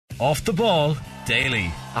Off the Ball Daily.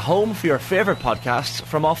 A home for your favourite podcasts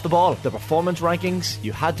from Off the Ball. The performance rankings,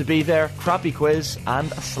 You Had to Be There, Crappy Quiz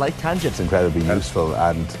and A Slight Tangent. It's incredibly useful,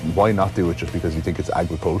 and why not do it just because you think it's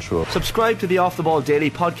agricultural? Subscribe to the Off the Ball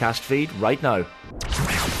Daily podcast feed right now.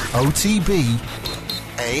 OTB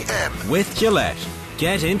AM. With Gillette.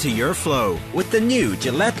 Get into your flow with the new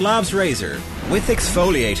Gillette Labs Razor with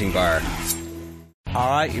exfoliating bar.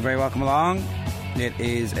 Alright, you're very welcome along. It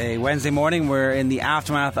is a Wednesday morning. We're in the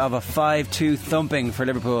aftermath of a 5-2 thumping for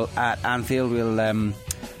Liverpool at Anfield. We'll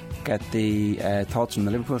get the thoughts from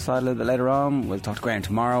the Liverpool side a little bit later on. We'll talk to Graham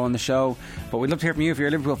tomorrow on the show. But we'd love to hear from you if you're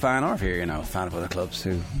a Liverpool fan, or if you're a fan of other clubs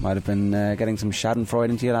who might have been getting some schadenfreude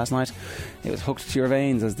into you last night. It was hooked to your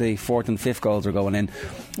veins as the 4th and 5th goals were going in.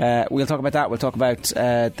 We'll talk about that. We'll talk about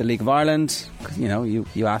the League of Ireland.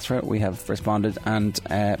 You asked for it. We have responded, and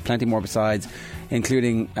plenty more besides,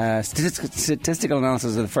 including statistical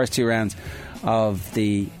analysis of the first 2 rounds of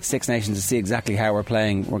the Six Nations to see exactly how we're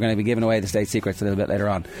playing. We're going to be giving away the state secrets a little bit later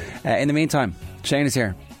on. In the meantime, Shane is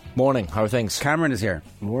here. Morning, how are things? Cameron is here.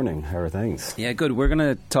 Morning, how are things? Yeah, good. We're going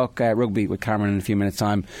to talk rugby with Cameron in a few minutes'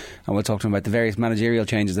 time, and we'll talk to him about the various managerial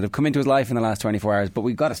changes that have come into his life in the last 24 hours. But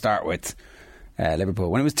we've got to start with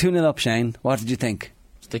Liverpool. When it was 2-0 up, Shane, what did you think? I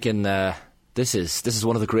was thinking, this is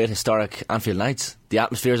one of the great historic Anfield nights. The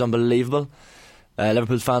atmosphere is unbelievable.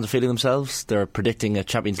 Liverpool fans are feeling themselves. They're predicting a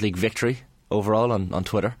Champions League victory overall on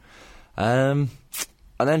Twitter. And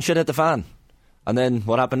then shit hit the fan. And then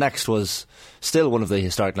what happened next was still one of the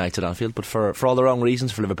historic nights at Anfield, but for all the wrong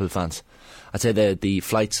reasons for Liverpool fans. I'd say the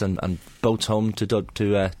flights and boats home to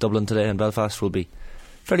Dublin today and Belfast will be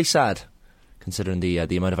fairly sad, considering the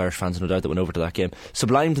amount of Irish fans, no doubt, that went over to that game.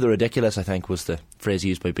 Sublime to the ridiculous, I think, was the phrase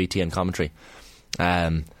used by BT in commentary. I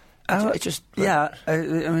mean,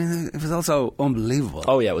 it was also unbelievable.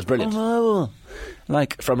 Oh yeah, it was brilliant. Unbelievable.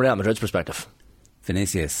 Like, from Real Madrid's perspective,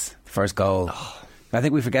 Vinicius, first goal. I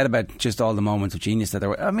think we forget about just all the moments of genius that there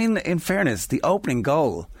were. I mean, in fairness, the opening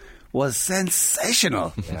goal was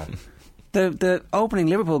sensational. Yeah. The opening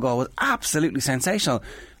Liverpool goal was absolutely sensational.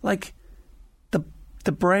 Like,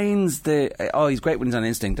 the brains, he's great when he's on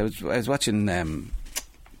instinct. I was watching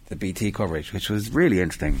the BT coverage, which was really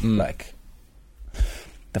interesting. Like,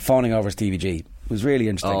 the fawning over Stevie G was really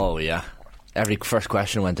interesting. Oh yeah, every first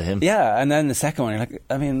question went to him. Yeah, and then the second one, you're like,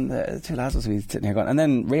 I mean, the 2 lads will be sitting here going, and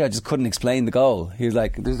then Rio just couldn't explain the goal. He was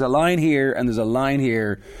like, there's a line here and there's a line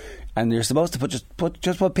here, and you're supposed to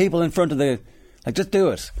put people in front of the, like, just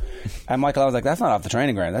do it. And Michael, I was like, that's not off the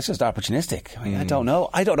training ground, that's just opportunistic. I mean, I don't know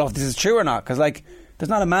if this is true or not, because, like, there's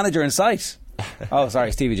not a manager in sight. Oh,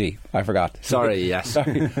 sorry, Stevie G. I forgot. Sorry, yes.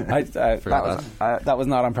 Sorry. That was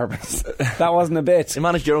not on purpose. That wasn't a bit. You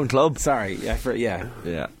managed your own club. Sorry.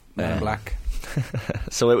 Yeah. Black.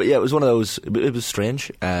 So, it was one of those. It was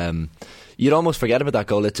strange. You'd almost forget about that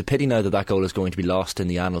goal. It's a pity now that goal is going to be lost to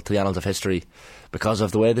the annals of history because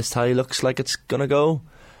of the way this tie looks like it's going to go.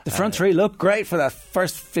 The front three looked great for that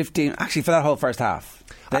first 15. Actually, for that whole first half.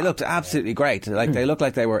 They looked absolutely great. Like, they looked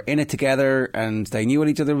like they were in it together and they knew what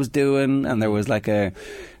each other was doing, and there was like a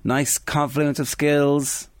nice confluence of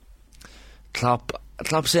skills. Klopp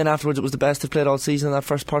saying afterwards it was the best they've played all season in that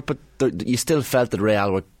first part, but you still felt that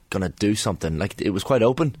Real were going to do something. Like, it was quite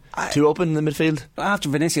open, too open in the midfield. After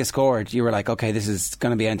Vinicius scored, you were like, okay, this is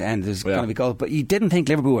going to be end to end. There's going to be goals, but you didn't think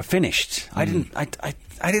Liverpool were finished. I didn't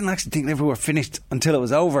actually think Liverpool were finished until it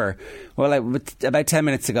was over. Well, like, about 10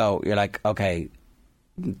 minutes ago, you're like, okay,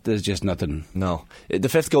 there's just nothing. No, the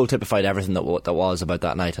 5th goal typified everything that was about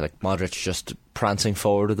that night. Like, Modric just prancing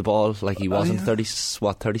forward with the ball like he wasn't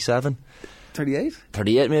 37,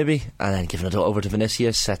 38 maybe, and then giving it over to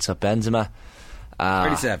Vinicius, sets up Benzema.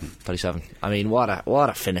 37. I mean, what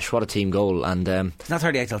a finish, what a team goal. And it's not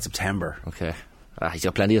 38 till September. Okay, he's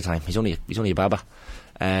got plenty of time. He's only a baba.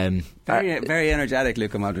 Very energetic,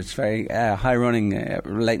 Luka Modric. Very high running,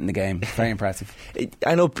 late in the game. Very impressive.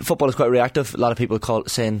 I know football is quite reactive. A lot of people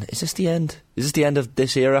saying, "Is this the end? Is this the end of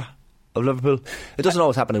this era of Liverpool?" It doesn't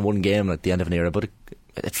always happen in one game, like the end of an era, but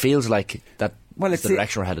it feels like that. Well, it's the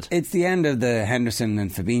direction we're headed. It's the end of the Henderson and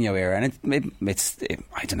Fabinho era, and it's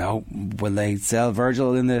I don't know. Will they sell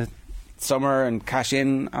Virgil in the summer and cash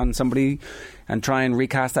in on somebody and try and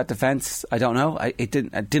recast that defence? I don't know. It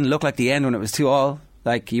didn't look like the end when it was 2-2.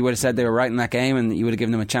 Like, you would have said they were right in that game and you would have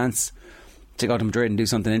given them a chance to go to Madrid and do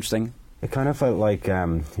something interesting. It kind of felt like,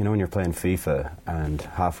 when you're playing FIFA and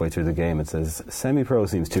halfway through the game it says, semi-pro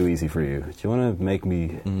seems too easy for you. Do you want to make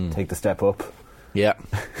me take the step up? Yeah.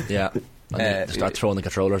 And they start throwing the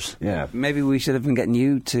controllers. Yeah. Maybe we should have been getting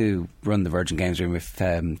you to run the Virgin Games room if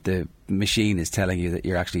the machine is telling you that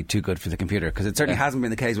you're actually too good for the computer, because it certainly hasn't been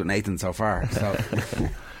the case with Nathan so far. So,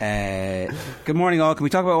 good morning all. Can we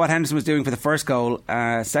talk about what Henderson was doing for the first goal?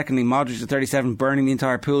 Secondly, Modric at 37 burning the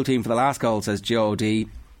entire pool team for the last goal, says Joe D.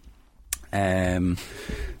 Morning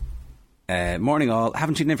all.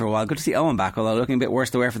 Haven't tuned in for a while. Good to see Owen back, although looking a bit worse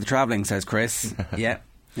to wear for the travelling, says Chris. Yeah.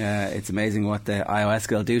 It's amazing what the iOS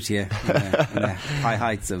will do to you in the high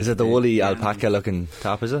heights of... Is it the woolly alpaca looking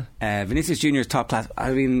top, is it? Vinicius Jr. is top class.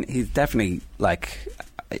 I mean, he's definitely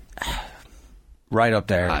right up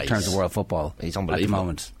there in terms of world football. He's unbelievable at the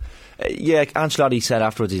moment. Yeah, Ancelotti said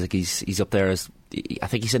afterwards he's up there as... I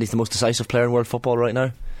think he said he's the most decisive player in world football right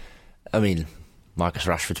now. I mean, Marcus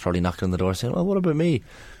Rashford's probably knocking on the door saying, well, what about me?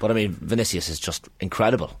 But I mean, Vinicius is just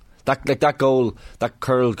incredible. That goal, that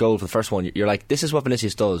curled goal for the first one, you're like, this is what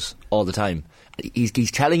Vinicius does all the time.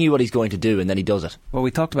 He's telling you what he's going to do, and then he does it. Well,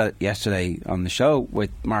 we talked about it yesterday on the show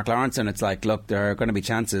with Mark Lawrence, and it's like, look, there are going to be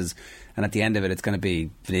chances, and at the end of it, it's going to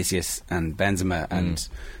be Vinicius and Benzema, and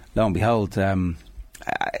lo and behold,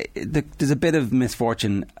 there's a bit of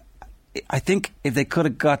misfortune. I think if they could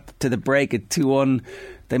have got to the break at 2-1,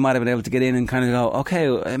 they might have been able to get in and kind of go,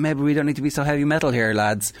 okay, maybe we don't need to be so heavy metal here,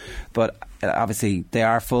 lads. But obviously they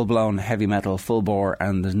are full-blown heavy metal, full bore,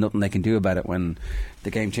 and there's nothing they can do about it when the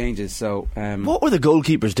game changes. So what were the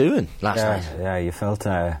goalkeepers doing last night? Yeah, you felt...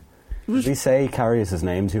 Did he say Karius'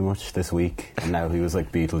 name too much this week? And now he was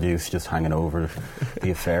like Beetlejuice just hanging over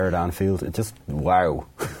the affair at Anfield. It just, wow.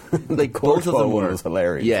 Like both of them was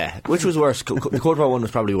hilarious. Yeah, which was worse? The Courtois one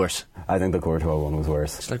was probably worse. I think the Courtois one was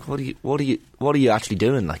worse. It's like, what are you actually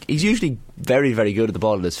doing? Like, he's usually very, very good at the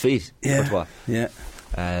ball at his feet. Yeah, Courtois. yeah.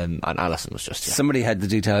 And Alisson was just... Yeah. Somebody had the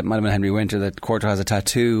detail, it might have been Henry Winter, that Courtois has a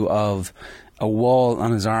tattoo of a wall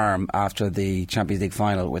on his arm after the Champions League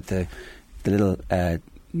final with the little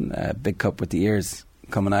big cup with the ears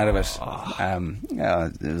coming out of it.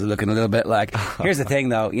 It was looking a little bit like... Here's the thing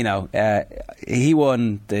though, he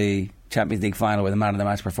won the Champions League final with a man of the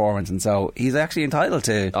match performance, and so he's actually entitled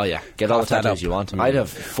to... Oh yeah, get all the tattoos you want. I'd have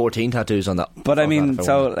 14 tattoos on that. But I mean,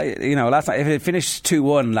 last night, if it had finished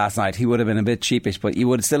 2-1 last night, he would have been a bit sheepish, but you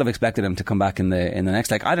would still have expected him to come back in the next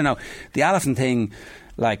leg. I don't know, the Alisson thing,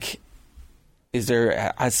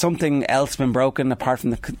 has something else been broken apart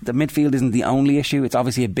from the midfield? Isn't the only issue. It's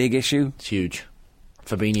obviously a big issue. It's huge.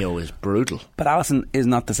 Fabinho is brutal. But Alisson is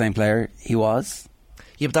not the same player he was.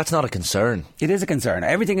 Yeah, but that's not a concern. It is a concern.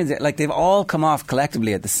 Everything is like they've all come off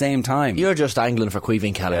collectively at the same time. You're just angling for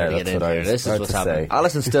Caoimhín Kelleher to get in here. This is what's happening. Say.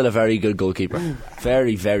 Alisson's still a very good goalkeeper.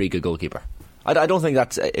 Very, very good goalkeeper. I don't think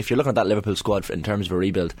that's... If you're looking at that Liverpool squad in terms of a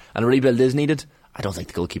rebuild, and a rebuild is needed, I don't think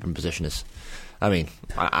the goalkeeping position is... I mean,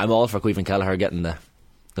 I'm all for Caoimhín Kelleher getting the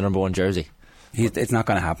number one jersey. It's not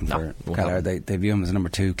going to happen for Kelleher. They view him as a number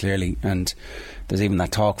two, clearly, and there's even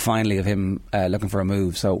that talk finally of him looking for a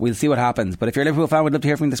move. So we'll see what happens. But if you're a Liverpool fan, we'd love to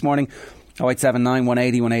hear from you this morning. 0879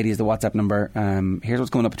 180 180 is the WhatsApp number. Here's what's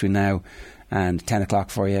coming up between now and 10 o'clock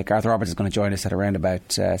for you. Gareth Roberts is going to join us at around about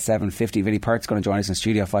 7:50. Vinnie Pert's going to join us in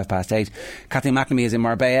studio 8:05. Kathleen McNamee is in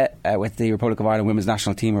Marbella with the Republic of Ireland women's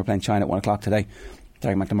national team. We're playing China at 1 o'clock today.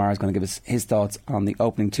 Derek McNamara is going to give us his thoughts on the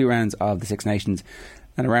opening 2 rounds of the Six Nations.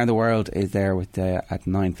 And Around the World is there with at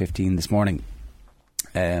 9:15 this morning.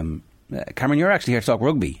 Cameron, you're actually here to talk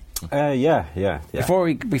rugby. Yeah. Before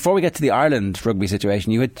we get to the Ireland rugby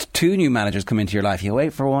situation, you had 2 new managers come into your life. You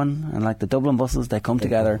wait for one, and like the Dublin buses, they come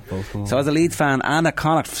together. So as a Leeds fan and a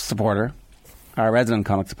Connacht supporter, or a resident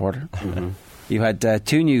Connacht supporter, you had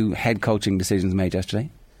 2 new head coaching decisions made yesterday.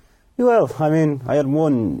 Well, I mean, I had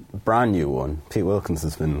one brand new one. Pete Wilkins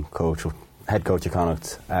has been head coach of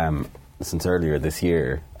Connacht since earlier this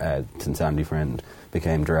year, since Andy Friend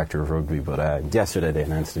became director of rugby. But yesterday they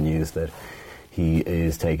announced the news that he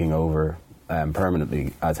is taking over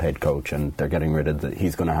permanently as head coach, and they're getting rid of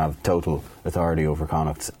he's going to have total authority over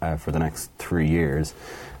Connacht for the next 3 years.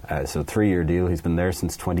 So 3-year deal. He's been there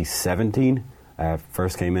since 2017.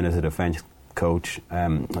 First came in as a defence coach,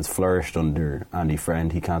 has flourished under Andy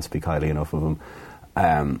Friend. He can't speak highly enough of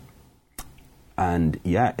him. And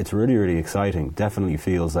yeah, it's really, really exciting. Definitely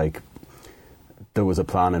feels like there was a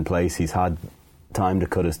plan in place. He's had time to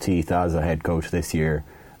cut his teeth as a head coach this year.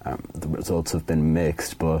 The results have been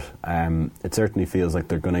mixed, but it certainly feels like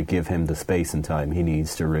they're going to give him the space and time he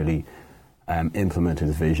needs to really implement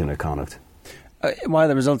his vision at Connacht. While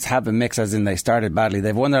the results have been mixed, as in they started badly,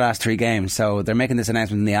 they've won their last 3 games, so they're making this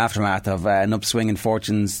announcement in the aftermath of an upswing in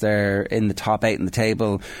fortunes. They're in the top 8 in the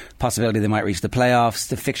table, possibility they might reach the playoffs.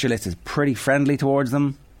 The fixture list is pretty friendly towards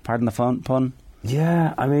them, pardon the pun.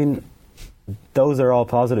 Yeah, I mean, those are all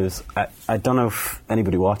positives. I don't know if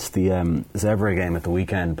anybody watched the Zebra game at the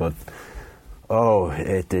weekend, but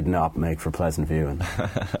it did not make for pleasant viewing.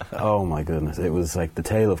 Oh my goodness, it was like the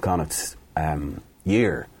tale of Connacht's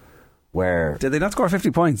year, where Did they not score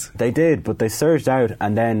 50 points? they did, but they surged out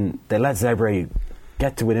and then they let Zebra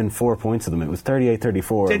get to within 4 points of them. It was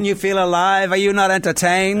 38-34. Didn't you feel alive? Are you not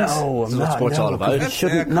entertained? No, I'm what not. sport's all about. It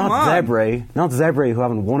shouldn't, come on. not Zebra, who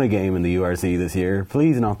haven't won a game in the URC this year.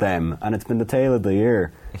 Please, not them. And it's been the tale of the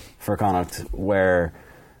year for Connacht, where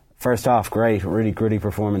first half, great, really gritty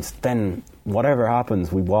performance. Then whatever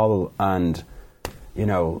happens, we wobble, and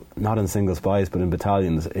not in single spies, but in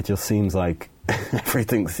battalions. It just seems like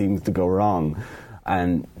everything seems to go wrong,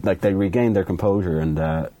 and like they regained their composure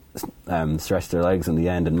and stretched their legs in the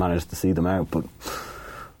end and managed to see them out. But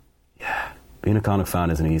yeah, being a Connacht fan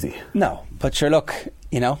isn't easy. No, but sure, look,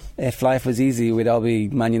 if life was easy, we'd all be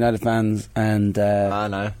Man United fans, and no.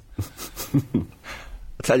 I'll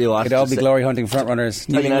tell you what. we'd all be glory hunting front runners.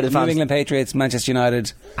 New United fans. England Patriots, Manchester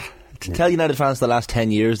United. Tell United fans the last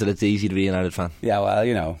 10 years that it's easy to be a United fan. Yeah,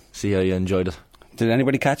 well, See how you enjoyed it. Did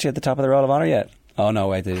anybody catch you at the top of the Roll of Honour yet? Oh no,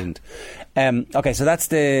 wait, they didn't. Okay, so that's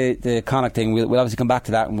the Connacht thing. We'll obviously come back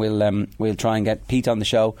to that, and we'll try and get Pete on the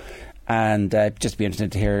show, and just be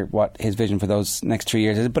interested to hear what his vision for those next 3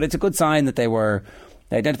 years is. But it's a good sign that they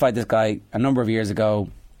identified this guy a number of years ago.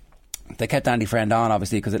 They kept Andy Friend on,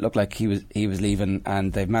 obviously, because it looked like he was leaving,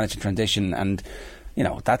 and they've managed to transition. And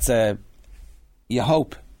that's you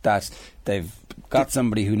hope that they've got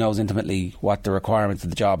somebody who knows intimately what the requirements of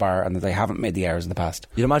the job are, and that they haven't made the errors in the past.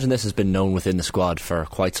 You'd imagine this has been known within the squad for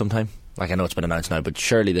quite some time. Like, I know it's been announced now, but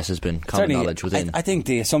surely this has been common knowledge within. I think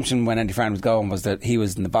the assumption when Andy Friend was going was that he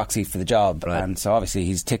was in the box seat for the job, right. And so obviously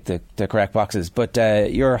he's ticked the correct boxes. But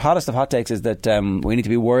your hottest of hot takes is that we need to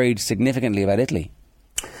be worried significantly about Italy.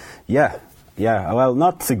 Yeah, well,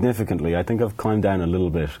 not significantly. I think I've climbed down a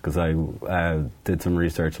little bit, because I did some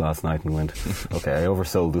research last night and went, okay, I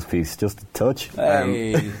oversold this piece just a touch.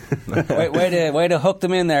 Hey. way to hook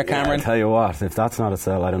them in there, Cameron. Yeah, I tell you what, if that's not a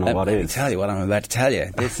sell, I don't know what Let me is. tell you what I'm about to tell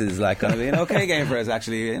you. This is like going to be an okay game for us,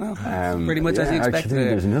 actually. Pretty much as you expected. Actually,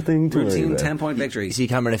 there's nothing to worry routine about. 10-point victory. You see,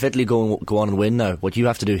 Cameron, if Italy go on and win now, what you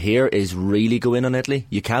have to do here is really go in on Italy.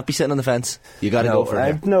 You can't be sitting on the fence. You got to go for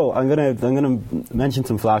it. No, I'm gonna mention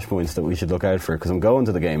some flashpoints that we should look out for, because I'm going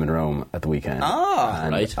to the game in Rome at the weekend.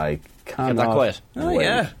 Right. I can't. Kept that quiet. Wait.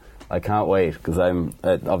 Yeah. I can't wait, because I'm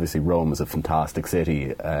obviously Rome is a fantastic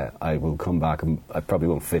city. I will come back, and I probably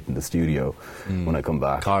won't fit in the studio when I come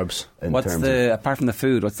back. Carbs. Apart from the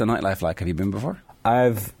food, what's the nightlife like? Have you been before?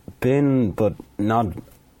 I've been, but not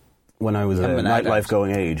when I was a Haven't been out. nightlife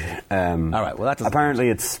going age. All right, well, that doesn't apparently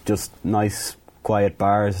it's just nice, quiet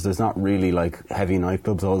bars. There's not really like heavy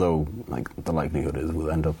nightclubs, although like the likelihood is we'll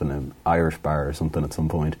end up in an Irish bar or something at some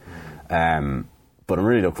point. But I'm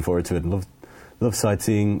really looking forward to it. Love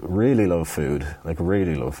sightseeing, really love food,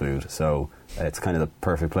 so it's kind of the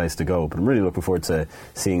perfect place to go. But I'm really looking forward to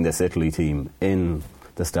seeing this Italy team in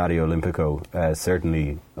the Stadio Olimpico.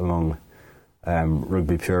 Certainly among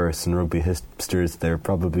rugby purists and rugby hipsters, they're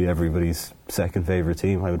probably everybody's second favourite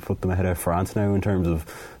team. I would put them ahead of France now in terms of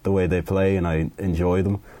the way they play, and I enjoy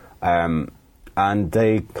them. And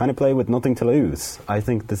they kind of play with nothing to lose. I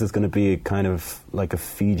think this is going to be kind of like a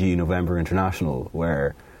Fiji November International,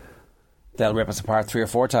 where They'll rip us apart 3 or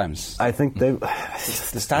 4 times. I think they... The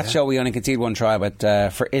stats show we only concede 1 try,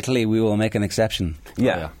 but for Italy we will make an exception.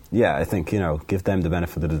 Yeah, I think, give them the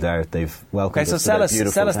benefit of the doubt. They've welcomed Okay, so us to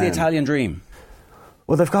their sell us the town. Italian dream.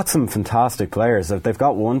 Well, they've got some fantastic players. They've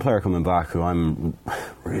got one player coming back who I'm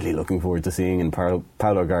really looking forward to seeing in Paolo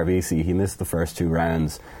Garvisi. He missed the first 2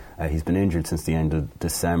 rounds. He's been injured since the end of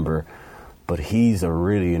December. But he's a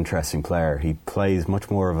really interesting player. He plays much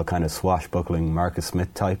more of a kind of swashbuckling Marcus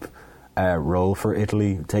Smith type role for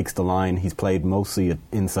Italy. Takes the line. He's played mostly at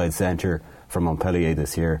inside centre for Montpellier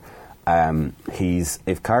this year.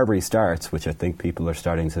 If Carberry starts, which I think people are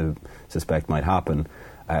starting to suspect might happen,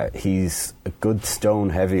 he's a good stone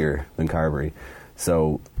heavier than Carberry.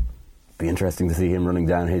 So be interesting to see him running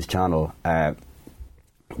down his channel.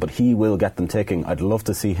 But he will get them ticking. I'd love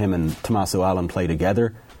to see him and Tommaso Allen play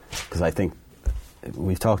together, because I think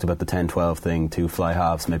we've talked about the 10-12 thing, 2 fly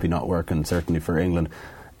halves maybe not working, certainly for England.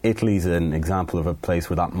 Italy's an example of a place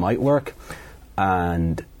where that might work,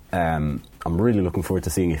 and I'm really looking forward to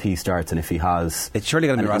seeing if he starts and if he has. It's surely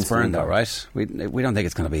going to be an Ross Byrne, instant though, right? We don't think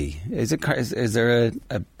it's going to be. Is there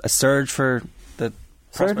a surge for the?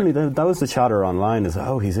 Certainly, that was the chatter online. Is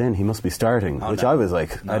he's in, he must be starting. Which I was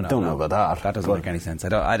like, I don't know about that. That doesn't make any sense.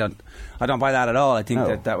 I don't buy that at all. I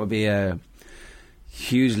think that would be a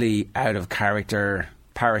hugely out of character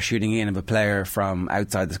parachuting in of a player from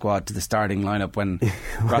outside the squad to the starting lineup when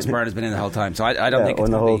Ross Byrne has been in the whole time. So I don't think it's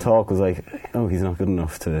when the gonna whole be... talk was like, oh, he's not good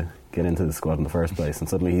enough to get into the squad in the first place, and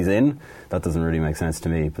suddenly he's in. That doesn't really make sense to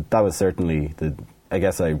me. But that was certainly I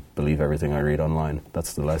guess I believe everything I read online.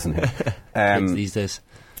 that's the lesson here. Kids these days.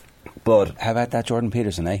 But How about that Jordan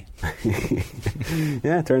Peterson, eh?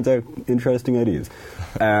 yeah, it turns out interesting ideas.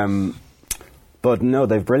 But no,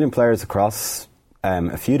 they've brilliant players across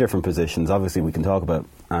a few different positions. Obviously, we can talk about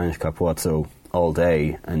Ange Capuozzo all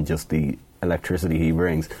day and just the electricity he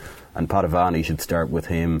brings. And Padovani should start with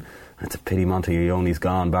him. And it's a pity Montaglioni's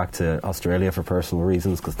gone back to Australia for personal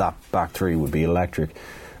reasons, because that back three would be electric.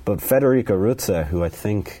 But Federico Ruzza, who I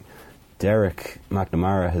think Derek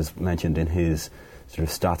McNamara has mentioned in his sort of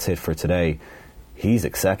stats hit for today, he's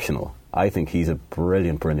exceptional. I think he's a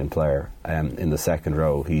brilliant player in the second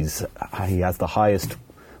row. He has the highest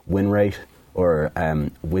win rate or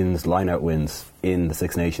line-out wins in the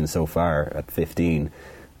Six Nations so far at 15.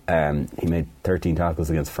 He made 13 tackles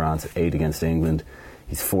against France, 8 against England.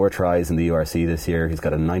 He's 4 tries in the URC this year. He's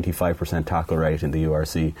got a 95% tackle rate in the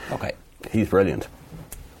URC. Okay. He's brilliant.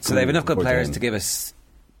 So they have enough good players to give us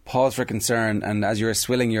pause for concern, and as you're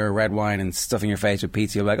swilling your red wine and stuffing your face with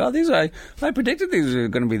pizza, you're like, I predicted these were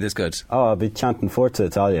going to be this good. Oh, I'll be chanting Forza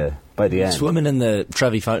Italia by the end. Swimming in the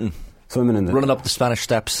Trevi Fountain. Running up the Spanish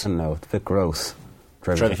steps. I don't know, it's a bit gross.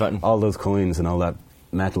 Trevi Fountain. All those coins and all that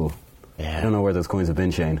metal. Yeah. I don't know where those coins have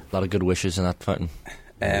been, Shane. A lot of good wishes in that fountain.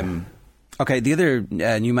 Okay, the other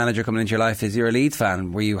new manager coming into your life is you're a Leeds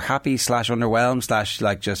fan. Were you happy / underwhelmed /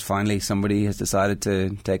 like just finally somebody has decided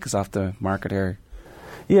to take us off the market here?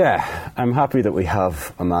 Yeah, I'm happy that we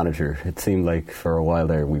have a manager. It seemed like for a while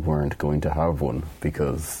there we weren't going to have one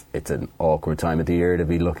because it's an awkward time of the year to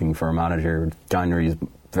be looking for a manager. January is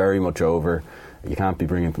very much over. You can't be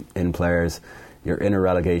bringing in players. You're in a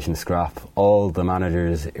relegation scrap. All the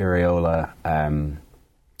managers, Iraola,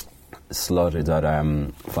 slotted at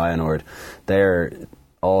Feyenoord, they're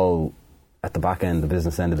all at the back end, the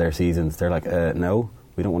business end of their seasons. They're like, no,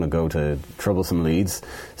 we don't want to go to troublesome Leeds.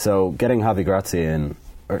 So getting Javi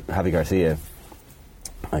Garcia,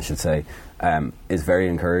 I should say, is very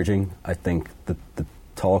encouraging. I think the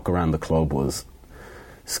talk around the club was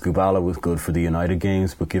Skubala was good for the United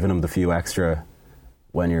games, but giving him the few extra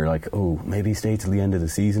when you're like, oh, maybe he stayed till the end of the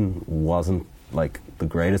season wasn't like the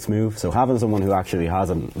greatest move. So having someone who actually has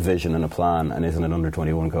a vision and a plan and isn't an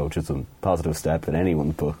under-21 coach is a positive step in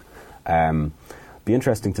anyone's book. Be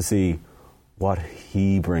interesting to see what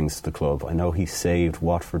he brings to the club. I know he saved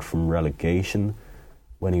Watford from relegation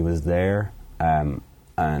when he was there,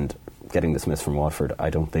 and getting dismissed from Watford I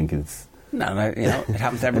don't think is No, it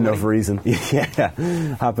happens to everybody. enough reason. Yeah,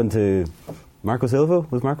 happened to Marco Silva.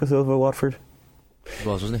 Was Marco Silva Watford? He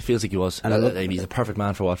was, wasn't he? Feels like he was. And He's a perfect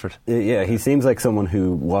man for Watford. Yeah, he seems like someone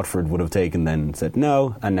who Watford would have taken then said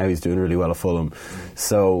no, and now he's doing really well at Fulham.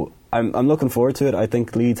 So I'm looking forward to it. I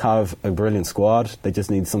think Leeds have a brilliant squad. They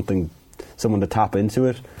just need someone to tap into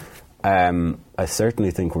it. I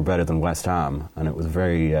certainly think we're better than West Ham, and it was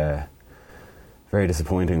very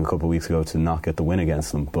disappointing a couple of weeks ago to not get the win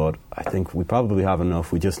against them. But I think we probably have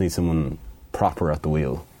enough. We just need someone proper at the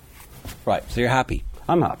wheel. Right, so you're happy.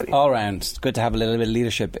 I'm happy. All round. It's good to have a little bit of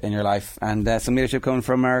leadership in your life. And some leadership coming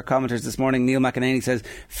from our commenters this morning. Neil McEnany says,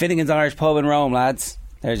 Finnegan's Irish Pub in Rome, lads.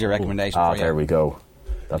 There's your recommendation for you. There we go.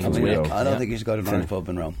 That's where we go. I don't think you should go to an Irish pub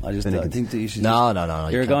in Rome. I think that you should. No.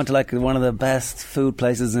 You're going to like one of the best food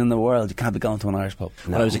places in the world. You can't be going to an Irish pub.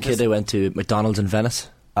 When I was a kid, I went to McDonald's in Venice.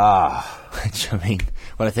 Which, I mean,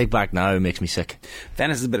 when I think back now, it makes me sick.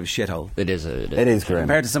 Venice is a bit of a shithole. It is grim.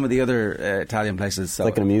 Compared to some of the other Italian places. So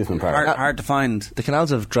like an amusement park. Hard to find. The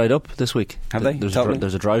canals have dried up this week. Have they? There's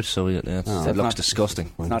a drought, so it looks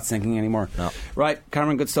disgusting. It's not sinking anymore. No. Right,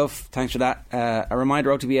 Cameron, good stuff. Thanks for that. A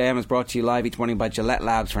reminder, OTB AM is brought to you live each morning by Gillette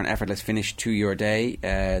Labs for an effortless finish to your day.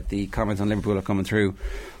 The comments on Liverpool are coming through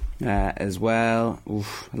as well.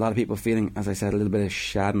 Oof, a lot of people feeling, as I said, a little bit of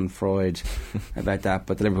schadenfreude about that,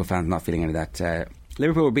 but the Liverpool fans not feeling any of that.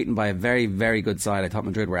 Liverpool were beaten by a very, very good side. I thought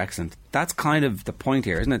Madrid were excellent. That's kind of the point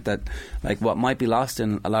here, isn't it? That like what might be lost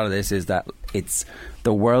in a lot of this is that it's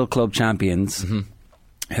the World Club champions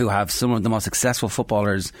who have some of the most successful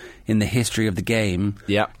footballers in the history of the game,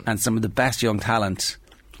 and some of the best young talent.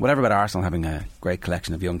 Whatever about Arsenal having a great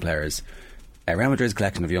collection of young players, Real Madrid's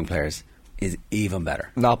collection of young players is even better.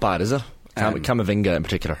 Not bad, is it? Camavinga in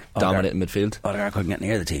particular, dominating midfield. Odegaard couldn't get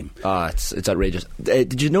near the team. It's outrageous.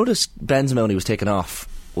 Did you notice Benzema when he was taken off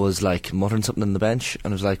was like muttering something on the bench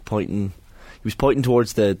and was like pointing? He was pointing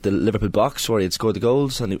towards the Liverpool box where he had scored the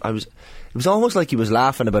goals, and it was almost like he was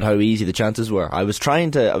laughing about how easy the chances were. I was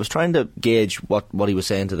trying to gauge what he was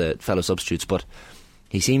saying to the fellow substitutes, but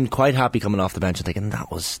he seemed quite happy coming off the bench and thinking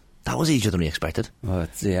that was easier than we expected. Well,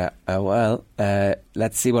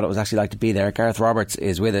 let's see what it was actually like to be there. Gareth Roberts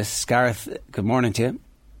is with us. Gareth, good morning to you.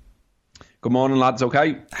 Good morning, lads.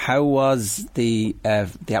 Okay. How was the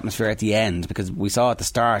atmosphere at the end? Because we saw at the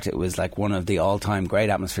start it was like one of the all-time great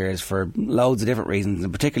atmospheres for loads of different reasons,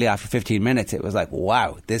 and particularly after 15 minutes it was like,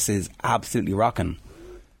 wow, this is absolutely rocking.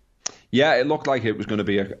 Yeah, it looked like it was going to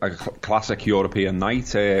be a classic European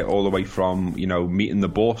night, all the way from meeting the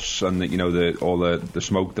bus and all the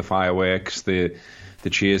smoke, the fireworks, the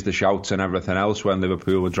cheers, the shouts, and everything else when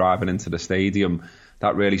Liverpool were driving into the stadium.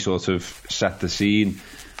 That really sort of set the scene.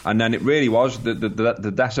 And then it really was, the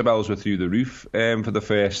decibels were through the roof for the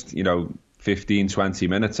first, 15, 20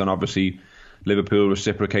 minutes. And obviously Liverpool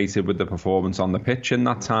reciprocated with the performance on the pitch in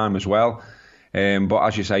that time as well. But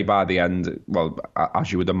as you say, by the end, well,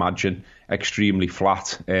 as you would imagine, extremely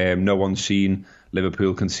flat. No one's seen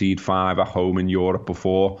Liverpool concede 5 at home in Europe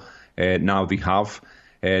before. Now they have.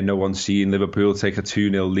 No one's seen Liverpool take a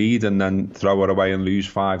 2-0 lead and then throw it away and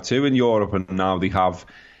lose 5-2 in Europe, and now they have.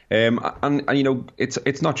 And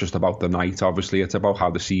it's not just about the night, obviously, it's about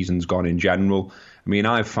how the season's gone in general. I mean,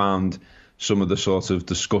 I've found some of the sort of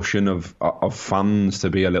discussion of fans to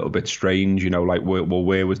be a little bit strange, like, well,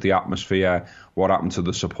 where was the atmosphere? What happened to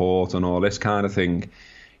the support and all this kind of thing?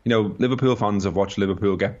 Liverpool fans have watched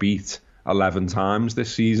Liverpool get beat 11 times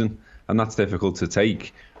this season, and that's difficult to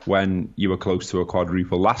take when you were close to a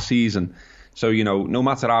quadruple last season. So, no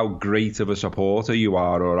matter how great of a supporter you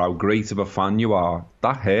are or how great of a fan you are,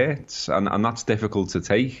 that hurts, and that's difficult to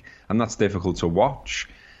take, and that's difficult to watch.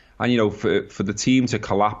 And, for the team to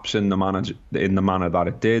collapse in the manner that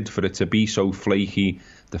it did, for it to be so flaky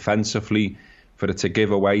defensively, for it to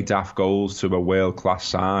give away daft goals to a world-class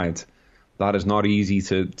side, that is not easy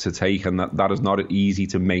to take, and that is not easy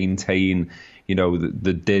to maintain,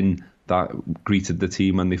 the din that greeted the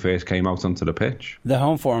team when they first came out onto the pitch. The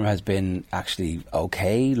home form has been actually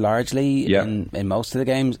okay, largely, in most of the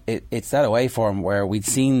games. It's that away form where we'd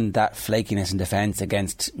seen that flakiness in defence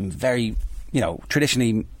against very,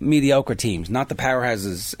 traditionally mediocre teams, not the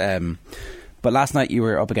powerhouses. But last night you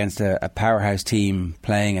were up against a powerhouse team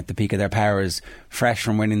playing at the peak of their powers, fresh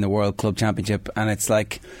from winning the World Club Championship, and it's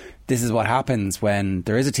like, this is what happens when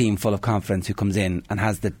there is a team full of confidence who comes in and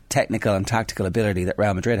has the technical and tactical ability that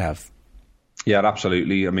Real Madrid have. Yeah,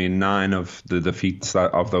 absolutely. I mean, 9 of the defeats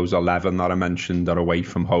of those 11 that I mentioned are away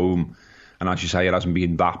from home. And as you say, it hasn't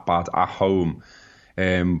been that bad at home.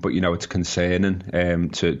 But, it's concerning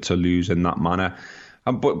to lose in that manner.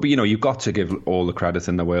 But you've got to give all the credit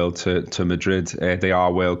in the world to Madrid. They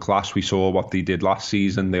are world class. We saw what they did last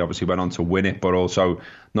season. They obviously went on to win it, but also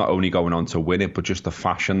not only going on to win it, but just the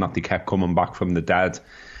fashion that they kept coming back from the dead.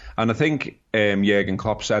 And I think Jurgen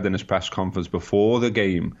Klopp said in his press conference before the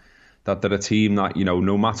game that they're a team that,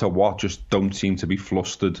 no matter what, just don't seem to be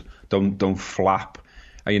flustered, don't flap.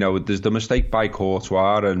 And, there's the mistake by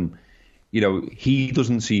Courtois, and, he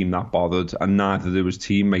doesn't seem that bothered, and neither do his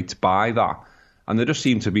teammates by that. And there just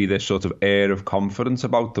seemed to be this sort of air of confidence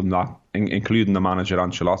about them, that, including the manager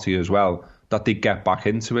Ancelotti as well, that they'd get back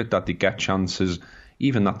into it, that they'd get chances,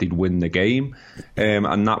 even that they'd win the game.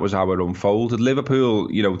 And that was how it unfolded. Liverpool,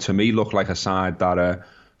 to me, looked like a side that are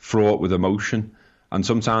fraught with emotion. And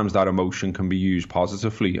sometimes that emotion can be used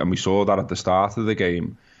positively. And we saw that at the start of the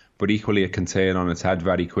game. But equally, it can turn on its head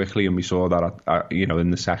very quickly. And we saw that, in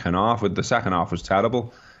the second half. The second half was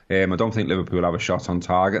terrible. I don't think Liverpool have a shot on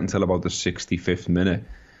target until about the 65th minute.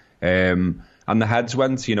 And the heads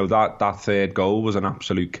went, that third goal was an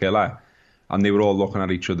absolute killer. And they were all looking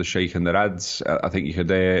at each other, shaking their heads. I think you could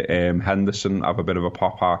hear Henderson have a bit of a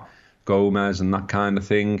pop at Gomez and that kind of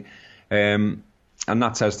thing. And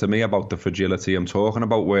that says to me about the fragility I'm talking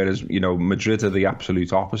about, whereas, Madrid are the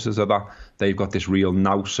absolute opposite of that. They've got this real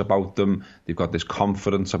nous about them. They've got this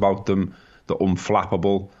confidence about them. They're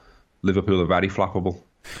unflappable. Liverpool are very flappable.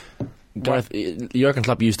 Gareth, Jurgen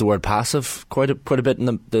Klopp used the word passive quite a bit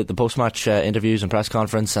in the post-match interviews and press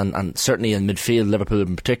conference, and certainly in midfield, Liverpool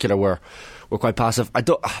in particular were quite passive. I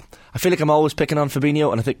feel like I'm always picking on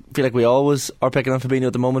Fabinho, and I feel like we always are picking on Fabinho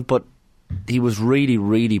at the moment, but he was really,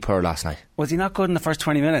 really poor last night. Was he not good in the first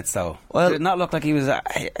 20 minutes though? Well, did it not look like he was?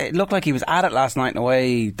 It looked like he was at it last night in a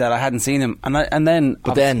way that I hadn't seen him, and then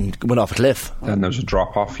went off a cliff. Then there was a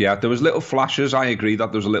drop off. Yeah, there was little flashes. I agree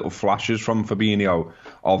that there was little flashes from Fabinho,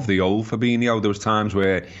 of the old Fabinho. There was times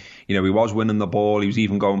where, he was winning the ball. He was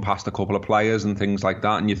even going past a couple of players and things like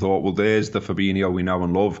that. And you thought, well, there's the Fabinho we know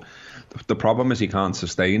and love. The problem is he can't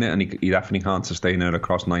sustain it, and he definitely can't sustain it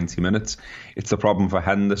across 90 minutes. It's the problem for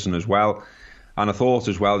Henderson as well. And I thought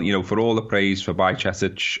as well, for all the praise for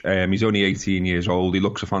Bajcetic, he's only 18 years old. He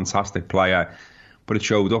looks a fantastic player. but it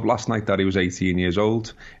showed up last night that he was 18 years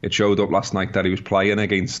old. It showed up last night that he was playing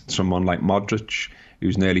against someone like Modric,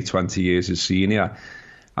 who's nearly 20 years his senior.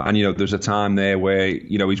 And, there's a time there where,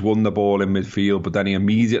 he's won the ball in midfield, but then he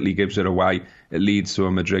immediately gives it away. It leads to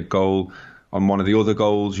a Madrid goal. On one of the other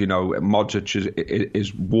goals, Modric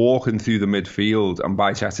is walking through the midfield and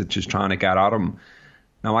Bajcetic is trying to get at him.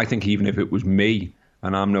 Now, I think even if it was me,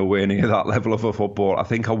 and I'm nowhere near that level of a football, I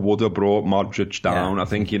think I would have brought Modric down. Yeah. I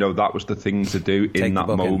think, that was the thing to do in that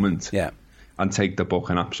moment. Yeah. And take the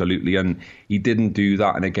booking, absolutely. And he didn't do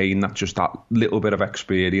that. And again, that's just that little bit of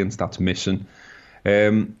experience that's missing.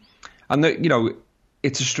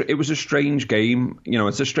 It was a strange game.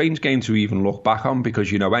 It's a strange game to even look back on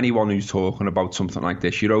because, anyone who's talking about something like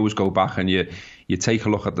this, you always go back and you take a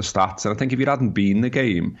look at the stats. And I think if you hadn't been in the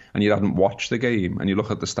game and you hadn't watched the game and you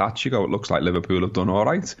look at the stats, you go, it looks like Liverpool have done all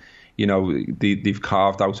right. They've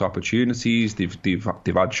carved out opportunities.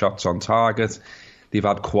 They've had shots on target. They've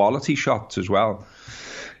had quality shots as well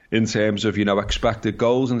in terms of, expected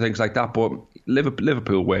goals and things like that. But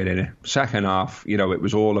Liverpool were in it. Second half, it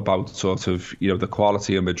was all about sort of, the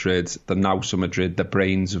quality of Madrid, the nous of Madrid, the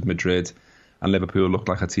brains of Madrid, and Liverpool looked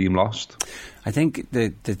like a team lost. I think the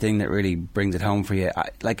thing that really brings it home for you,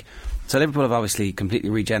 so Liverpool have obviously completely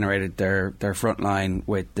regenerated their front line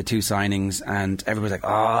with the two signings, and everybody's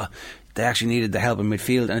like, they actually needed the help in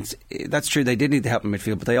midfield. And that's true, they did need the help in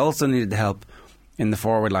midfield, but they also needed the help in the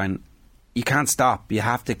forward line. You can't stop. You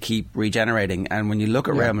have to keep regenerating. And when you look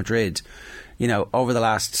at Real Madrid, over the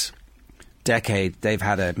last decade, they've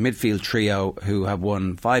had a midfield trio who have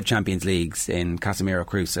won 5 Champions Leagues in Casemiro,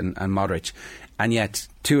 Kroos and Modric. And yet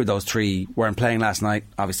 2 of those 3 weren't playing last night.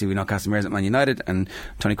 Obviously, we know Casemiro's at Man United and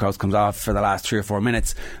Toni Kroos comes off for the last 3 or 4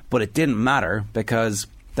 minutes. But it didn't matter because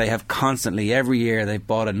they have constantly, every year, they've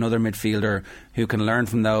bought another midfielder who can learn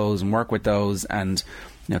from those and work with those. And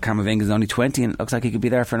Camavinga is only 20 and it looks like he could be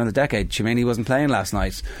there for another decade. Tchouaméni wasn't playing last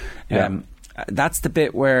night. That's the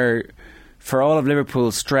bit where, for all of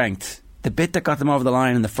Liverpool's strength, the bit that got them over the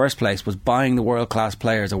line in the first place was buying the world-class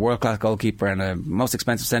players, a world-class goalkeeper and a most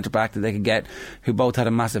expensive centre-back that they could get, who both had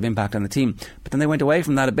a massive impact on the team. But then they went away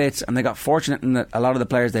from that a bit and they got fortunate in that a lot of the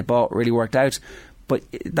players they bought really worked out. But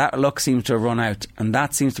that luck seems to have run out, and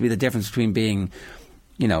that seems to be the difference between being,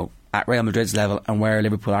 at Real Madrid's level and where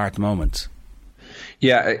Liverpool are at the moment.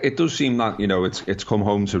 Yeah, it does seem that, it's come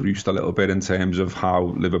home to roost a little bit in terms of how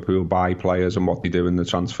Liverpool buy players and what they do in the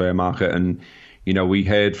transfer market. And, we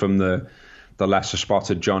heard from the lesser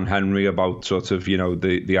spotted John Henry about sort of,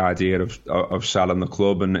 the idea of selling the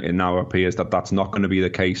club, and it now appears that that's not going to be the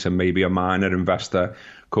case, and maybe a minor investor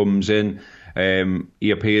comes in. He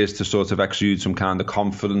appears to sort of exude some kind of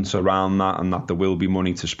confidence around that, and that there will be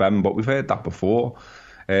money to spend. But we've heard that before,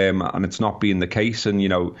 and it's not been the case. And,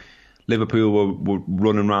 Liverpool were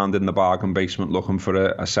running around in the bargain basement looking for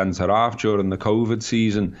a centre-half during the COVID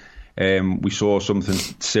season. We saw something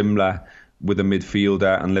similar with a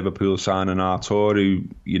midfielder, and Liverpool signing Artur, who,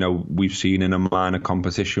 we've seen in a minor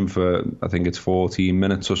competition for, I think it's 14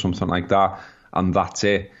 minutes or something like that, and that's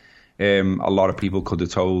it. A lot of people could have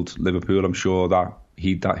told Liverpool, I'm sure, that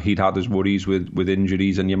he'd had his worries with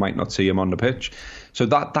injuries and you might not see him on the pitch. So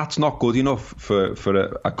that's not good enough for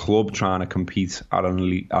a club trying to compete at an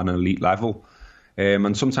elite level.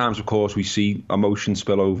 And sometimes, of course, we see emotion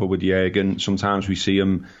spill over with Jurgen. Sometimes we see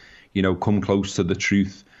him, come close to the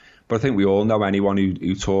truth. But I think we all know, anyone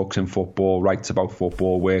who talks in football, writes about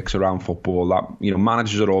football, works around football, that,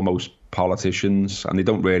 managers are almost politicians and they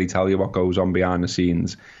don't really tell you what goes on behind the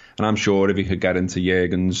scenes. And I'm sure if you could get into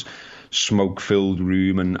Jurgen's smoke-filled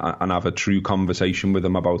room and have a true conversation with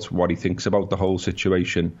him about what he thinks about the whole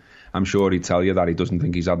situation, I'm sure he'd tell you that he doesn't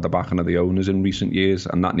think he's had the backing of the owners in recent years,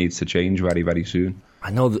 and that needs to change very, very soon.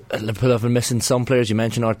 I know that Liverpool have been missing some players. You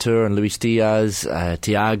mentioned Artur and Luis Diaz.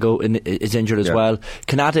 Thiago is injured as well.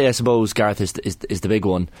 Konate, I suppose, Gareth, is the big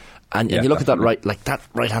one. And you look definitely at that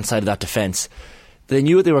right-hand side of that defence. They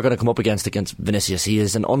knew what they were going to come up against Vinicius. He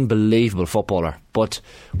is an unbelievable footballer. But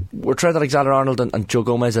were Trent Alexander-Arnold and Joe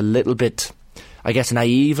Gomez a little bit, I guess,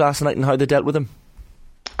 naive last night in how they dealt with him?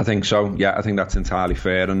 I think so. Yeah, I think that's entirely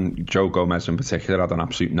fair. And Joe Gomez in particular had an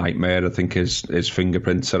absolute nightmare. I think his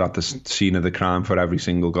fingerprints are at the scene of the crime for every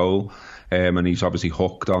single goal. And he's obviously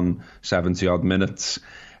hooked on 70-odd minutes.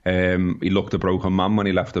 He looked a broken man when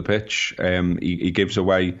he left the pitch. He gives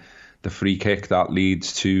away the free kick that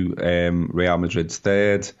leads to Real Madrid's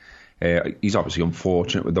third. He's obviously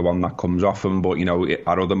unfortunate with the one that comes off him, but at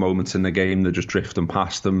other moments in the game they're just drifting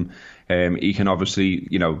past him. He can obviously,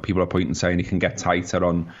 people are pointing saying he can get tighter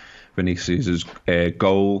on Vinicius'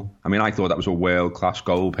 goal. I mean, I thought that was a world-class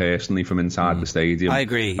goal personally from inside the stadium. I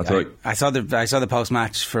agree. I saw the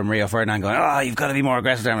post-match from Rio Ferdinand going, "Oh, you've got to be more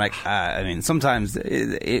aggressive." I'm like, I mean, sometimes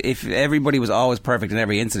if everybody was always perfect in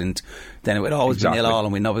every incident, then it would always be 0-0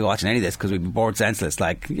 and we'd not be watching any of this because we'd be bored senseless.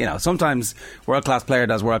 Like, you know, sometimes world-class player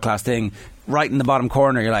does world-class thing right in the bottom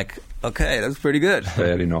corner. You're like, okay, that's pretty good.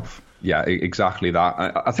 Fair enough. Yeah, exactly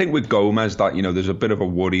that. I think with Gomez that, you know, there's a bit of a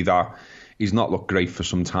worry that he's not looked great for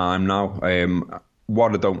some time now.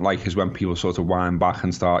 What I don't like is when people sort of wind back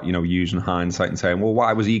and start, you know, using hindsight and saying, well,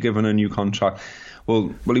 why was he given a new contract?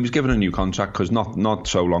 Well, he was given a new contract because not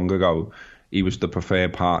so long ago he was the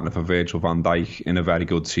preferred partner for Virgil van Dijk in a very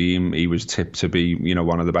good team. He was tipped to be, you know,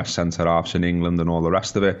 one of the best centre-halves in England and all the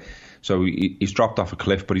rest of it. So he's dropped off a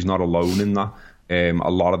cliff, but he's not alone in that.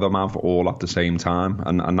 A lot of them have all at the same time,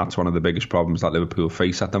 and that's one of the biggest problems that Liverpool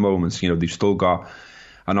face at the moment. You know, they've still got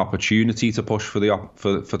an opportunity to push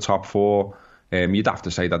for top four. You'd have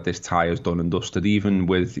to say that this tie is done and dusted, even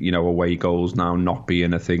with, you know, away goals now not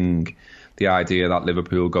being a thing. The idea that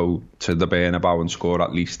Liverpool go to the Bernabeu and score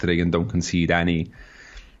at least 3 and don't concede any,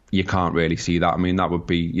 you can't really see that. I mean, that would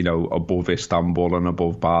be, you know, above Istanbul and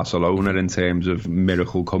above Barcelona in terms of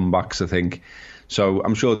miracle comebacks, I think. So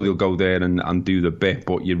I'm sure they'll go there and do the bit,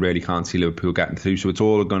 but you really can't see Liverpool getting through. So it's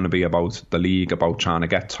all going to be about the league, about trying to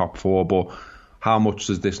get top four. But how much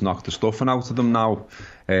does this knock the stuffing out of them now?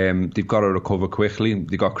 They've got to recover quickly.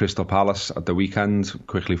 They got Crystal Palace at the weekend,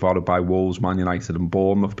 quickly followed by Wolves, Man United and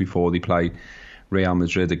Bournemouth before they play Real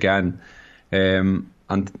Madrid again. And,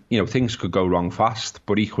 you know, things could go wrong fast,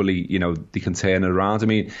 but equally, you know, they can turn it around. I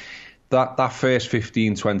mean, that first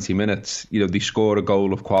 15, 20 minutes, you know, they score a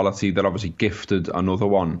goal of quality. They're obviously gifted another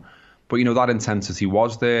one. But, you know, that intensity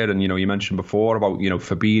was there. And, you know, you mentioned before about, you know,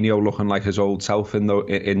 Fabinho looking like his old self in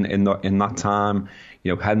that time.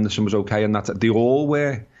 You know, Henderson was okay in that. They all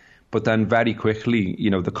were. But then very quickly, you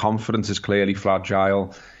know, the confidence is clearly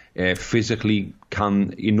fragile. Physically,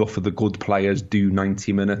 can enough of the good players do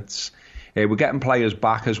 90 minutes? We're getting players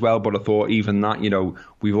back as well, but I thought even that, you know,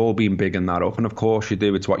 we've all been bigging that up. And of course you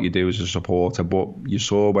do, it's what you do as a supporter. But you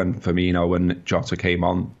saw when Firmino and Jota came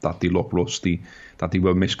on that they looked rusty, that they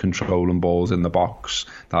were miscontrolling balls in the box,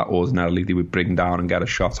 that ordinarily they would bring down and get a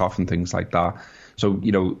shot off and things like that. So,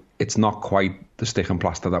 you know, it's not quite the stick and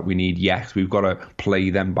plaster that we need yet. We've got to play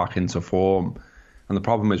them back into form. And the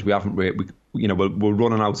problem is we're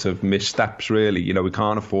running out of missteps, really. You know, we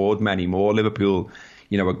can't afford many more. Liverpool,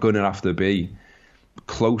 you know, are going to have to be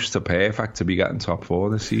close to perfect to be getting top four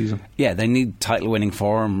this season. Yeah, they need title-winning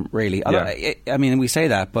form, really. Yeah. I mean, we say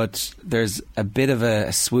that, but there's a bit of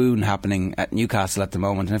a swoon happening at Newcastle at the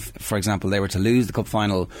moment. And if, for example, they were to lose the cup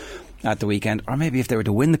final at the weekend, or maybe if they were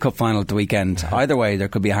to win the cup final at the weekend, either way, there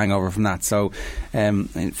could be a hangover from that. So,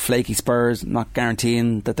 flaky Spurs, not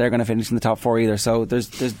guaranteeing that they're going to finish in the top four either. So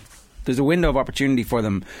there's a window of opportunity for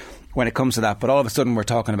them when it comes to that, but all of a sudden we're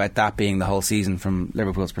talking about that being the whole season from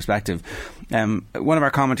Liverpool's perspective. One of our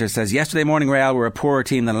commenters says, yesterday morning Real were a poorer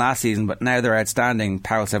team than last season, but now they're outstanding,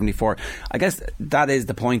 Powell74. I guess that is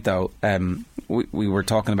the point though. We were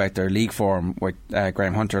talking about their league form with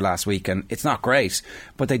Graham Hunter last week, and it's not great,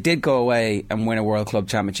 but they did go away and win a World Club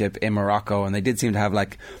Championship in Morocco, and they did seem to have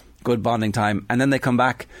like good bonding time, and then they come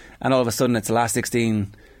back and all of a sudden it's the last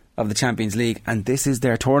 16 of the Champions League, and this is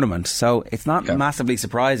their tournament. So it's not massively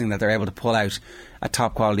surprising that they're able to pull out a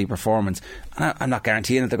top quality performance. And I'm not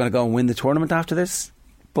guaranteeing that they're going to go and win the tournament after this,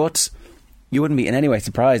 but you wouldn't be in any way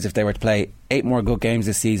surprised if they were to play 8 more good games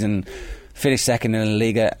this season, finish second in La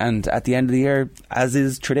Liga, and at the end of the year, as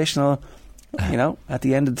is traditional, you know, at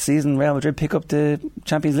the end of the season, Real Madrid pick up the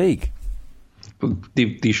Champions League.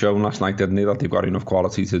 They've shown last night, didn't they, that they've got enough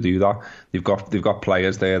quality to do that. They've got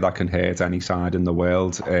players there that can hurt any side in the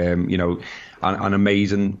world. You know, and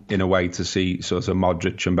amazing in a way to see sort of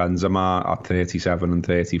Modric and Benzema at 37 and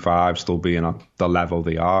 35 still being at the level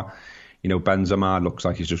they are. You know, Benzema looks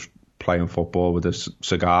like he's just playing football with a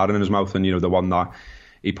cigar in his mouth, and you know, the one that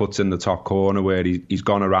he puts in the top corner where he's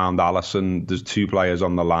gone around Alisson. There's 2 players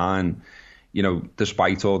on the line. You know,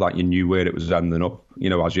 despite all that, you knew where it was ending up. You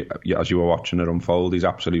know, as you were watching it unfold, he's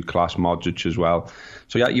absolute class. Modric as well.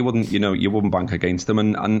 So yeah, you wouldn't bank against him.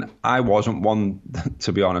 And I wasn't one,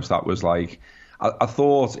 to be honest. That was like, I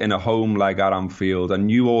thought in a home leg at Anfield, I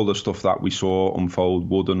knew all the stuff that we saw unfold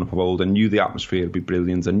would unfold. I knew the atmosphere would be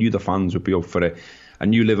brilliant. I knew the fans would be up for it. I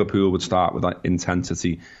knew Liverpool would start with that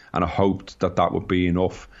intensity, and I hoped that would be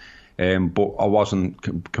enough. But I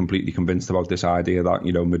wasn't completely convinced about this idea that,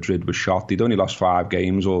 you know, Madrid was shot. They'd only lost 5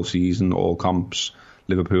 games all season, all comps.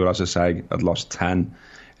 Liverpool, as I say, had lost 10.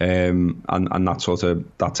 and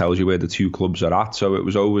that tells you where the two clubs are at. So it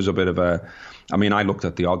was always a bit of a. I mean, I looked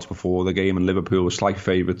at the odds before the game, and Liverpool were slight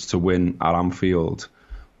favourites to win at Anfield,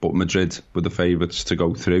 but Madrid were the favourites to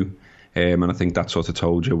go through. And I think that sort of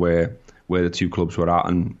told you where the two clubs were at,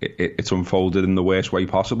 and it's unfolded in the worst way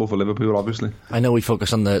possible for Liverpool, obviously. I know we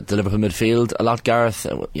focus on the Liverpool midfield a lot, Gareth,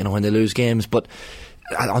 when they lose games, but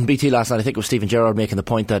on BT last night, I think it was Stephen Gerrard making the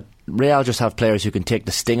point that Real just have players who can take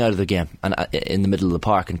the sting out of the game and in the middle of the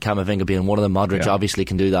park, and Camavinga being one of them. Modric obviously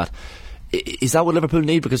can do that. Is that what Liverpool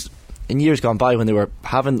need? Because in years gone by, when they were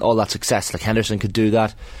having all that success, like Henderson could do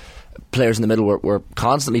that, players in the middle were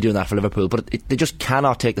constantly doing that for Liverpool, but they just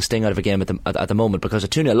cannot take the sting out of a game at the moment, because at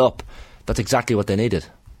 2-0 up, that's exactly what they needed.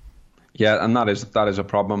 Yeah, and that is a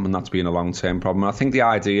problem, and that's been a long-term problem. I think the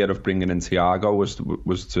idea of bringing in Thiago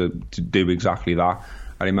was to do exactly that.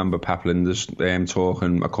 I remember Pep Lijnders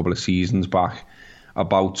talking a couple of seasons back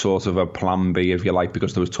about sort of a plan B, if you like,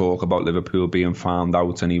 because there was talk about Liverpool being found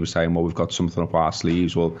out, and he was saying, well, we've got something up our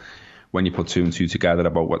sleeves. Well, when you put two and two together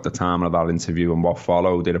about what the time of that interview and what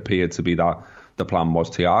followed, it appeared to be that the plan was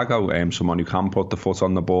Thiago, someone who can put the foot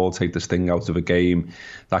on the ball, take the sting out of a game,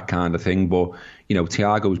 that kind of thing. But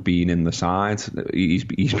Thiago's been in the side. He's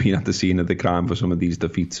been at the scene of the crime for some of these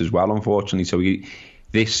defeats as well, unfortunately. So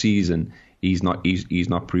this season, he's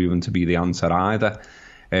not proven to be the answer either.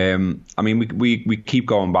 I mean, we keep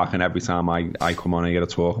going back, and every time I come on here to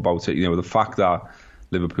talk about it, the fact that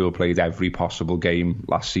Liverpool played every possible game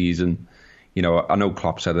last season. I know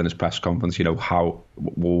Klopp said in his press conference,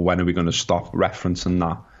 when are we going to stop referencing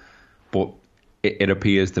that? But it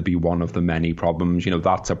appears to be one of the many problems.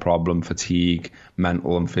 That's a problem, fatigue,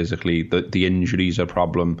 mental and physically. The injuries are a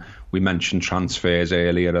problem. We mentioned transfers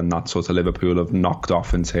earlier, and that sort of Liverpool have knocked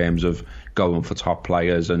off in terms of going for top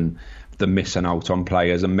players, and the missing out on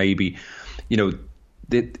players, and maybe,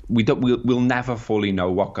 we'll never fully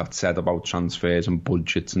know what got said about transfers and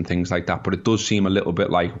budgets and things like that, but it does seem a little bit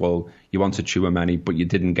like, well, you wanted Tchouaméni but you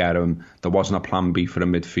didn't get him, there wasn't a plan B for a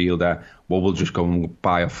midfielder, well, we'll just go and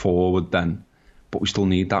buy a forward then, but we still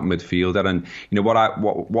need that midfielder. And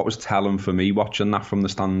what was telling for me watching that from the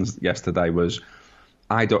stands yesterday was,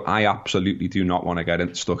 I absolutely do not want to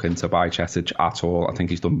get stuck into Bajcetic at all. I think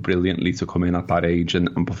he's done brilliantly to come in at that age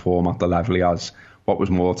and perform at the level he has. What was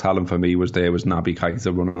more telling for me was Naby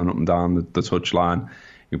Keita running up and down the touchline.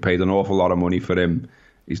 You paid an awful lot of money for him.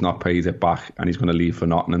 He's not paid it back, and he's going to leave for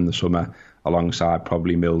Nottingham in the summer, alongside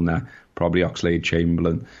probably Milner, probably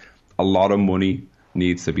Oxlade-Chamberlain. A lot of money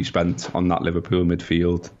needs to be spent on that Liverpool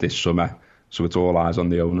midfield this summer, so it's all eyes on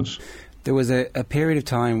the owners. There was a period of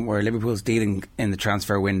time where Liverpool's dealing in the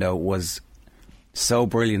transfer window was so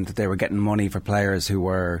brilliant that they were getting money for players who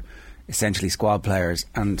were essentially squad players,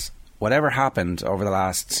 and whatever happened over the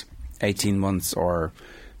last 18 months or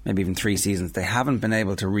maybe even 3 seasons, they haven't been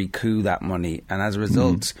able to recoup that money, and as a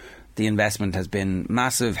result the investment has been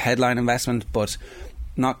massive headline investment, but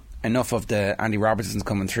not enough of the Andy Robertsons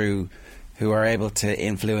coming through who are able to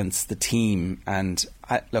influence the team. And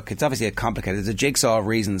look, it's obviously there's a jigsaw of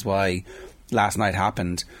reasons why last night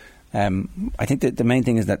happened. I think that the main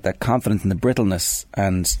thing is that the confidence and the brittleness,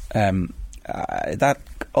 and that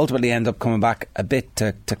ultimately ended up coming back a bit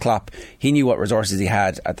to Klopp. He knew what resources he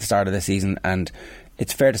had at the start of the season, and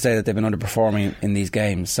it's fair to say that they've been underperforming in these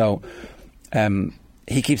games. So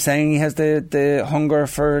he keeps saying he has the hunger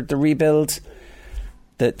for the rebuild.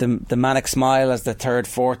 The manic smile as the 3rd,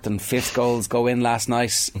 4th and 5th goals go in last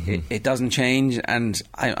night, it doesn't change, and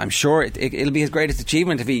I'm sure it'll be his greatest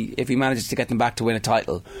achievement if he manages to get them back to win a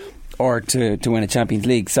title or to win a Champions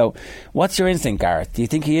League. So what's your instinct, Gareth? Do you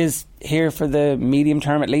think he is here for the medium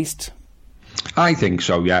term at least? I think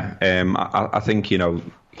so, yeah. I think,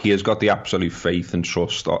 he has got the absolute faith and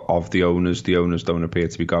trust of the owners. The owners don't appear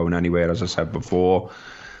to be going anywhere, as I said before.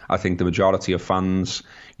 I think the majority of fans,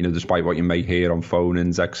 despite what you may hear on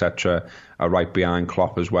phone-ins, etc., are right behind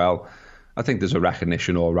Klopp as well. I think there's a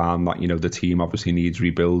recognition all around that, the team obviously needs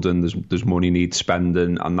rebuilding, there's money needs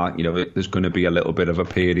spending, and that, there's going to be a little bit of a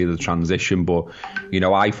period of transition. But,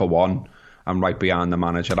 I, for one, am right behind the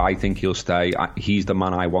manager. I think he'll stay. He's the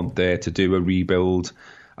man I want there to do a rebuild.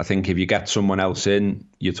 I think if you get someone else in,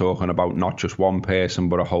 you're talking about not just one person,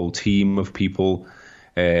 but a whole team of people.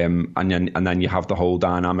 And then you have the whole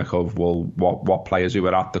dynamic of, well, what players who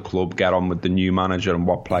are at the club get on with the new manager and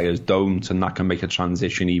what players don't, and that can make a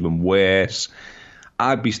transition even worse.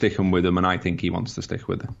 I'd be sticking with him, and I think he wants to stick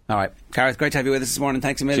with him. All right, Gareth, great to have you with us this morning.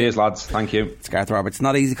 Thanks a million. Cheers, lads. Thank you. It's Gareth Roberts.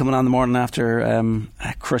 Not easy coming on the morning after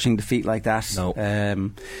a crushing defeat like that. No.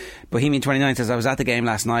 Bohemian 29 says, I was at the game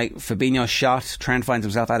last night. Fabinho shot. Trent finds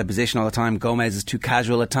himself out of position all the time. Gomez is too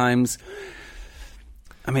casual at times.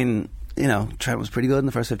 I mean, Trent was pretty good in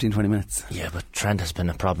the first 15-20 minutes. Yeah, but Trent has been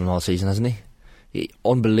a problem all season, hasn't he?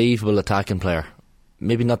 Unbelievable attacking player.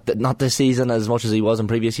 Maybe not this season as much as he was in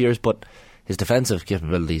previous years, but his defensive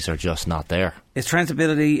capabilities are just not there. Is Trent's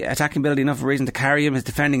attacking ability enough of a reason to carry him? His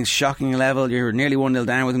defending is shocking level. You're nearly 1-0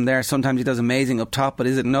 down with him there. Sometimes he does amazing up top, but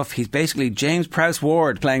is it enough? He's basically James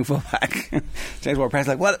Prowse-Ward playing fullback. James Ward-Prowse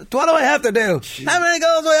like, what do I have to do? How many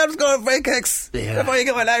goals do I have to score on free kicks? Before you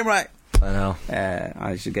get my name right. I know.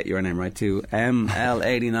 I should get your name right too.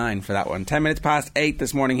 ML89 for that one. 10 minutes past 8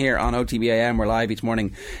 this morning here on OTBAM. We're live each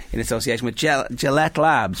morning in association with Gillette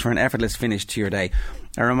Labs for an effortless finish to your day.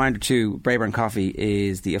 A reminder too, Braeburn Coffee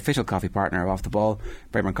is the official coffee partner of Off the Ball.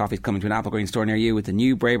 Braeburn Coffee is coming to an Applegreen store near you with the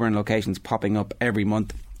new Braeburn locations popping up every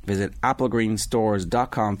month. Visit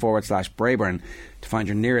applegreenstores.com/Braeburn to find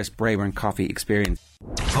your nearest Braeburn coffee experience.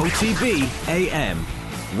 OTB AM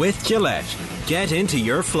with Gillette. Get into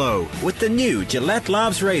your flow with the new Gillette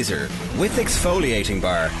Labs Razor with exfoliating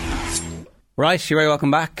bar. Right, you're very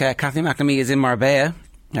welcome back. Kathleen McNamee is in Marbella.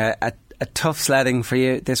 A tough sledding for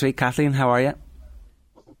you this week, Kathleen. How are you?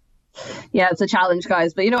 Yeah, it's a challenge,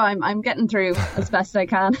 guys, but I'm getting through as best I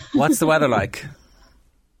can. What's the weather like?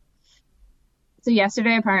 So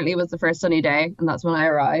yesterday apparently was the first sunny day, and that's when I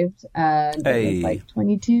arrived. And it was like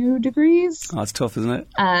 22 degrees. Oh, it's tough, isn't it?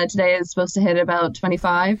 Today is supposed to hit about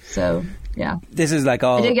 25, so yeah. This is like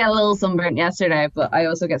all... I did get a little sunburnt yesterday, but I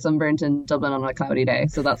also get sunburnt in Dublin on a cloudy day,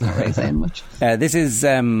 so that's not really saying much. This is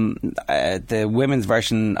the women's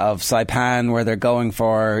version of Saipan, where they're going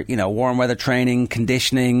for, warm weather training,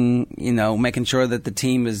 conditioning, making sure that the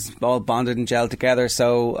team is all bonded and gelled together.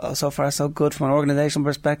 So far so good from an organisational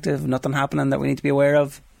perspective. Nothing happening that we need to be aware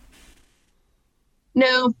of?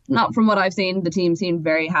 No, not from what I've seen. The team seemed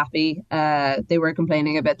very happy. They were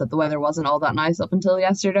complaining a bit that the weather wasn't all that nice up until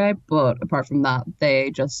yesterday, but apart from that, they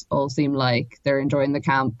just all seem like they're enjoying the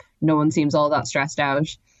camp. No one seems all that stressed out.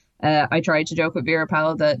 I tried to joke with Vera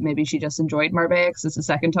Pauw that maybe she just enjoyed Marbella because it's the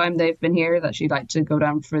second time they've been here, that she'd like to go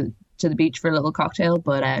down to the beach for a little cocktail,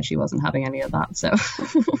 but she wasn't having any of that. So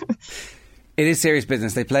it is serious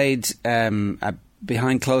business. They played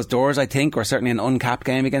behind closed doors, I think, or certainly an uncapped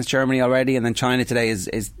game against Germany already, and then China today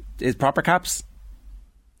is proper caps?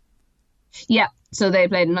 Yeah, so they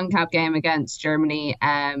played an uncapped game against Germany.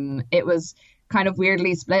 It was kind of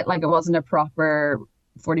weirdly split, like it wasn't a proper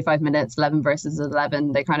 45 minutes, 11 versus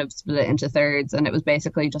 11. They kind of split it into thirds, and it was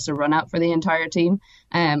basically just a run out for the entire team.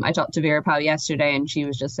 I talked to Vera Pauw yesterday, and she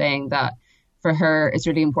was just saying that for her, it's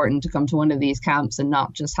really important to come to one of these camps and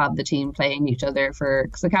not just have the team playing each other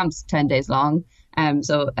because the camp's 10 days long.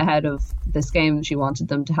 So ahead of this game, she wanted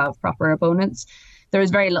them to have proper opponents. There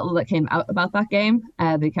was very little that came out about that game.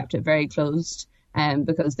 They kept it very closed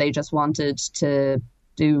because they just wanted to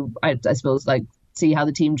do, I suppose, like see how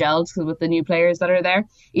the team gelled with the new players that are there.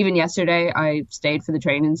 Even yesterday, I stayed for the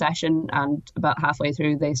training session, and about halfway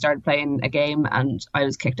through, they started playing a game, and I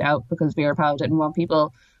was kicked out because Vera Pauw didn't want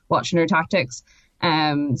people watching her tactics.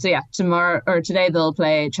 So yeah, today they'll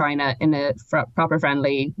play China in a proper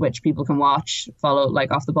friendly, which people can watch, follow,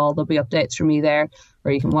 like Off the Ball. There'll be updates from me there,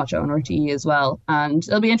 or you can watch it on RTE as well. And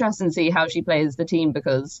it'll be interesting to see how she plays the team,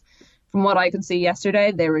 because from what I could see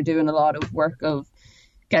yesterday, they were doing a lot of work of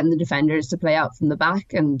getting the defenders to play out from the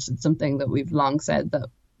back, and it's something that we've long said that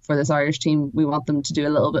for this Irish team, we want them to do a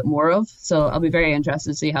little bit more of. So I'll be very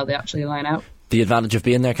interested to see how they actually line out. The advantage of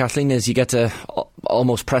being there, Kathleen, is you get to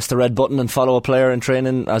almost press the red button and follow a player in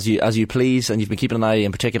training as you please, and you've been keeping an eye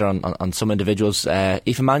in particular on some individuals,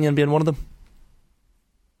 Aoife Mannion being one of them.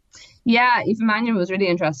 Yeah, Aoife Mannion was really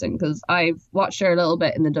interesting because I've watched her a little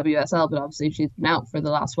bit in the WSL, but obviously she's been out for the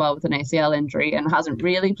last while with an ACL injury and hasn't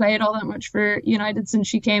really played all that much for United since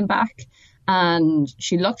she came back. And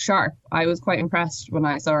she looked sharp. I was quite impressed when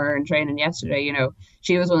I saw her in training yesterday.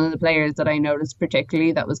 She was one of the players that I noticed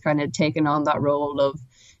particularly that was kind of taking on that role of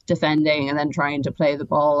defending and then trying to play the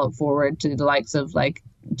ball up forward to the likes of like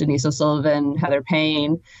Denise O'Sullivan, Heather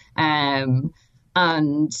Payne. And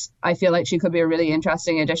I feel like she could be a really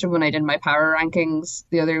interesting addition. When I did my power rankings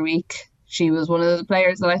the other week, she was one of the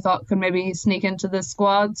players that I thought could maybe sneak into the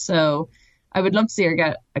squad. So I would love to see her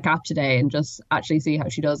get a cap today and just actually see how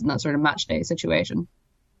she does in that sort of match day situation.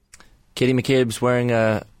 Katie McCabe's wearing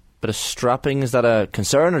a bit of strapping. Is that a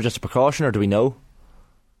concern or just a precaution, or do we know?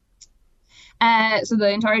 So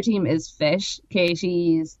the entire team is fit.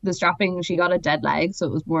 The strapping, she got a dead leg, so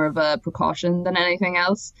it was more of a precaution than anything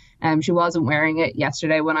else. She wasn't wearing it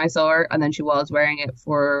yesterday when I saw her, and then she was wearing it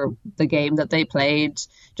for the game that they played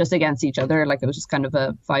just against each other. Like it was just kind of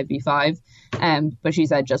a 5v5. But she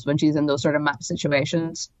said just when she's in those sort of match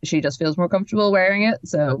situations, she just feels more comfortable wearing it.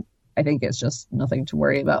 So I think it's just nothing to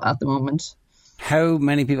worry about at the moment. How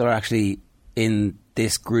many people are actually in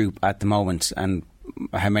this group at the moment, and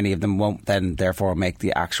how many of them won't then therefore make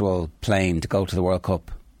the actual plane to go to the World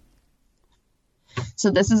Cup? So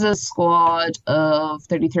this is a squad of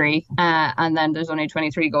 33, and then there's only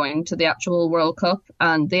 23 going to the actual World Cup.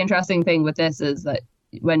 And the interesting thing with this is that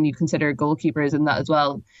when you consider goalkeepers in that as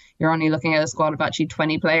well, you're only looking at a squad of actually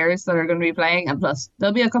 20 players that are going to be playing, and plus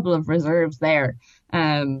there'll be a couple of reserves there,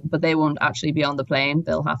 but they won't actually be on the plane.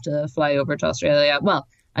 They'll have to fly over to Australia. Well,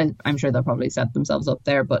 I'm sure they'll probably set themselves up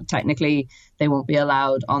there, but technically they won't be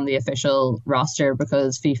allowed on the official roster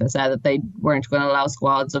because FIFA said that they weren't going to allow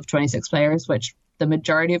squads of 26 players, which the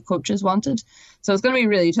majority of coaches wanted. So it's going to be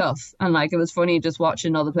really tough. And like, it was funny just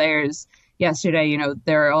watching all the players yesterday. You know,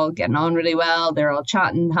 they're all getting on really well. They're all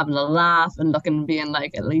chatting, having a laugh, and looking and being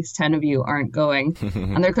like, at least 10 of you aren't going.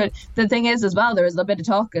 And the thing is as well, there was a bit of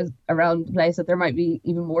talk around the place that there might be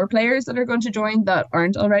even more players that are going to join that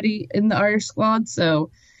aren't already in the Irish squad.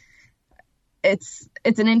 So it's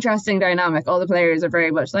an interesting dynamic. All the players are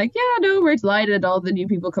very much like, yeah, no, we're delighted. All the new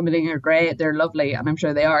people coming in are great. They're lovely, and I'm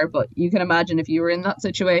sure they are. But you can imagine if you were in that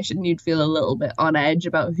situation, you'd feel a little bit on edge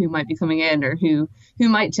about who might be coming in or who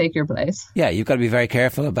might take your place. Yeah, you've got to be very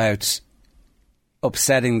careful about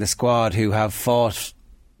upsetting the squad who have fought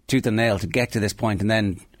tooth and nail to get to this point, and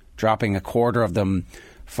then dropping a quarter of them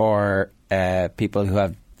for people who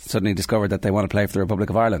have suddenly discovered that they want to play for the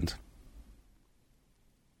Republic of Ireland.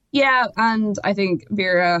 Yeah, and I think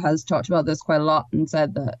Vera has talked about this quite a lot and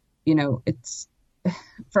said that, you know, it's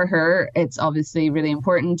for her, it's obviously really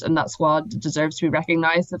important, and that squad deserves to be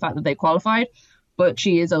recognised, the fact that they qualified. But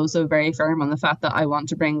she is also very firm on the fact that I want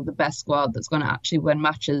to bring the best squad that's going to actually win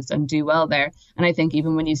matches and do well there. And I think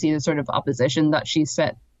even when you see the sort of opposition that she's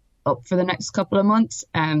set up for the next couple of months,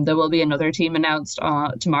 there will be another team announced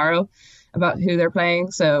tomorrow about who they're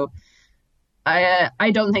playing. So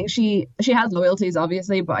I don't think she has loyalties,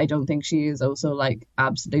 obviously, but I don't think she is also like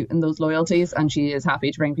absolute in those loyalties, and she is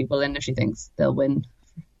happy to bring people in if she thinks they'll win.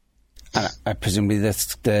 And presumably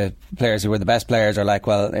the players who were the best players are like,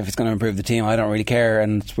 well, if it's going to improve the team, I don't really care,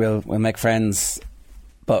 and we'll make friends,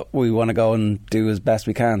 but we want to go and do as best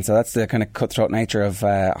we can. So that's the kind of cutthroat nature of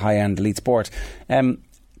high-end elite sport.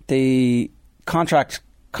 The contract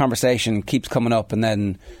conversation keeps coming up and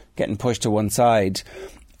then getting pushed to one side.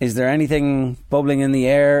 Is there anything bubbling in the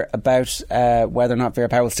air about whether or not Vera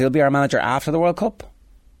Pauw will still be our manager after the World Cup?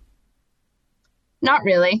 Not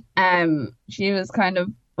really. She was kind of,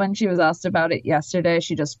 when she was asked about it yesterday,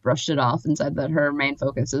 she just brushed it off and said that her main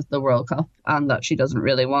focus is the World Cup and that she doesn't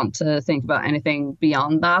really want to think about anything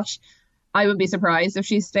beyond that. I would be surprised if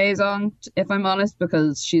she stays on, if I'm honest,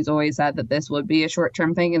 because she's always said that this would be a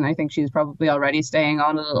short-term thing, and I think she's probably already staying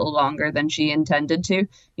on a little longer than she intended to.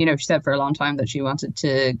 You know, she said for a long time that she wanted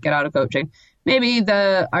to get out of coaching. Maybe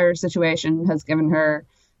the Irish situation has given her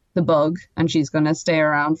the bug and she's going to stay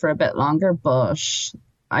around for a bit longer, but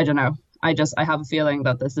I don't know. I have a feeling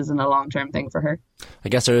that this isn't a long-term thing for her. I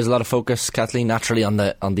guess there is a lot of focus, Kathleen, naturally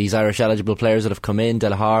on these Irish eligible players that have come in,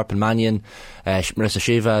 Della Harp and Mannion, Marissa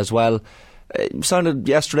Shiva as well. It sounded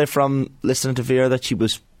yesterday from listening to Vera that she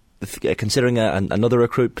was considering another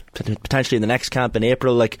recruit potentially in the next camp in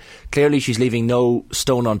April. Like, clearly she's leaving no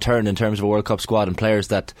stone unturned in terms of a World Cup squad and players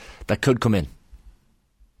that could come in.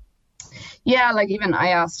 Yeah, like even I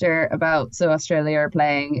asked her about, so Australia are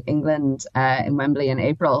playing England in Wembley in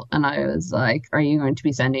April, and I was like, are you going to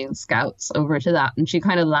be sending scouts over to that? And she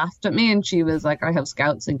kind of laughed at me and she was like, I have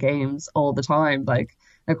scouts in games all the time, like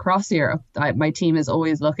across Europe. My team is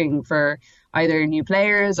always looking for either new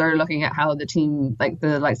players or looking at how the team, like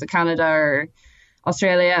the likes of Canada or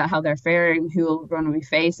Australia, how they're faring, who we're going to be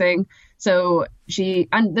facing. So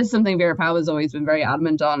and this is something Vera Pauw has always been very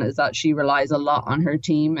adamant on, is that she relies a lot on her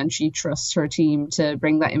team and she trusts her team to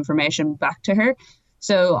bring that information back to her.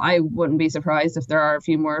 So I wouldn't be surprised if there are a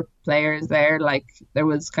few more players there. Like, there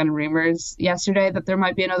was kind of rumours yesterday that there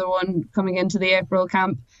might be another one coming into the April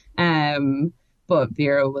camp. But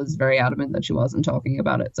Vera was very adamant that she wasn't talking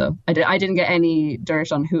about it. So I didn't get any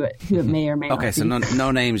dirt on who it may or may not be. Okay, so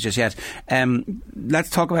no names just yet. Let's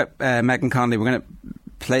talk about Megan Connolly. We're going to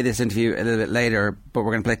play this interview a little bit later, but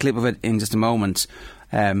we're going to play a clip of it in just a moment.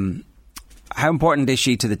 How important is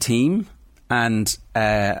she to the team? And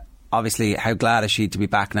obviously, how glad is she to be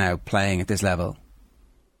back now playing at this level?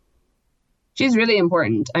 She's really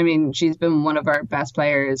important. I mean, she's been one of our best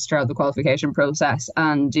players throughout the qualification process.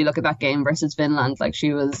 And you look at that game versus Finland, like,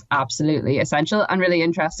 she was absolutely essential. And really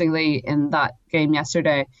interestingly, in that game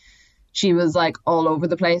yesterday, she was like all over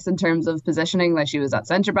the place in terms of positioning. Like, she was at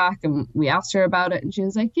centre back and we asked her about it and she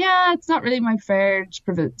was like, yeah, it's not really my preferred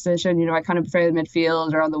position. You know, I kind of prefer the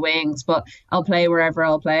midfield or on the wings, but I'll play wherever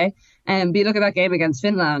I'll play. But you look at that game against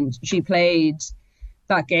Finland, she played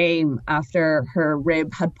that game after her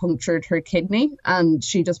rib had punctured her kidney, and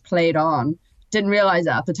she just played on. Didn't realise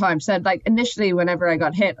it at the time. Said, like, initially whenever I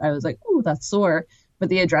got hit, I was like, oh, that's sore. But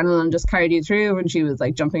the adrenaline just carried you through, and she was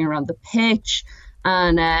like jumping around the pitch.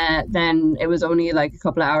 And then it was only like a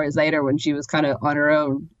couple of hours later when she was kind of on her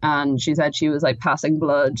own, and she said she was like passing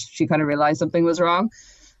blood. She kind of realised something was wrong.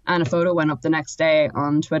 And a photo went up the next day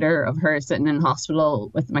on Twitter of her sitting in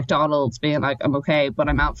hospital with McDonald's being like, I'm okay, but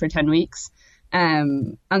I'm out for 10 weeks.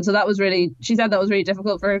 And so that was really, she said that was really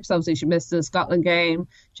difficult for her because obviously she missed the Scotland game.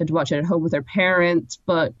 She had to watch it at home with her parents,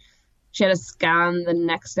 but she had a scan the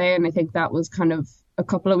next day, and I think that was kind of a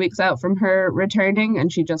couple of weeks out from her returning,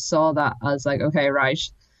 and she just saw that as like, okay, right,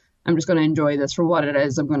 I'm just going to enjoy this for what it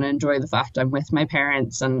is. I'm going to enjoy the fact I'm with my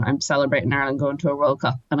parents and I'm celebrating Ireland going to a World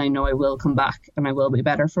Cup, and I know I will come back and I will be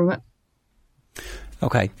better from it.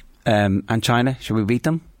 Okay. And China, should we beat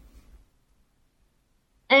them?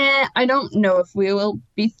 I don't know if we will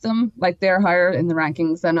beat them. Like, they're higher in the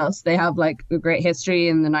rankings than us. They have like a great history.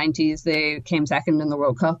 In the 90s, they came second in the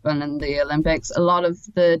World Cup and in the Olympics. A lot of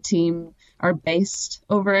the team are based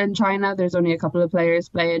over in China. There's only a couple of players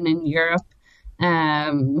playing in Europe.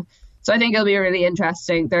 So I think it'll be really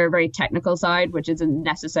interesting. They're a very technical side, which isn't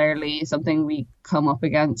necessarily something we come up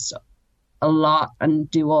against a lot and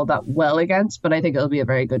do all that well against, but I think it'll be a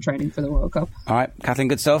very good training for the World Cup. All right, Kathleen,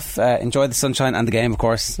 good stuff. Enjoy the sunshine and the game, of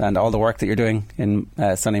course, and all the work that you're doing in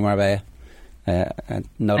sunny Marbella.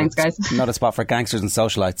 Thanks, guys. Not a spot for gangsters and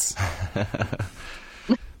socialites.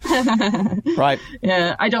 Right.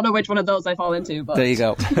 Yeah, I don't know which one of those I fall into, but there you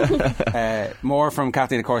go. More from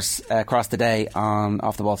Kathleen, of course, across the day on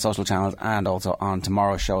Off the Ball social channels and also on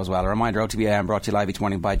tomorrow's show as well. A reminder, OTB AM brought to you live each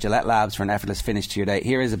morning by Gillette Labs for an effortless finish to your day.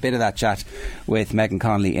 Here is a bit of that chat with Megan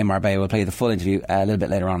Connolly in Marbella. We'll play you the full interview a little bit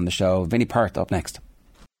later on in the show. Vinnie Perth up next.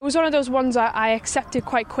 It was one of those ones that I accepted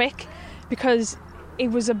quite quick because it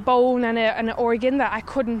was a bone and an organ that I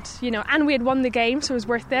couldn't, and we had won the game, so it was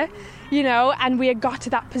worth it, and we had got to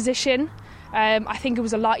that position. I think it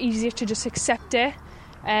was a lot easier to just accept it,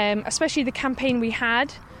 especially the campaign we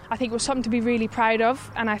had. I think it was something to be really proud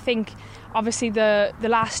of, and I think obviously the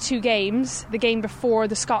last two games, the game before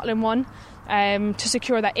the Scotland one, to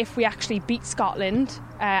secure that if we actually beat Scotland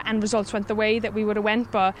and results went the way that we would have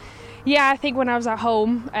went. But yeah, I think when I was at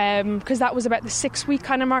home, because that was about the 6-week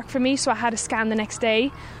kind of mark for me, so I had a scan the next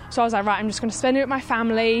day, so I was like, right, I'm just going to spend it with my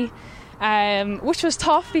family, which was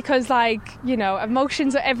tough because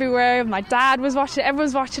emotions are everywhere. My dad was watching it,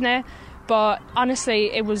 everyone's watching it, but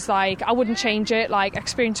honestly it was like I wouldn't change it. Like,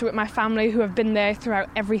 experience it with my family who have been there throughout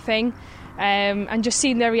everything, and just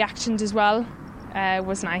seeing their reactions as well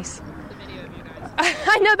was nice.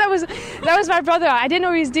 I know that was my brother. I didn't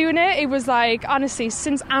know he was doing it. It was like, honestly,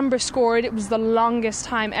 since Amber scored, it was the longest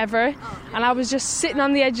time ever, and I was just sitting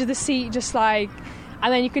on the edge of the seat, just like,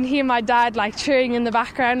 and then you can hear my dad like cheering in the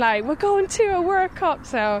background, like, we're going to a World Cup.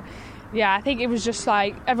 So yeah, I think it was just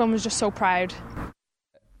like everyone was just so proud.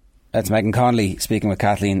 That's Megan Connolly speaking with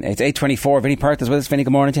Kathleen. It's 8:24. Vinnie Perth is with us. Vinnie,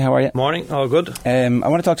 good morning to you. How are you? Morning, all good. I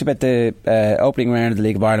want to talk to you about the opening round of the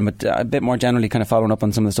League of Ireland, but a bit more generally, kind of following up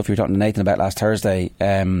on some of the stuff you were talking to Nathan about last Thursday.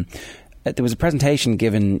 There was a presentation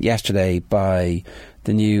given yesterday by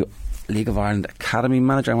the new League of Ireland Academy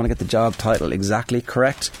manager. I want to get the job title exactly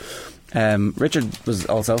correct. Richard was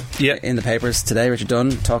also in the papers today, Richard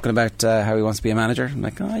Dunn, talking about how he wants to be a manager. I'm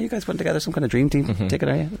like, you guys putting together some kind of dream team ticket,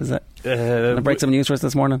 are you? Is that going to break some news for us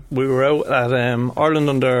this morning? We were out at Ireland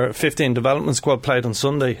under 15 development squad played on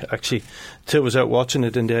Sunday. Actually, Till was out watching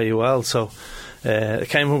it in the AUL, so it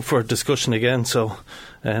came up for discussion again, so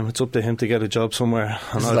it's up to him to get a job somewhere,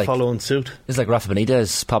 and I'll follow in suit. It's like Rafa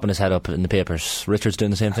Benitez popping his head up in the papers. Richard's doing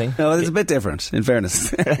the same thing. No, it's a bit different, in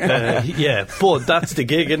fairness. Yeah, but that's the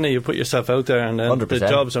gig, isn't it? You put yourself out there, and then 100%. The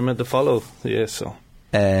jobs are meant to follow. Yeah, so.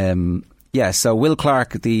 So Will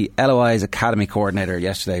Clark, the LOI's Academy coordinator,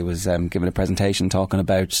 yesterday was giving a presentation talking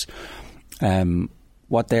about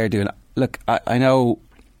what they're doing. Look, I know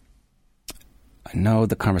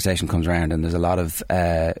the conversation comes around, and there's a lot of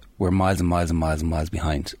we're miles and miles and miles and miles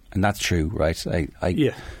behind, and that's true, right?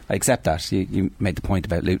 I accept that. You made the point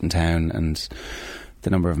about Luton Town and the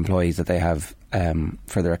number of employees that they have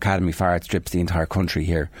for their academy far outstrips the entire country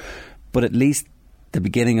here. But at least the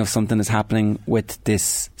beginning of something is happening with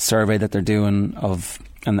this survey that they're doing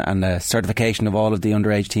and the certification of all of the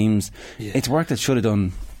underage teams. Yeah. It's work that should have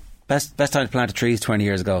done. Best time to plant a tree is 20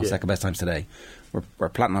 years ago. Second best time today. We're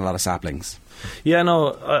planting a lot of saplings. Yeah,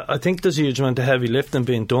 no, I think there's a huge amount of heavy lifting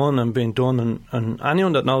being done, and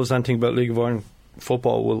anyone that knows anything about League of Ireland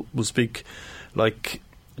football will speak. Like,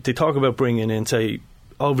 they talk about bringing in, say,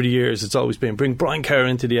 over the years it's always been bring Brian Kerr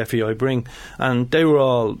into the FAI, and they were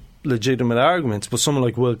all legitimate arguments. But someone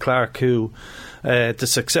like Will Clark, who the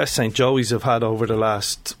success St. Joey's have had over the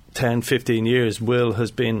last 10-15 years, Will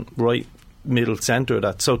has been right middle centre of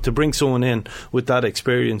that. So to bring someone in with that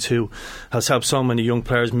experience who has helped so many young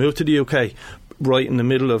players move to the UK right in the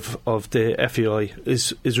middle of the FAI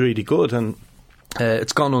is really good, and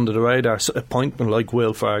it's gone under the radar, appointment like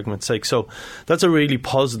Will, for argument's sake. So that's a really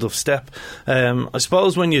positive step. I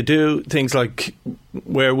suppose when you do things like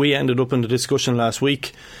where we ended up in the discussion last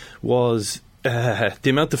week was the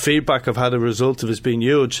amount of feedback I've had as a result of it has been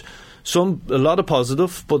huge. A lot of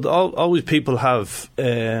positive, but always people have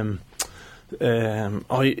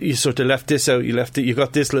you sort of left this out, you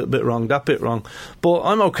got this little bit wrong, that bit wrong. But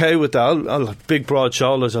I'm okay with that. I'll have big broad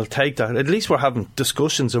shoulders, I'll take that. At least we're having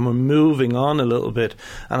discussions and we're moving on a little bit.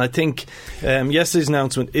 And I think yesterday's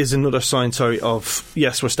announcement is another sign, of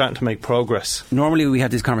yes, we're starting to make progress. Normally we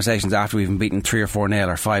have these conversations after we've been beaten 3 or 4-0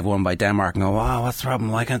 or 5-1 by Denmark and go, wow, what's the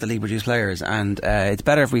problem? Why can't the league produce players? And it's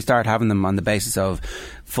better if we start having them on the basis of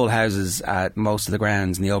full houses at most of the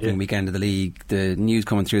grounds in the opening weekend of the league, the news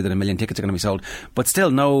coming through that 1 million tickets are going to be sold, but still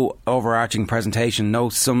no overarching presentation,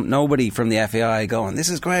 nobody from the FAI going, this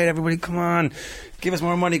is great, everybody come on, give us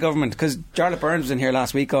more money, government. Because Charlotte Burns was in here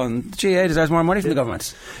last week going, the GAA deserves more money from the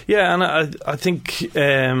government. Yeah, and I think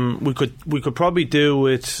we could probably do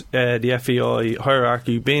with the FAI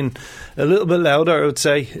hierarchy being a little bit louder. I would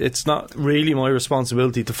say it's not really my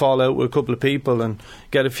responsibility to fall out with a couple of people and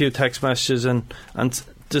get a few text messages, and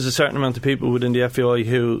there's a certain amount of people within the FAI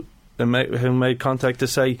who made contact to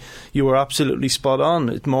say you were absolutely spot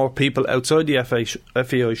on. More people outside the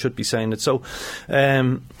FAI should be saying it. So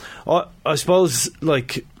I suppose,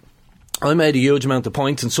 like, I made a huge amount of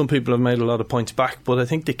points and some people have made a lot of points back, but I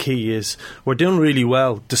think the key is we're doing really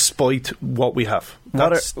well despite what we have.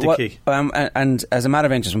 That's the key. And as a matter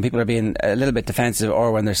of interest, when people are being a little bit defensive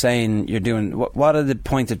or when they're saying you're doing, what are the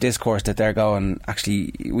points of discourse that they're going,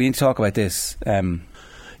 actually we need to talk about this?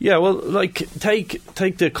 Yeah, well, like, take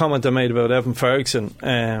the comment I made about Evan Ferguson.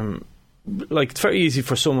 Like, it's very easy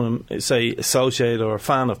for someone, say, associate or a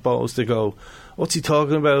fan of Bohs to go, what's he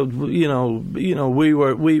talking about? You know,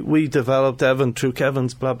 we developed Evan through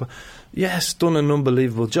Kevin's blah blah. Yes, done an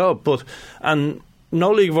unbelievable job, and no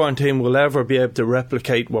League of Ireland team will ever be able to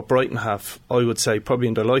replicate what Brighton have, I would say, probably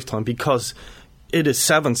in their lifetime, because it is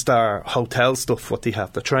 7-star hotel stuff what they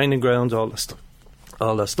have, the training grounds, all that stuff.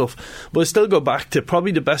 But I still go back to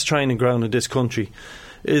probably the best training ground in this country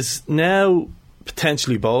is now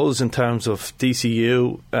potentially Bohs in terms of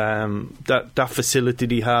DCU. That facility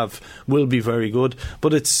they have will be very good,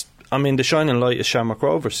 but the shining light is Shamrock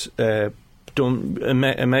Rovers, done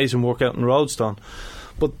amazing work out in Roadstone.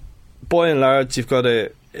 But by and large, you've got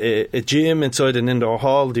a gym inside an indoor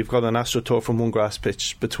hall, you've got an AstroTurf and one grass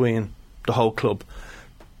pitch between the whole club.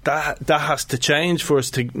 That has to change for us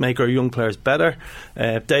to make our young players better.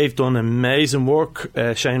 They've done amazing work.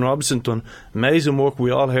 Shane Robinson done amazing work. We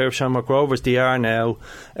all hear of Shamrock Rovers. They are now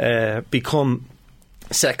become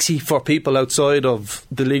sexy for people outside of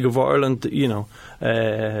the League of Ireland. You know,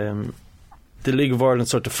 the League of Ireland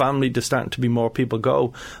sort of family. There's starting to be more people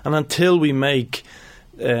go, and until we make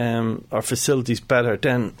our facilities better,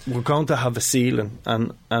 then we're going to have a ceiling,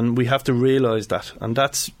 and we have to realise that. And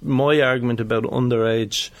that's my argument about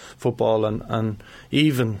underage football and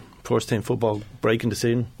even first team football breaking the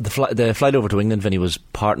ceiling. The flight over to England, Vinny, was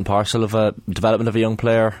part and parcel of a development of a young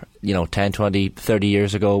player, 10, 20, 30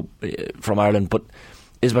 years ago from Ireland, but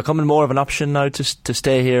is becoming more of an option now to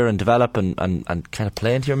stay here and develop and kind of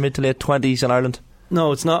play into your mid to late 20s in Ireland?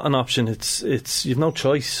 No, it's not an option. It's you've no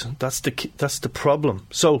choice. That's the problem.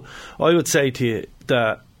 So I would say to you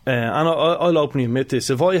that, and I'll openly admit this,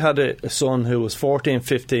 if I had a son who was 14,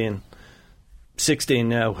 15, 16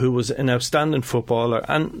 now, who was an outstanding footballer,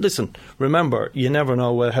 and listen, remember, you never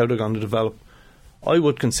know how they're going to develop, I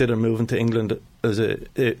would consider moving to England as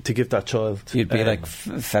to give that child. You'd be like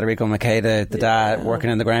Federico Makeda, the dad,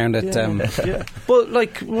 working in the ground at. Yeah. But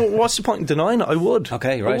like, what's the point in denying it? I would.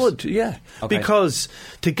 Okay, right. I would, yeah. Okay. Because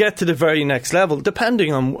to get to the very next level,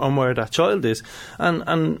 depending on where that child is, and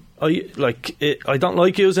I don't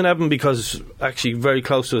like using Evan because actually very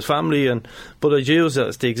close to his family, but I use it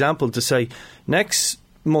as the example to say next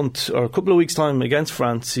month or a couple of weeks' time against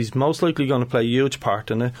France, he's most likely going to play a huge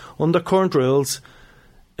part in it under current rules.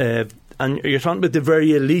 And you're talking about the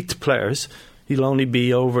very elite players. He'll only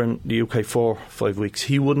be over in the UK 4-5 weeks.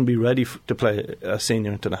 He wouldn't be ready to play a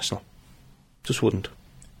senior international. Just wouldn't.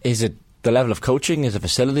 Is it the level of coaching? Is it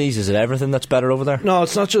facilities? Is it everything that's better over there? No,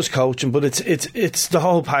 it's not just coaching, but it's the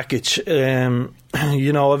whole package.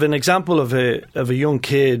 You know, I've an example of a young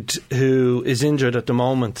kid who is injured at the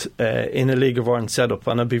moment in a League of Ireland setup,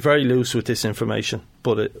 and I'll be very loose with this information,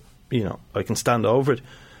 but I can stand over it.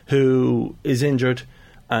 Who is injured,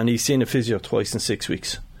 and he's seen a physio twice in 6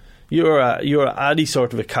 weeks. You're at any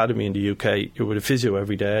sort of academy in the UK, you're with a physio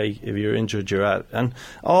every day. If you're injured, you're at, and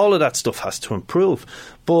all of that stuff has to improve.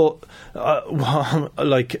 But I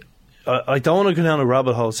don't want to go down a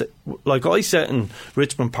rabbit hole. Like, I sat in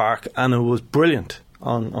Richmond Park, and it was brilliant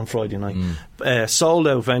on Friday night. Sold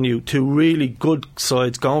out venue, two really good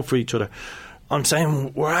sides going for each other. I'm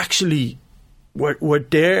saying we're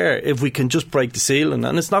there if we can just break the ceiling,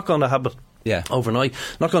 and it's not going to happen. Yeah. Overnight.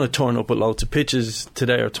 Not going to turn up with loads of pitches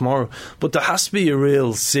today or tomorrow, but there has to be a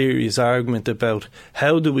real serious argument about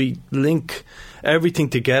how do we link everything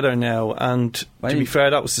together now. And to be fair,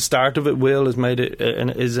 that was the start of it. Will has made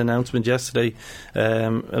his announcement yesterday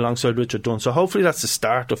alongside Richard Dunn, so hopefully that's the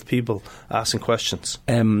start of people asking questions.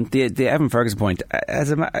 The Evan Ferguson point,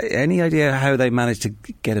 any idea how they managed to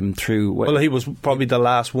get him through? Well, he was probably the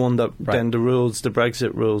last one that then the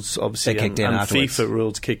Brexit rules obviously kicked in and afterwards. FIFA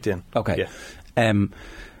rules kicked in. Okay. Yeah.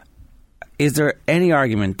 Is there any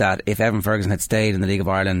argument that if Evan Ferguson had stayed in the League of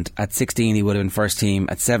Ireland, at 16 he would have been first team,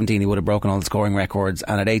 at 17 he would have broken all the scoring records,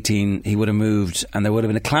 and at 18 he would have moved, and there would have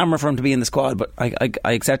been a clamour for him to be in the squad? But I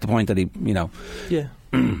accept the point that he, yeah.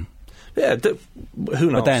 Yeah,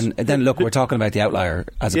 who knows? But then look, we're talking about the outlier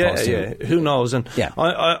as opposed to... Yeah, who knows? And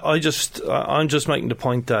I'm just making the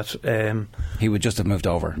point that he would just have moved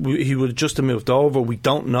over. He would just have moved over. We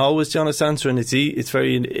don't know is the honest answer, and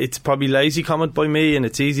it's probably lazy comment by me, and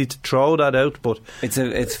it's easy to throw that out. But it's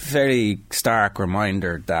a very stark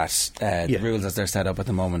reminder that the rules as they're set up at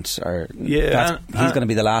the moment are. Yeah, he's going to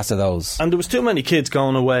be the last of those. And there was too many kids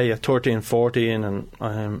going away at 13, 14,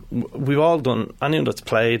 and we've all done. Anyone that's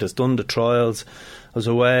played has done the trials. I was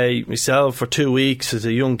away myself for 2 weeks as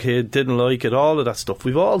a young kid, didn't like it, all of that stuff.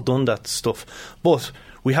 We've all done that stuff, but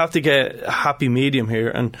we have to get a happy medium here,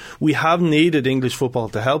 and we have needed English football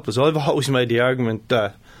to help us. I've always made the argument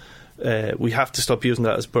that we have to stop using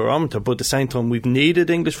that as barometer, but at the same time we've needed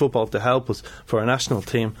English football to help us for our national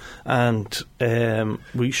team, and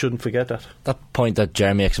we shouldn't forget that. That point that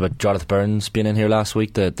Jeremy makes about Jonathan Burns being in here last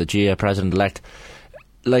week, the GA president-elect,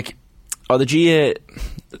 like, are the GA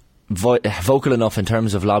vocal enough in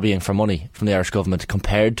terms of lobbying for money from the Irish government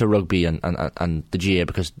compared to rugby and the GA?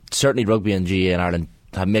 Because certainly rugby and GA in Ireland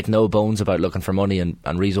make no bones about looking for money and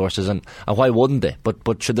resources, and why wouldn't they?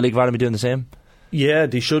 But should the League of Ireland be doing the same? Yeah,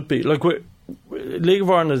 they should be. Like, League of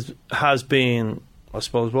Ireland has been, I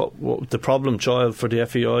suppose, what the problem child for the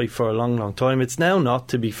FAI for a long, long time. It's now not,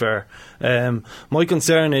 to be fair. My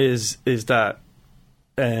concern is that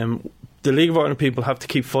the League of Ireland people have to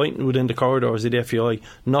keep fighting within the corridors of the FAI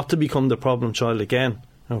not to become the problem child again.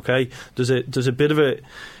 Okay, there's a bit of a,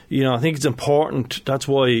 I think it's important. That's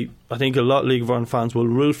why I think a lot of League of Ireland fans will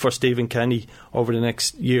root for Stephen Kenny over the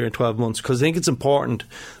next year and 12 months, because I think it's important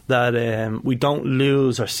that we don't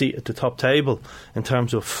lose our seat at the top table in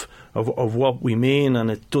terms of what we mean,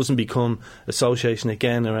 and it doesn't become association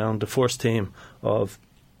again around the first team of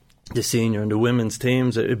the senior and the women's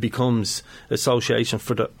teams. It becomes association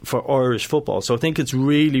for Irish football. So I think it's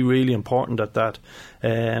really, really important that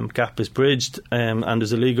gap is bridged, and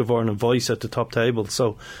there's a League of Ireland voice at the top table.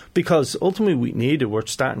 So, because ultimately we need it. We're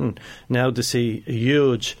starting now to see a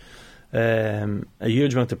huge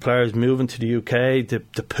amount of players moving to the UK.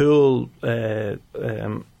 The pool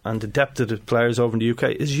and the depth of the players over in the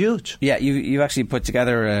UK is huge. Yeah, you actually put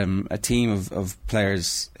together a team of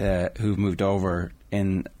players who've moved over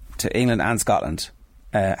to England and Scotland.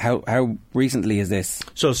 How recently is this?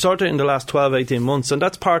 So sort of in the last 12-18 months, and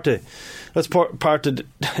that's part of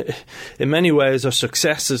in many ways our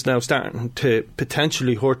success is now starting to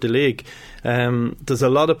potentially hurt the league. There's a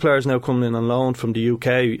lot of players now coming in on loan from the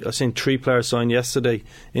UK. I've seen 3 players signed yesterday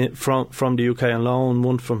from the UK on loan.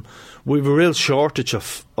 We've a real shortage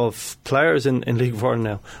of players in League of Ireland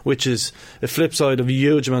now, which is a flip side of a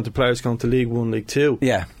huge amount of players going to League 1, League 2.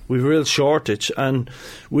 Yeah, we've a real shortage, and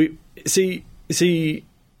we see.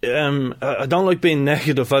 I don't like being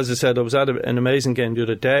negative. As I said, I was at an amazing game the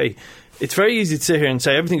other day. It's very easy to sit here and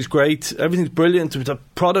say everything's great, everything's brilliant, the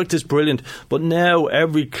product is brilliant, but now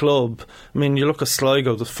every club, I mean, you look at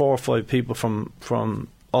Sligo, there's 4 or 5 people from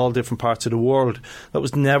all different parts of the world. That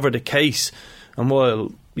was never the case. And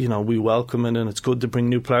while we welcome it and it's good to bring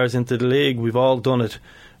new players into the league, we've all done it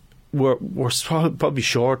we're probably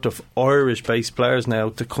short of Irish-based players now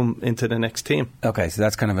to come into the next team. Okay, so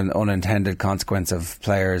that's kind of an unintended consequence of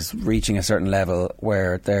players reaching a certain level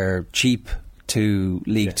where they're cheap to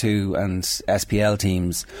League Two and SPL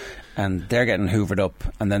teams, and they're getting hoovered up,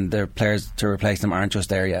 and then their players to replace them aren't just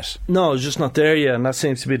there yet. No, it's just not there yet, and that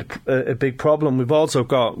seems to be a big problem. We've down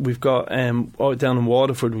in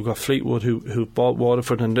Waterford, we've got Fleetwood who bought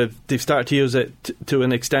Waterford, and they've started to use it to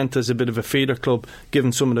an extent as a bit of a feeder club,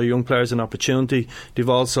 giving some of their young players an opportunity. They've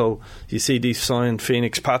also, you see, they've signed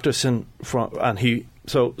Phoenix Patterson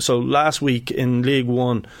so last week in League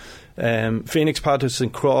One, Phoenix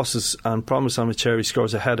Patterson crosses and Promise Amacherry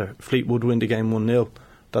scores a header. Fleetwood win the game 1-0.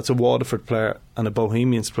 That's a Waterford player and a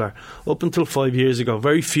Bohemians player. Up until 5 years ago,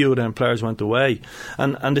 very few of them players went away.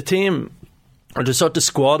 And the team, or the sort of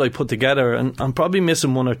squad I put together, and I'm probably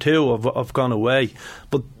missing one or two have gone away.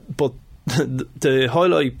 But the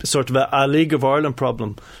highlight sort of a League of Ireland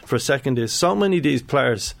problem for a second is so many of these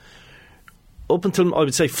players, up until I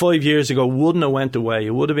would say 5 years ago, wouldn't have went away.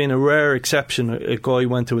 It would have been a rare exception a guy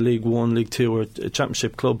went to a League 1, League 2 or a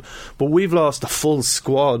Championship club. But we've lost a full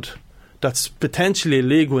squad. That's potentially a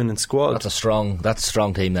league winning squad. That's a strong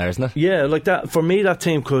team there, isn't it? Yeah, like that. For me, that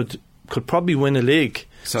team could probably win a league.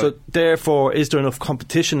 So therefore, is there enough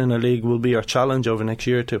competition in a league will be our challenge over the next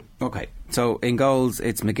year or two. Okay, so in goals,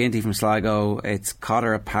 it's McGinty from Sligo, it's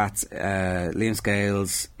Cotter at Pats, Liam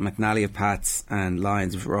Scales, McNally at Pats, and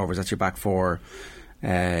Lyons of Rovers. That's your back four.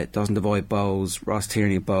 Doesn't avoid Bowes, Ross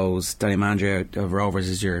Tierney at Bowes, Danny Mandry of Rovers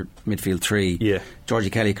is your midfield three. Yeah,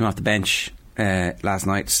 Georgie Kelly coming off the bench last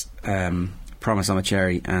night. Promise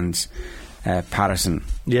Amacherry and Patterson.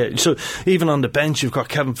 Yeah, so even on the bench you've got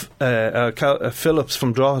Kevin Phillips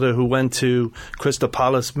from Drogheda, who went to Crystal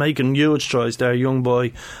Palace, making huge strides there, young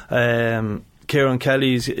boy. Kieran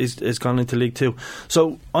Kelly is gone into League 2.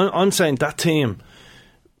 So I'm saying that team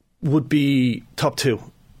would be top two,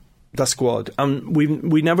 that squad, and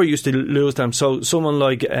we never used to lose them. So someone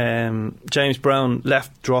like James Brown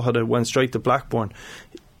left Drogheda, went straight to Blackburn.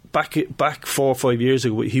 Back 4 or 5 years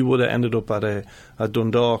ago, he would have ended up at a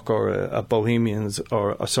Dundalk or a Bohemians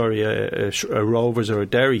or a Rovers or a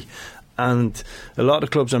Derry, and a lot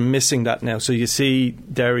of clubs are missing that now. So you see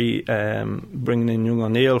Derry bringing in young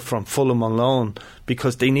O'Neill from Fulham on loan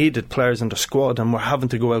because they needed players in their squad, and we're having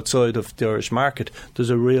to go outside of the Irish market. There's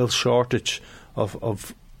a real shortage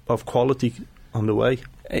of quality on the way.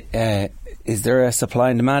 Is there a supply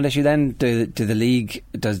and demand issue then? Do the league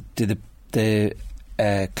do the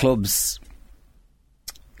clubs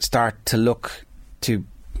start to look to,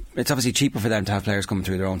 it's obviously cheaper for them to have players coming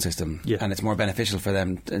through their own system, and it's more beneficial for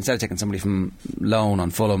them instead of taking somebody from loan on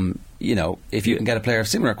Fulham. You know, if you can get a player of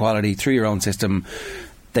similar quality through your own system,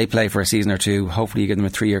 they play for a season or two, hopefully you give them a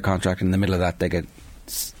 3-year contract, and in the middle of that they get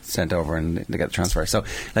sent over and they get the transfer. So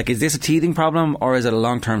like, is this a teething problem or is it a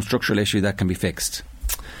long-term structural issue that can be fixed?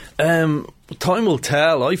 Time will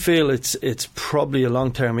tell. I feel it's probably a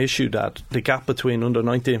long-term issue, that the gap between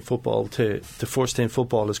under-19 football to first team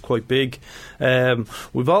football is quite big.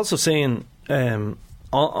 We've also seen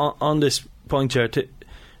on this point here,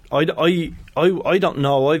 I don't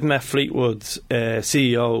know. I've met Fleetwood's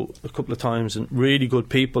CEO a couple of times, and really good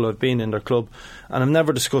people have been in their club, and I've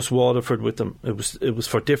never discussed Waterford with them. It was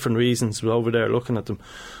for different reasons. We're over there looking at them,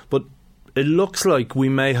 but it looks like we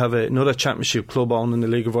may have another Championship club on in the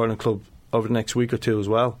League of Ireland club over the next week or two as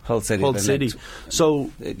well. Hull City. So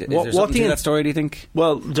is there something to that story, do you think?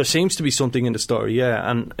 Well, there seems to be something in the story, yeah,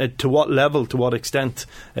 and to what level, to what extent,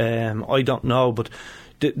 I don't know, but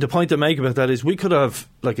the point I make about that is we could have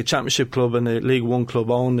like a Championship club and a League One club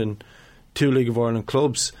owned in 2 League of Ireland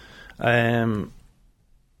clubs. We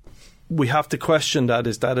have to question that.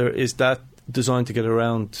 Is that designed to get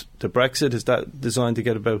around the Brexit? Is that designed to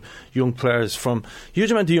get about young players from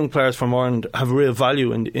huge amount of young players from Ireland have real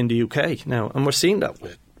value in the UK now, and we're seeing that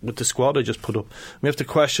with the squad I just put up. We have to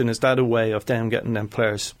question, is that a way of them getting them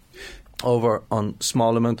players over on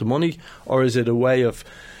small amount of money, or is it a way of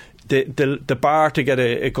the bar to get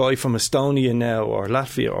a guy from Estonia now or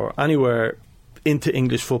Latvia or anywhere into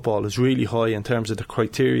English football is really high in terms of the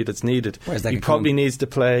criteria that's needed. He probably needs to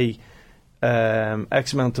play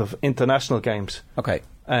X amount of international games. Okay.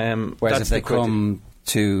 Whereas if they come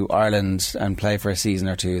to Ireland and play for a season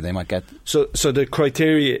or two, they might get... So the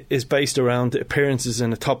criteria is based around appearances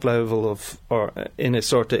in a top level of, or in a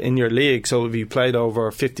sort of in your league. So if you played over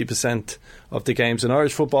 50% of the games in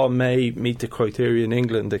Irish football, may meet the criteria in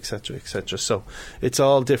England, etc., etc. So it's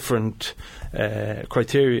all different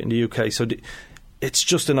criteria in the UK. So it's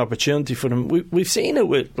just an opportunity for them. We've seen it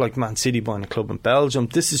with like Man City buying a club in Belgium.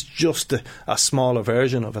 This is just a smaller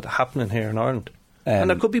version of it happening here in Ireland. And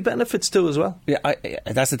there could be benefits too as well. Yeah,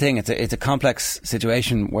 that's the thing. It's a complex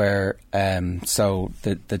situation where so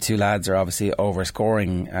the two lads are obviously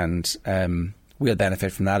overscoring, and we'll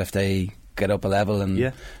benefit from that if they get up a level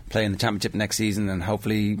and play in the Championship next season and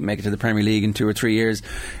hopefully make it to the Premier League in 2 or 3 years.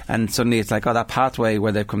 And suddenly it's like, that pathway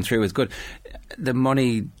where they've come through is good. The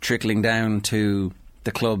money trickling down to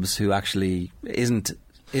the clubs who actually isn't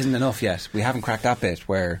enough yet. We haven't cracked that bit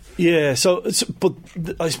where... Yeah, but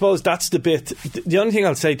I suppose that's the bit. The only thing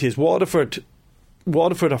I'll say to you is Waterford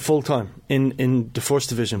are full-time in the First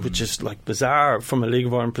Division, which is like bizarre from a League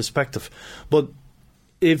of Ireland perspective. But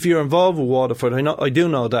if you're involved with Waterford, I do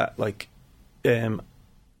know that like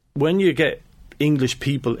when you get English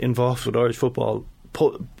people involved with Irish football,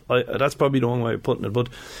 that's probably the wrong way of putting it, but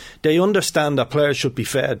they understand that players should be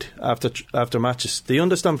fed after matches. They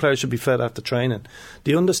understand players should be fed after training.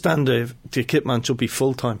 They understand the kit man should be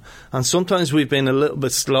full time. And sometimes we've been a little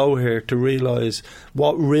bit slow here to realise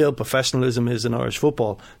what real professionalism is in Irish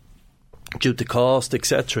football, due to cost,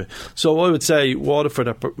 etc. So I would say Waterford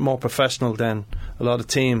are more professional than a lot of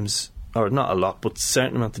teams, or not a lot, but a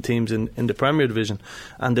certain amount of teams in the Premier Division,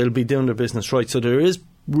 and they'll be doing their business right. So there is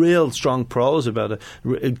real strong pros about it.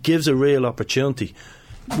 It gives a real opportunity.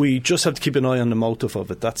 We just have to keep an eye on the motive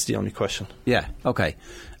of it. That's the only question. Yeah, okay.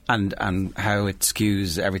 And how it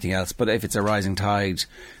skews everything else. But if it's a rising tide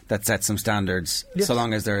that sets some standards, so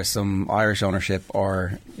long as there is some Irish ownership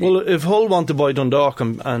or... Well, if Hull want to buy Dundalk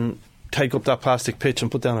and take up that plastic pitch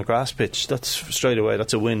and put down a grass pitch, that's straight away,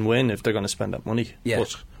 that's a win-win if they're going to spend that money. Yeah.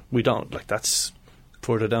 But we don't. Like, that's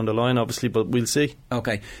further down the line, obviously, but we'll see.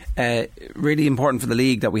 Okay. Really important for the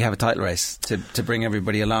league that we have a title race to bring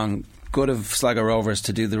everybody along. Good of Sligo Rovers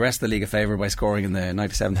to do the rest of the league a favour by scoring in the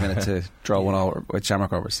 97th minute to draw 1-0 with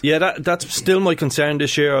Shamrock Rovers. Yeah, that's still my concern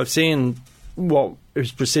this year. I've seen what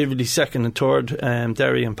is perceivably second and third,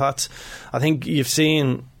 Derry and Pats. I think you've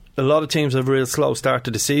seen a lot of teams have a real slow start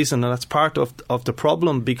to the season, and that's part of the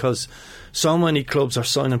problem, because so many clubs are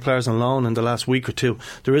signing players on loan in the last week or two.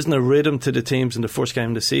 There isn't a rhythm to the teams in the first game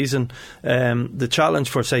of the season. The challenge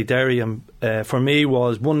for, say, Derry for me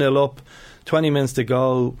was 1-0 up, 20 minutes to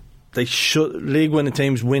go. They should, league winning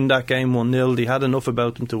teams win that game 1-0. They had enough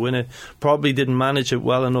about them to win it. Probably didn't manage it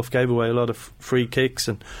well enough, gave away a lot of free kicks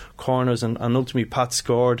and corners, and ultimately Pat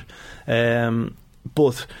scored.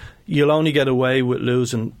 But you'll only get away with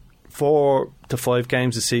losing 4 to 5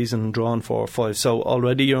 games a season and drawing 4 or 5. So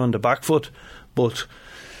already you're on the back foot. But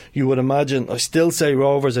you would imagine, I still say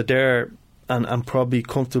Rovers are there and probably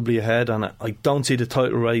comfortably ahead, and I don't see the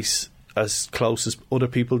title race as close as other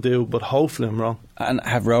people do, but hopefully I'm wrong. And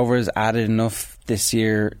have Rovers added enough this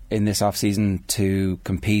year in this off-season to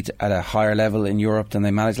compete at a higher level in Europe than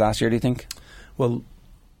they managed last year, do you think? Well,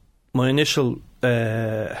 my initial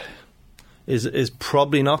is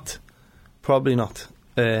probably not.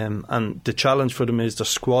 And the challenge for them is their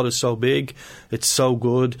squad is so big, it's so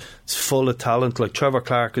good, it's full of talent. Like Trevor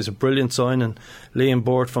Clark is a brilliant signing, Liam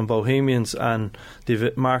Burt from Bohemians, and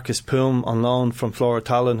they've Marcus Poom on loan from Flora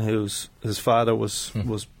Tallinn, whose his father was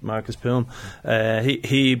Marcus Poom.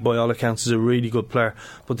 He by all accounts is a really good player,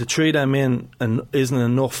 but to treat them in and isn't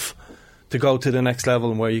enough to go to the next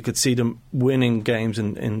level where you could see them winning games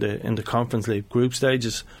in the Conference League group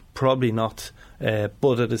stages. Probably not.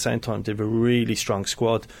 But at the same time, they have a really strong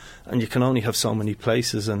squad, and you can only have so many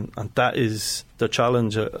places, and that is the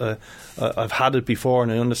challenge. I've had it before,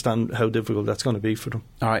 and I understand how difficult that's going to be for them.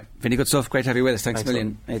 All right, Vinny, good stuff. Great to have you with us. Thanks a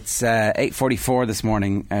million. It's 8:44 this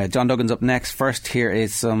morning. John Duggan's up next. First, here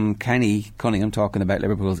is some Kenny Cunningham talking about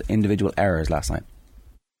Liverpool's individual errors last night.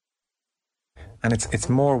 And it's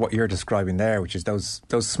more what you're describing there, which is those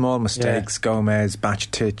small mistakes, Gomez,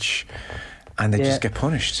 Bacic, and they just get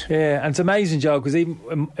punished. Yeah, and it's amazing, Joe, because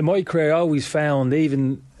even in my career I always found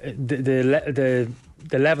even the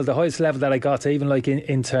level, the highest level that I got to, even like in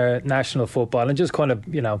international football and just kind of,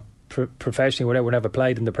 professionally, whatever, never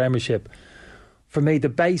played in the Premiership, for me the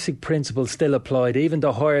basic principles still applied. Even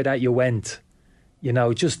the higher that you went,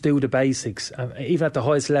 just do the basics. Even at the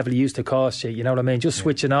highest level it used to cost you, you know what I mean? Just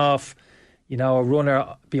switching off, a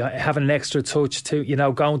runner having an extra touch to,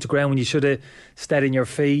 going to ground when you should have stayed in your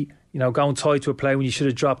feet, going tight to a play when you should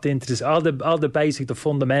have dropped into this. All the basic, the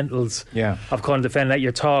fundamentals of kind of defending that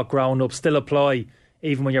you're taught growing up still apply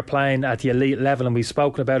even when you're playing at the elite level. And we've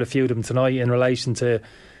spoken about a few of them tonight in relation to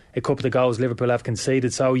a couple of the goals Liverpool have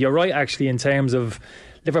conceded. So you're right, actually, in terms of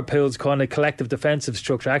Liverpool's kind of collective defensive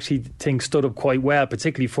structure. I actually think stood up quite well,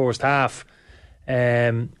 particularly first half,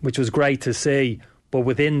 which was great to see. But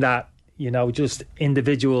within that, just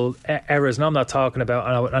individual errors. And I'm not talking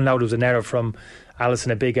about, I know there was an error from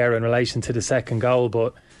Alisson, a big error in relation to the second goal,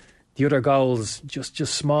 but the other goals, just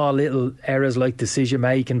small little errors like decision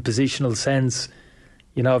making, positional sense,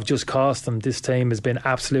 have just cost them. This team has been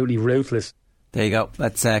absolutely ruthless. There you go.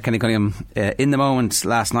 That's Kenny Cunningham in the moment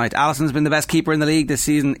last night. Alisson's been the best keeper in the league this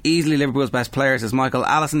season. Easily Liverpool's best player, says Michael.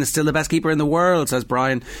 Alisson is still the best keeper in the world, says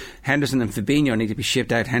Brian. Henderson and Fabinho need to be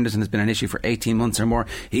shipped out. Henderson has been an issue for 18 months or more.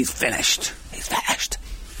 He's finished.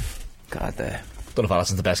 God, don't know if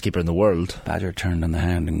Alisson's the best keeper in the world. Badger turned on the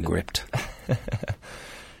hand and gripped.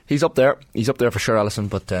 He's up there. He's up there for sure, Alisson.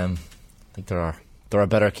 But I think there are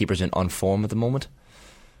better keepers on form at the moment.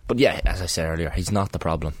 But yeah, as I said earlier, he's not the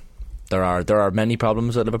problem. There are many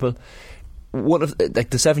problems at Liverpool. One of the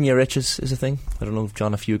 7-year itch is a thing. I don't know,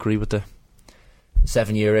 John, if you agree with the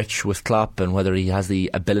 7-year itch with Klopp and whether he has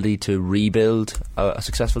the ability to rebuild a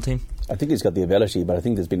successful team. I think he's got the ability, but I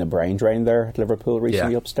think there's been a brain drain there at Liverpool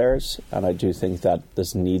recently upstairs, and I do think that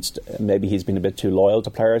this maybe he's been a bit too loyal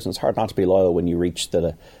to players, and it's hard not to be loyal when you reach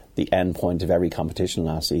the end point of every competition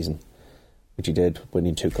last season, which he did,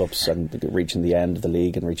 winning 2 cups and reaching the end of the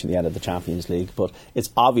league and reaching the end of the Champions League. But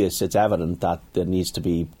it's obvious, it's evident that there needs to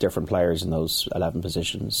be different players in those 11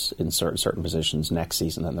 positions, in certain positions next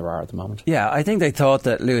season than there are at the moment. Yeah, I think they thought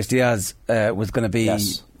that Luis Diaz was going to be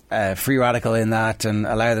free radical in that and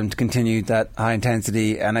allow them to continue that high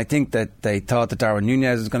intensity, and I think that they thought that Darwin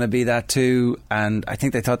Núñez was going to be that too, and I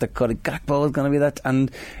think they thought that Cody Gakpo was going to be that,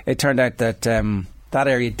 and it turned out that that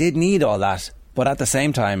area did need all that, but at the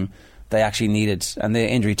same time they actually needed, and the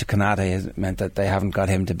injury to Konate has meant that they haven't got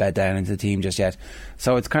him to bed down into the team just yet.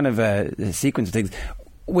 So it's kind of a sequence of things,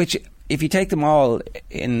 which if you take them all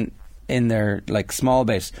in their small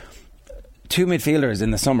bit, 2 midfielders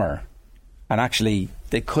in the summer, and actually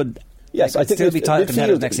they could I think still be title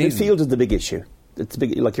contenders next season. Midfield is the big issue. It's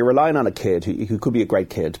big. You're relying on a kid who could be a great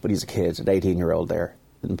kid, but he's a kid, an 18-year-old there,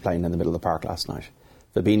 and playing in the middle of the park last night.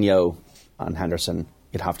 Fabinho and Henderson,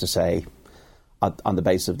 you'd have to say, on the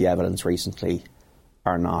basis of the evidence recently,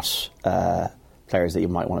 are not players that you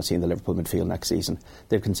might want to see in the Liverpool midfield next season.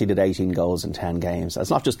 They've conceded 18 goals in 10 games. It's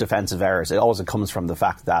not just defensive errors. It comes from the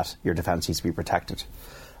fact that your defence needs to be protected.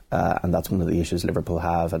 And that's one of the issues Liverpool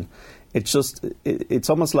have. And it's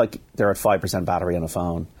almost like they're at 5% battery on a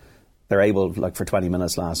phone. They're able, for 20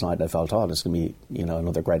 minutes last night, I felt, this is going to be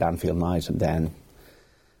another great Anfield night. And then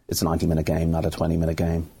it's a 90-minute game, not a 20-minute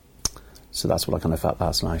game. So that's what I kind of felt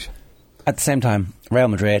last night. At the same time, Real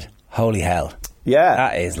Madrid, holy hell. Yeah.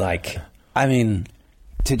 That is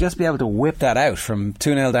to just be able to whip that out from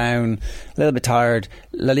 2-0 down, a little bit tired,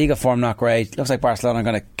 La Liga form not great, looks like Barcelona are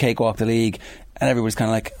going to cakewalk the league, and everybody's kind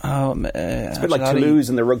of like, it's a bit like Toulouse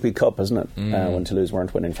in the Rugby Cup, isn't it? When Toulouse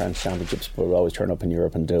weren't winning French championships, but would always turn up in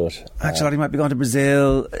Europe and do it. Ancelotti might be going to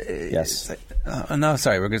Brazil. Yes. No,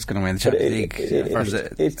 sorry, we're just going to win the Champions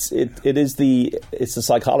League. It's the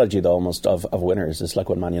psychology, though, almost of winners. It's like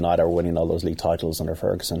when Man United were winning all those league titles under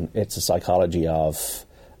Ferguson. It's a psychology of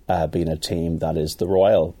being a team that is the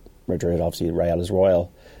Royal Madrid. Obviously, Real is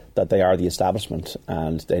Royal. That they are the establishment,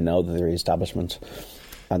 and they know that they're the establishment,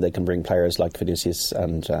 and they can bring players like Vinicius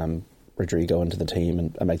and Rodrigo into the team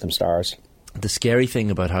and make them stars. The scary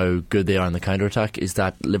thing about how good they are in the counter-attack is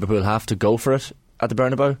that Liverpool have to go for it at the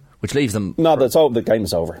Bernabeu, which leaves them... No, the game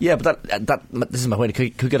is over. Yeah, but this is my point.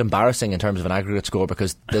 It could get embarrassing in terms of an aggregate score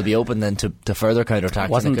because they'll be open then to further counter-attack.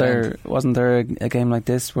 Wasn't there a game like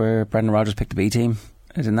this where Brendan Rodgers picked the B team?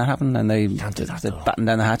 Didn't that happen? And they batten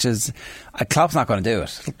down the hatches. Klopp's not going to do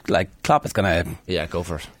it. Klopp is going to... Yeah, go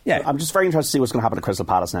for it. Yeah, I'm just very interested to see what's going to happen at Crystal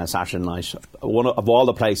Palace now Saturday night. One of all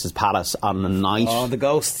the places, Palace on a night. Oh, the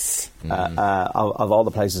ghosts. Of all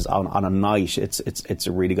the places on a night, it's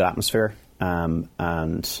a really good atmosphere. And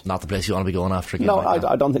not the place you want to be going after a game. No,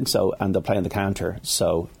 I don't think so. And they're playing the counter,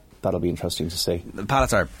 so that'll be interesting to see. The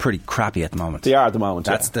Palace are pretty crappy at the moment. They are at the moment.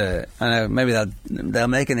 That's maybe they'll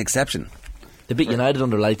make an exception. They beat United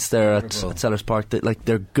under lights there at Sellers Park.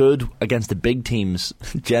 They're good against the big teams.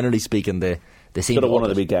 Generally speaking, they seem should have won at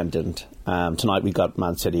the weekend, didn't. Tonight we got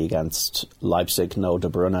Man City against Leipzig. No De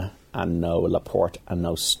Bruyne and no Laporte and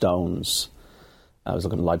no Stones. I was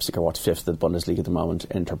looking at Leipzig are 5th in the Bundesliga at the moment.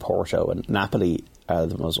 Inter Porto and Napoli are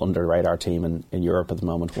the most under radar team in Europe at the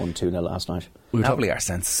moment. 1-2-0 last night. Napoli are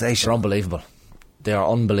sensational. They're unbelievable. They are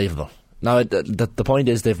unbelievable. Now the point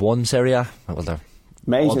is they've won Serie A. Well, they're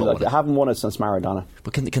amazing. They haven't won it since Maradona.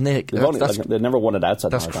 But can they? They've never won it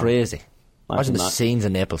outside. That's Maradona. Crazy. Imagine the scenes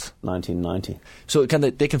in Naples. 1990. So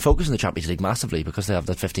they can focus on the Champions League massively because they have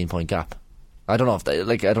that 15-point gap. I don't know if I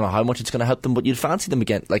don't know how much it's going to help them, but you'd fancy them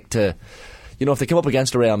again. If they come up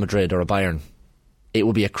against a Real Madrid or a Bayern, it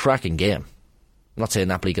would be a cracking game. I'm not saying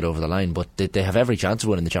Napoli get over the line, but they have every chance of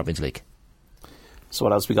winning the Champions League. So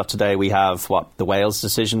what else we got today? We have the Wales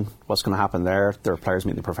decision. What's going to happen there? There are players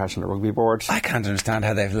meeting the Professional Rugby Board. I can't understand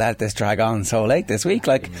how they've let this drag on so late this week.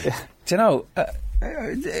 Like, do you know,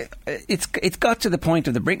 it's got to the point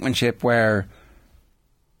of the brinkmanship where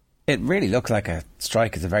it really looks like a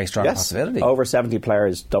strike is a very strong possibility. Over 70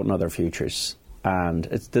 players don't know their futures, and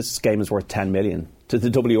this game is worth 10 million to the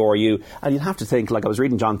WRU. And you'd have to think, like I was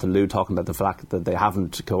reading Jonathan Liu talking about the fact that they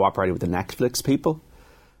haven't cooperated with the Netflix people.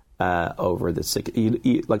 Over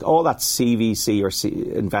the like all that CVC or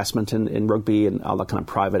investment in rugby and all that kind of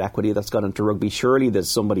private equity that's gone into rugby. Surely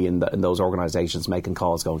there's somebody in those organisations making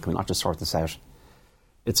calls, going, "Can we not just sort this out?"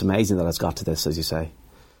 It's amazing that it's got to this, as you say.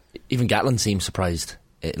 Even Gatlin seems surprised.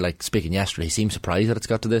 Like speaking yesterday, he seemed surprised that it's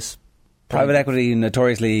got to this. Private equity,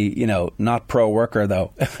 notoriously, not pro-worker,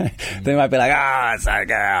 though. They might be like, it's like,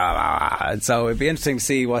 so it'd be interesting to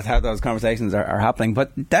see how those conversations are happening.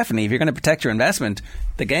 But definitely, if you're going to protect your investment,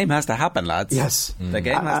 the game has to happen, lads. Yes. The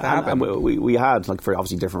game has to happen. And we had, like, for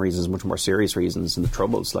obviously different reasons, much more serious reasons in the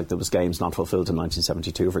Troubles. Like, there was games not fulfilled in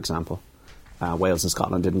 1972, for example. Wales and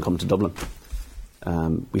Scotland didn't come to Dublin.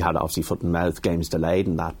 We had, obviously, foot and mouth games delayed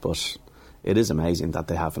and that, but it is amazing that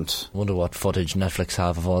they haven't. I wonder what footage Netflix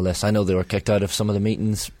have of all this. I know they were kicked out of some of the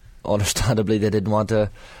meetings. Understandably, they didn't want to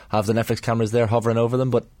have the Netflix cameras there hovering over them,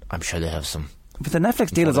 but I'm sure they have some. But the Netflix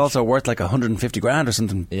deal is also worth like 150 grand or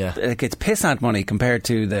something. Yeah. Like, it's pissant money compared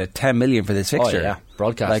to the 10 million for this fixture. Oh, yeah.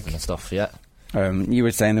 Broadcasting and stuff, yeah. You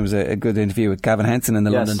were saying there was a good interview with Gavin Henson in the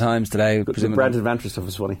London Times today. The Brendan Venter stuff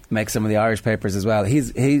was funny. Makes some of the Irish papers as well. He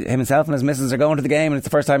himself and his missus are going to the game, and it's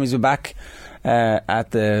the first time he's been back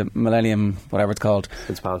at the Millennium, whatever it's called,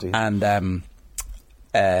 Principality, and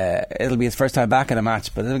it'll be his first time back in a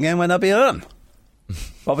match, but the game might not be on.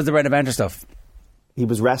 What was the Brendan Venter stuff? He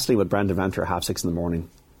was wrestling with Brendan Venter at 6:30 in the morning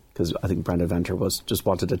because I think Brendan Venter just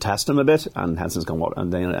wanted to test him a bit, and Henson's going, what?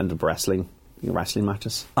 And they ended up wrestling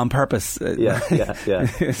matches on purpose. Yeah.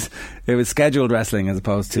 It was scheduled wrestling as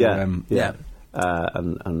opposed to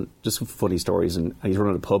and just funny stories. And he's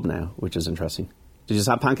running a pub now, which is interesting. Did you just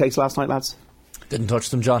have pancakes last night, lads? Didn't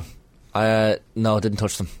touch them, John. No, didn't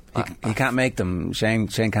touch them. He can't make them. Shane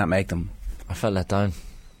can't make them. I felt let down.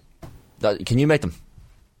 Can you make them?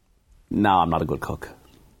 No, I'm not a good cook.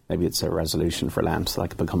 Maybe it's a resolution for Lent, so I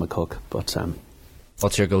could become a cook. But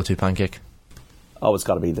what's your go-to pancake? Oh, it's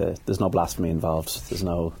got to be there's no blasphemy involved. There's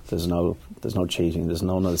no cheating. There's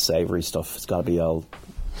none of the savoury stuff. It's got to be all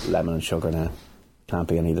lemon and sugar now. Can't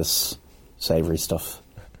be any of this savoury stuff.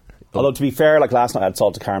 Although, to be fair, like last night I had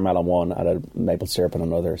salted caramel on one, I had maple syrup on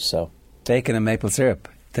another, so... Bacon and maple syrup,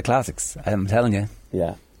 the classics, I'm telling you.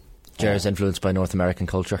 Yeah. Jer's influenced by North American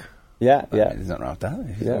culture. Yeah. There's nothing wrong with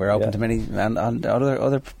that. Yeah, we're open to many, and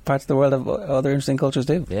other parts of the world have other interesting cultures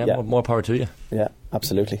too. Yeah. More power to you. Yeah,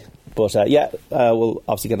 absolutely. But we'll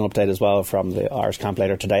obviously get an update as well from the Irish camp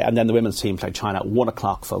later today. And then the women's team play China at 1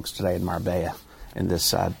 o'clock, folks, today in Marbella in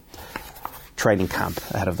this training camp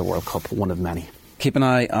ahead of the World Cup, one of many. Keep an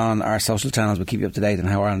eye on our social channels. We'll keep you up to date on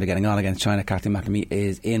how Ireland are getting on against China. Kathleen McNamee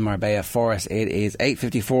is in Marbella for us. It is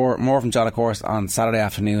 8:54. More from John, of course, on Saturday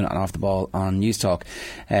afternoon on Off the Ball on News Talk.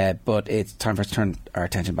 But it's time for us to turn our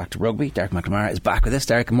attention back to rugby. Derek McNamara is back with us.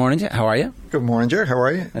 Derek, good morning to you. How are you? Good morning, Ger. How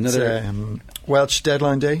are you? Another Welsh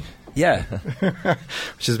deadline day. Yeah.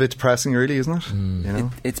 Which is a bit depressing, really, isn't it? You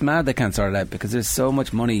know? It's mad they can't sort it out because there's so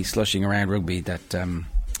much money slushing around rugby that,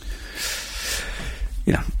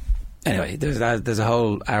 Anyway, there's a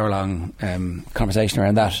whole hour-long conversation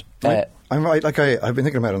around that. I've been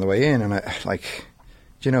thinking about it on the way in, and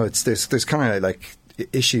there's kind of like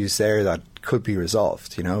issues there that could be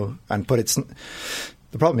resolved, but it's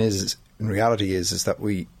the problem is in reality is that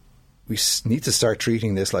we need to start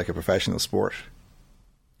treating this like a professional sport.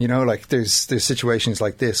 Like there's situations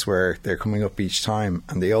like this where they're coming up each time,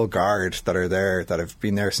 and the old guard that are there that have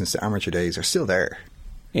been there since the amateur days are still there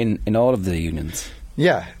in all of the unions.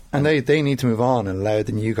 Yeah. And they need to move on and allow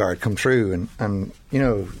the new guard come through, and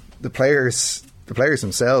the players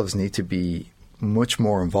themselves need to be much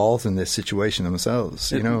more involved in this situation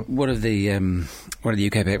themselves. One of the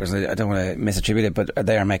UK papers, I don't want to misattribute it, but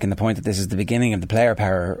they are making the point that this is the beginning of the player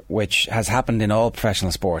power, which has happened in all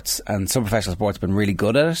professional sports, and some professional sports have been really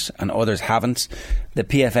good at it, and others haven't. The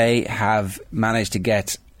PFA have managed to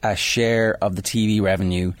get a share of the TV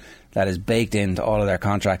revenue that is baked into all of their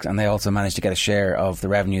contracts, and they also managed to get a share of the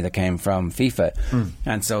revenue that came from FIFA.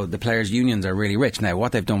 And so the players' unions are really rich. Now,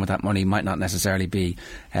 what they've done with that money might not necessarily be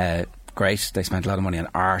great. They spent a lot of money on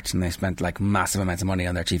art, and they spent like massive amounts of money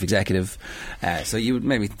on their chief executive. So you would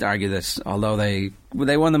maybe argue that although they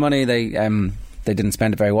won the money, they didn't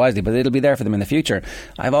spend it very wisely, but it'll be there for them in the future.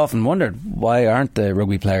 I've often wondered, why aren't the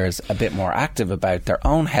rugby players a bit more active about their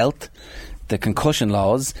own health, the concussion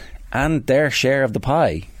laws and their share of the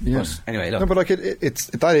pie. Yeah. But anyway, look. No, but like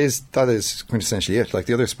that is quintessentially it. Like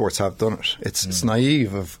the other sports have done it. It's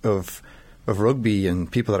naive of rugby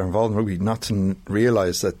and people that are involved in rugby not to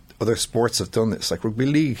realise that other sports have done this. Like rugby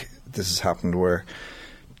league, this has happened where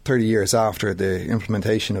 30 years after the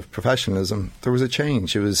implementation of professionalism, there was a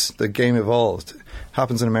change. The game evolved.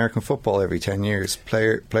 Happens in American football every 10 years.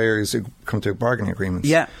 Players come to bargaining agreements.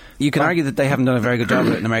 Yeah, you can argue that they haven't done a very good job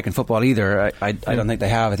of it in American football either. I don't think they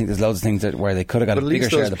have. I think there's loads of things where they could have got a bigger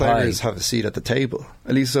share of the pie. At least those players have a seat at the table.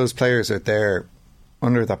 At least those players are there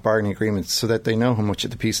under that bargaining agreement so that they know how much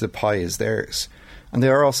of the piece of the pie is theirs. And they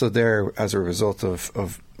are also there as a result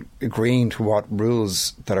of agreeing to what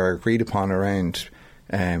rules that are agreed upon around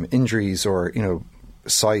injuries or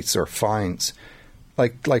sites or fines,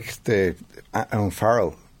 like the Owen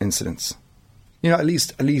Farrell incidents. At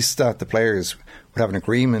least that the players would have an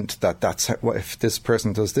agreement that if this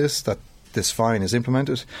person does this, that this fine is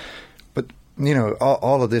implemented. But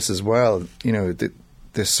all of this as well.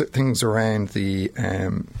 There's things around the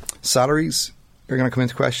salaries are going to come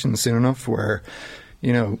into question soon enough, where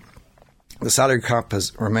the salary cap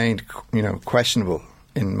has remained questionable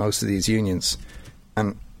in most of these unions.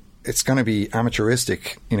 And it's going to be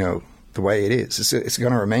amateuristic, the way it is. It's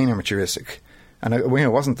going to remain amateuristic. And it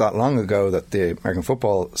wasn't that long ago that the American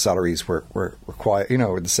football salaries were quite,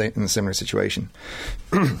 were in a similar situation.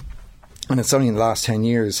 And it's only in the last 10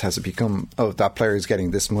 years has it become, that player is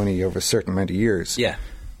getting this money over a certain amount of years. Yeah.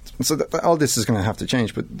 So all this is going to have to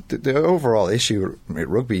change. But the overall issue with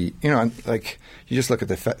rugby, you just look at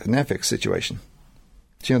the Netflix situation.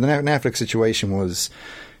 The Netflix situation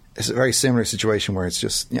it's a very similar situation where it's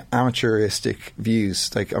just amateuristic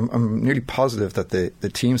views. Like I'm nearly positive that the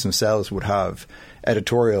teams themselves would have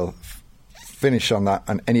editorial finish on that,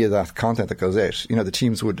 on any of that content that goes out. The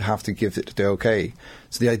teams would have to give it the okay.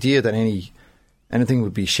 So the idea that anything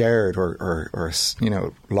would be shared or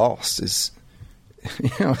lost is,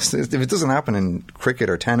 if it doesn't happen in cricket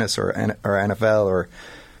or tennis or NFL or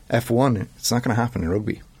F1, it's not going to happen in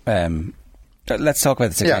rugby. Let's talk about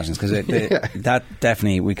the Six Nations, because that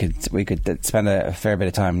definitely we could spend a fair bit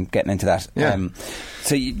of time getting into that. Yeah.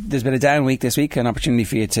 So there's been a down week this week, an opportunity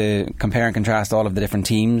for you to compare and contrast all of the different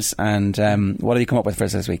teams. And what have you come up with for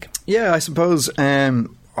us this week? Yeah, I suppose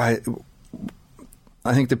I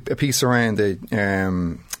think a piece around the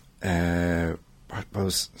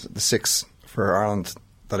six for Ireland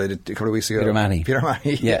that I did a couple of weeks ago. Peter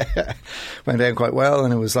O'Mahony. Yeah. Went down quite well,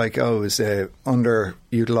 and it was like, it was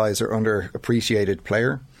underutilised or underappreciated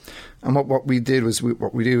player. And what we did was we've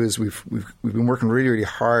been working really, really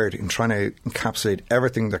hard in trying to encapsulate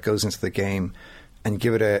everything that goes into the game and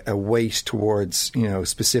give it a weight towards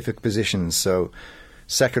specific positions. So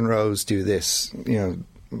second rows do this,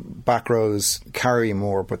 back rows carry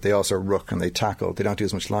more, but they also ruck and they tackle. They don't do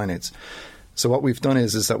as much line-outs. So what we've done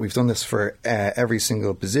is that we've done this for every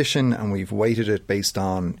single position, and we've weighted it based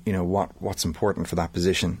on what's important for that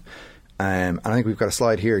position. And I think we've got a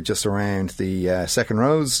slide here just around the second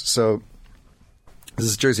rows. So this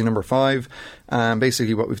is jersey number 5.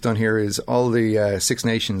 Basically what we've done here is all the Six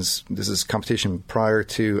Nations, this is competition prior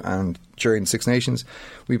to and during Six Nations,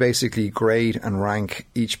 we basically grade and rank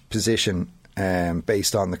each position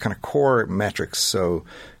based on the kind of core metrics. So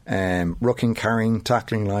rucking, carrying,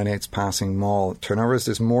 tackling, lineouts, passing, maul, turnovers.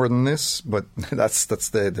 There's more than this, but that's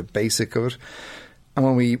the basic of it. And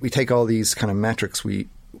when we take all these kind of metrics, we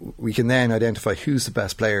can then identify who's the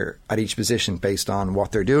best player at each position based on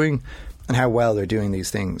what they're doing and how well they're doing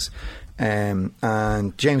these things. And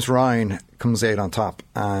James Ryan comes out on top,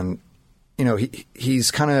 and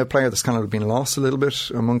he's kind of a player that's kind of been lost a little bit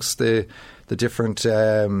amongst the different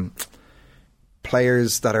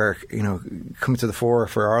players that are coming to the fore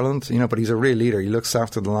for Ireland, but he's a real leader. He looks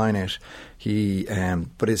after the line out.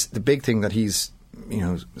 But it's the big thing that he's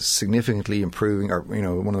significantly improving, or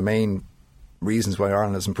one of the main reasons why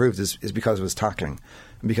Ireland has improved is because of his tackling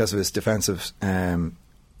and because of his defensive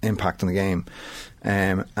impact on the game.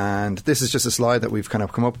 And this is just a slide that we've kind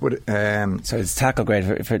of come up with. So it's tackle grade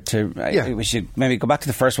we should maybe go back to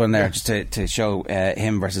the first one there, just to show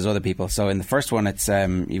him versus other people. So in the first one, it's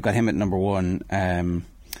you've got him at number 1,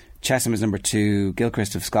 Chessum is number 2,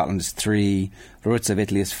 Gilchrist of Scotland is 3, Verrutz of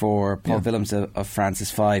Italy is 4, Paul Willems of France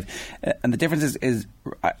is 5. And the difference is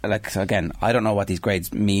so again, I don't know what these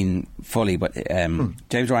grades mean fully, but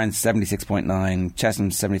James Ryan's 76.9,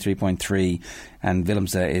 Chessum's 73.3, and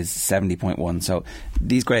Willems is 70.1. So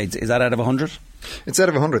these grades, is that out of 100? It's out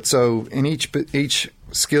of 100. So in each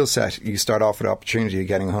skill set, you start off with the opportunity of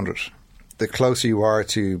getting 100. The closer you are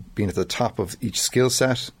to being at the top of each skill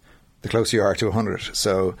set, the closer you are to 100.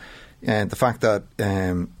 So the fact that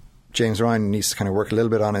James Ryan needs to kind of work a little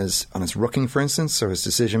bit on his rucking, for instance, or his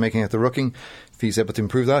decision making at the rucking. If he's able to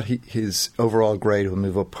improve that, his overall grade will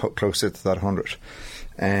move up closer to that 100.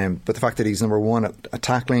 But the fact that he's number one at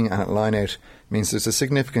tackling and at line out means there's a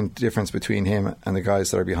significant difference between him and the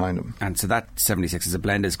guys that are behind him. And so that 76 is a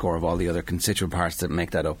blended score of all the other constituent parts that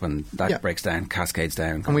make that up, and that breaks down, cascades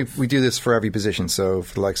down. And we do this for every position. So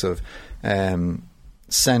for the likes of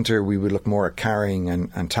centre, we would look more at carrying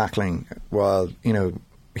and tackling, while, you know,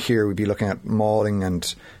 here we'd be looking at mauling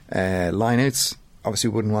and line-outs.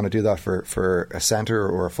 Obviously we wouldn't want to do that for a centre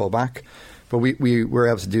or a full-back, but we were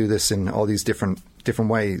able to do this in all these different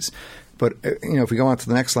ways. But you know, if we go on to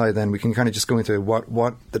the next slide, then we can kind of just go into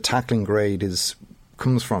what the tackling grade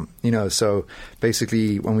comes from. You know, so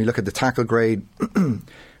basically when we look at the tackle grade,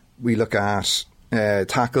 we look at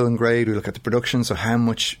tackling grade, we look at the production, so how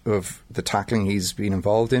much of the tackling he's been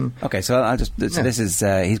involved in. Okay, so this is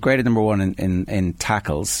he's graded number one in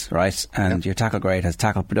tackles, right? And your tackle grade has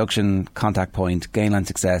tackle production, contact point, gain line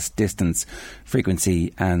success, distance,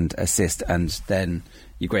 frequency, and assist, and then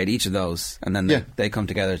you grade each of those, and then they come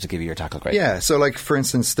together to give you your tackle grade. Yeah, so like for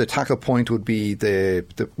instance, the tackle point would be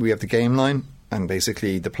we have the game line, and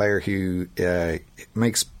basically the player who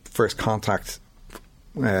makes first contact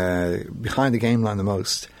behind the game line the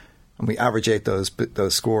most, and we average out those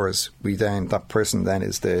scores. That person then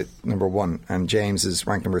is the number one, and James is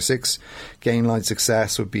ranked number 6. Game line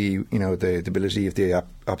success would be, you know, the ability of the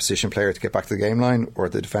opposition player to get back to the game line, or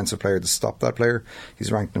the defensive player to stop that player.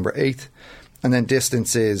 He's ranked number 8. And then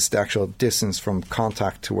distance is the actual distance from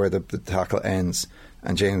contact to where the tackle ends.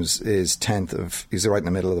 And James is 10th he's right in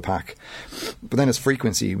the middle of the pack. But then as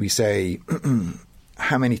frequency, we say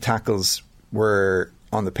how many tackles were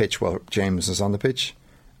on the pitch while James was on the pitch,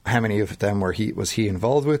 how many of them was he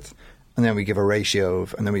involved with, and then we give a ratio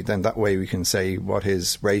of, and then that way we can say what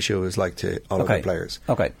his ratio is like to all of the players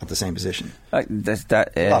at the same position.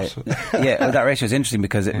 That ratio is interesting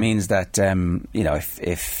because it means that you know,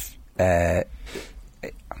 if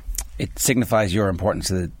it signifies your importance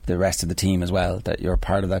to the rest of the team as well, that you're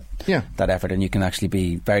part of that effort, and you can actually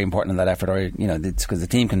be very important in that effort. Or, you know, it's because the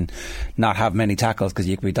team can not have many tackles because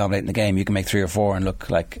you can be dominating the game. You can make 3 or 4 and look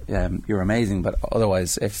like you're amazing, but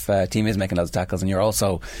otherwise, if a team is making those tackles and you're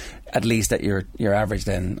also at least at your average,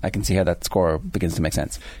 then I can see how that score begins to make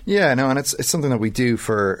sense. Yeah, no, and it's something that we do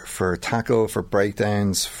for tackle, for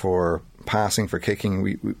breakdowns, for passing, for kicking.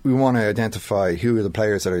 We want to identify who are the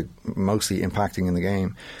players that are mostly impacting in the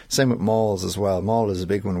game. Same with mauls as well. Maul is a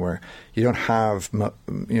big one where you don't have,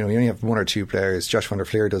 you only have 1 or 2 players. Josh van der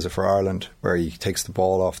Fleer does it for Ireland, where he takes the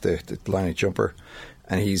ball off the line of jumper,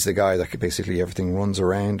 and he's the guy that basically everything runs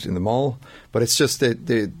around in the maul. But it's just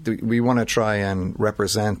that we want to try and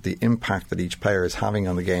represent the impact that each player is having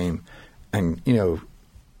on the game. And, you know,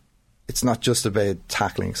 it's not just about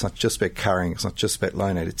tackling, it's not just about carrying, it's not just about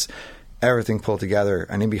line out, it's everything pulled together.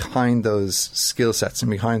 And in behind those skill sets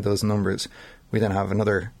and behind those numbers, we then have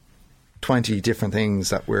another 20 different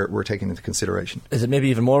things that we're taking into consideration. Is it maybe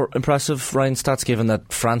even more impressive, Ryan, stats, given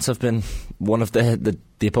that France have been one of the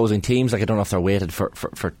opposing teams? Like, I don't know if they're weighted for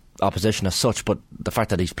opposition as such, but the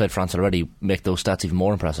fact that he's played France already make those stats even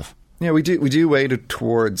more impressive. Yeah, we do weight it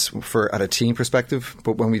towards at a team perspective,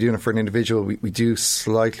 but when we do it for an individual, we do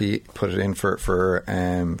slightly put it in for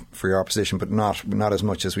your opposition, but not as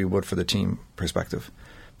much as we would for the team perspective.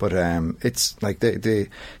 But it's like the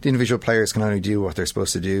individual players can only do what they're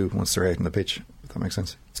supposed to do once they're out on the pitch, if that makes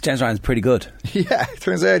sense. James Ryan's pretty good. Yeah, it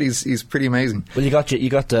turns out he's pretty amazing. Well, you got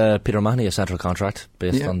Peter O'Mahony a central contract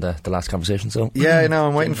based on the last conversation. So yeah, no,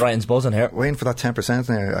 I'm waiting. Ryan's buzzing here, waiting for that 10%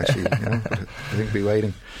 now. Actually, I think we'll be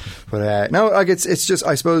waiting. But no, like it's just,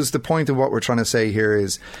 I suppose the point of what we're trying to say here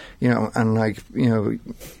is,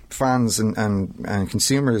 fans and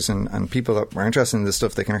consumers and people that are interested in this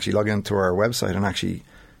stuff, they can actually log into our website and actually,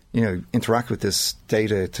 interact with this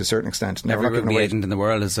data to a certain extent. Every rugby agent in the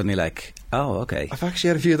world is suddenly like, oh, okay. I've actually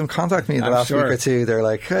had a few of them contact me in the last week or two. They're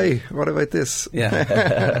like, hey, what about this?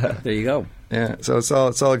 Yeah. There you go. Yeah, so it's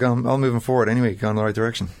all gone, all moving forward anyway, going in the right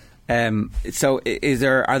direction. So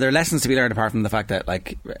are there lessons to be learned apart from the fact that,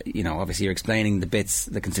 obviously you're explaining the bits,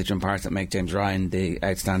 the constituent parts that make James Ryan the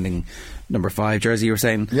outstanding number 5 jersey, you were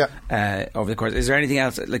saying, over the course. Is there anything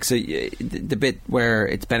else, the bit where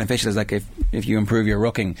it's beneficial is like if you improve your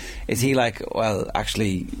rucking, is he like, well,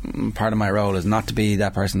 actually part of my role is not to be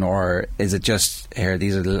that person, or is it just, here,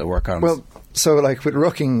 these are the little work-ons? Well, so with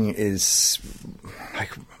rucking is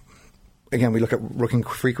again, we look at rooking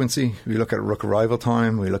frequency, we look at rook arrival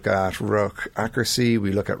time, we look at rook accuracy,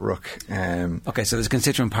 we look at rook. Okay, so there's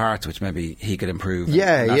constituent parts which maybe he could improve.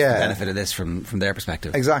 Yeah, and that's yeah. the benefit of this from their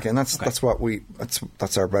perspective. Exactly, and that's what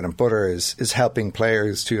that's our bread and butter is helping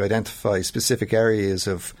players to identify specific areas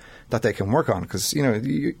of that they can work on, because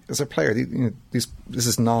as a player, this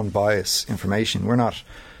is non-bias information. We're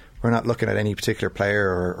not looking at any particular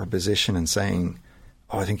player or position and saying,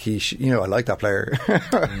 oh, I think he should, I like that player.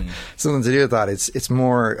 Something to do with that. It's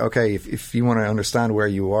more, okay, if you want to understand where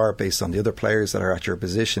you are based on the other players that are at your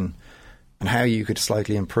position and how you could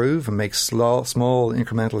slightly improve and make small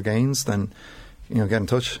incremental gains, then, get in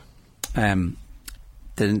touch.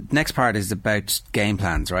 The next part is about game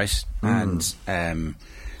plans, right? And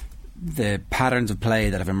the patterns of play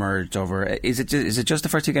that have emerged over. Is it just the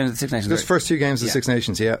first two games of the Six Nations? Just first two games of the Six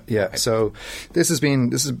Nations, yeah. Okay. So this is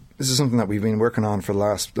something that we've been working on for the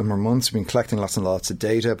last number of months. We've been collecting lots and lots of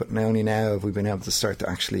data, but only now have we been able to start to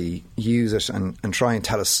actually use it and try and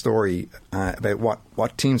tell a story about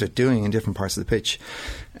what teams are doing in different parts of the pitch.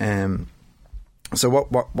 So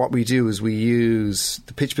what we do is we use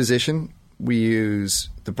the pitch position, we use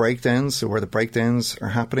the breakdowns, so where the breakdowns are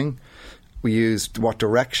happening. We use what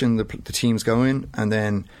direction the teams go in, and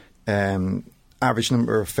then average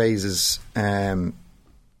number of phases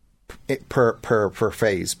per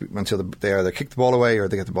phase until they either kick the ball away or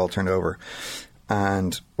they get the ball turned over.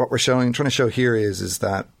 And what we're trying to show here is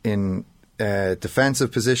that in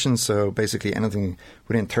defensive positions, so basically anything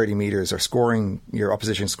within 30 metres or scoring, your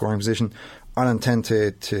opposition scoring position, Ireland tend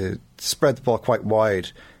to spread the ball quite wide.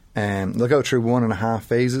 They'll go through 1.5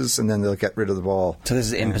 phases and then they'll get rid of the ball. So this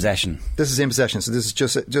is in possession? This is in possession. So this is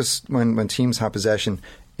just when teams have possession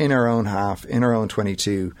in our own half, in our own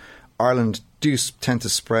 22. Ireland do tend to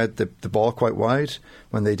spread the ball quite wide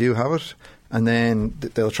when they do have it. And then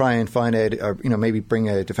they'll try and find out, or maybe bring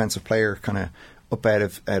a defensive player kind of up out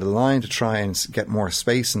of the line to try and get more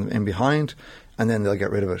space in behind, and then they'll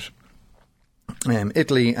get rid of it.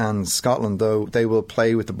 Italy and Scotland, though, they will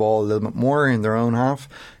play with the ball a little bit more in their own half,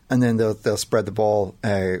 and then they'll spread the ball.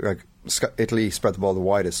 Italy spread the ball the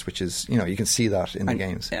widest, which is you can see that in the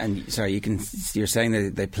games. And sorry, you're saying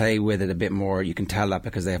that they play with it a bit more. You can tell that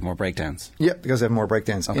because they have more breakdowns. Yeah, because they have more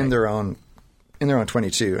breakdowns in their own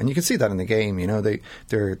 22, and you can see that in the game.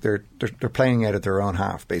 They're playing out of their own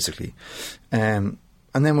half basically. And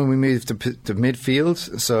then when we move to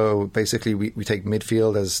midfield, so basically we take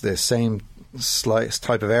midfield as the same slice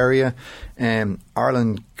type of area.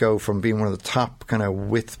 Ireland go from being one of the top kind of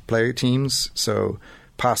width player teams, so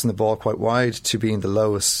passing the ball quite wide, to being the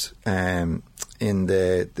lowest in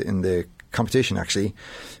the competition actually.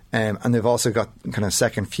 And they've also got kind of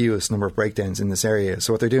second fewest number of breakdowns in this area.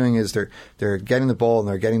 So what they're doing is they're getting the ball, and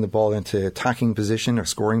they're getting the ball into attacking position or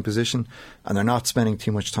scoring position, and they're not spending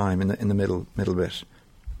too much time in the middle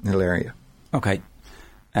area. Okay.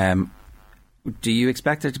 Do you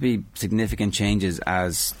expect there to be significant changes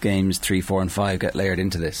as games 3, 4 and 5 get layered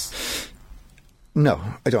into this? No,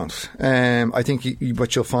 I don't. I think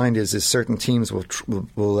what you'll find is certain teams will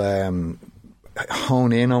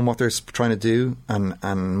hone in on what they're trying to do,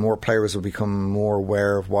 and more players will become more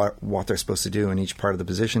aware of what they're supposed to do in each part of the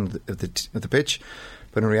position of the pitch.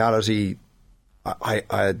 But in reality,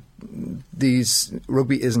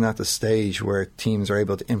 rugby isn't at the stage where teams are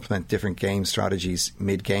able to implement different game strategies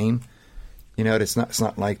mid-game. It's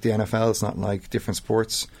not like the NFL. It's not like different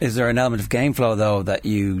sports. Is there an element of game flow though that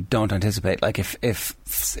you don't anticipate? Like if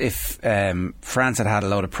France had a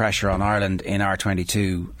load of pressure on Ireland in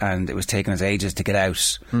R22 and it was taking us ages to get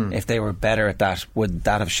out, if they were better at that, would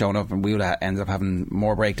that have shown up and we would have ended up having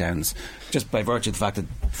more breakdowns just by virtue of the fact that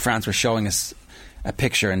France were showing us a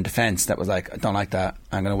picture in defence that was like, I don't like that,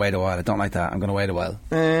 I'm going to wait a while. I don't like that, I'm going to wait a while.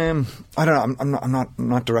 I don't know. I'm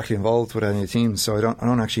not directly involved with any teams, so I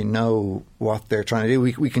don't actually know what they're trying to do.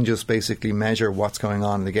 We can just basically measure what's going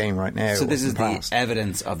on in the game right now. So this is the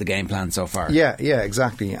evidence of the game plan so far. Yeah,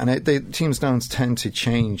 exactly. And teams don't tend to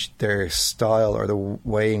change their style or the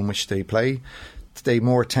way in which they play. They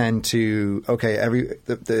more tend to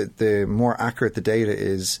the more accurate the data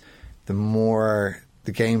is, the more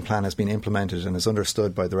the game plan has been implemented and is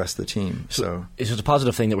understood by the rest of the team. So it's just a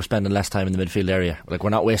positive thing that we're spending less time in the midfield area. Like, we're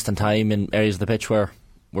not wasting time in areas of the pitch where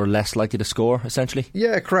we're less likely to score, essentially.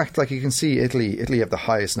 Yeah, correct. Like, you can see Italy have the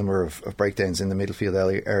highest number of breakdowns in the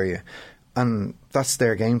midfield area, and that's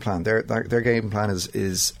their game plan. Their game plan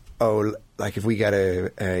is like, if we get you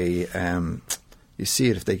see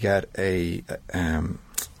it if they get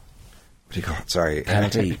do you call it? Sorry,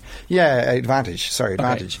 penalty. Advantage. Sorry,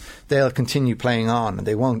 advantage. Okay. They'll continue playing on, and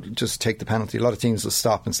they won't just take the penalty. A lot of teams will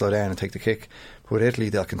stop and slow down and take the kick. But with Italy,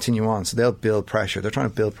 they'll continue on, so they'll build pressure. They're trying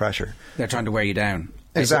to build pressure. They're trying to wear you down.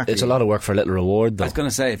 Exactly. It's a lot of work for a little reward, though. I was going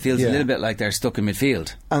to say, it feels a little bit like they're stuck in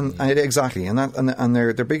midfield. And exactly, and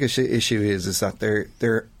their biggest issue is that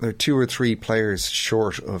they're 2 or 3 players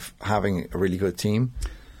short of having a really good team.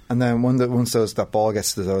 And then once that ball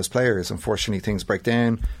gets to those players, unfortunately things break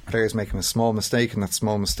down. Players make a small mistake, and that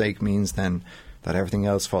small mistake means then that everything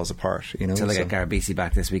else falls apart. Until they get Garabisi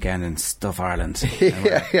back this weekend and stuff Ireland.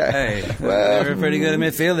 Hey, well, they were pretty good at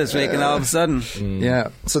midfield this week, and all of a sudden, yeah.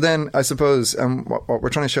 So then I suppose what we're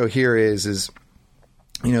trying to show here is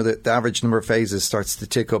the average number of phases starts to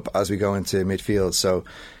tick up as we go into midfield. So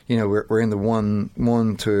we're in the one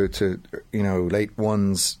to late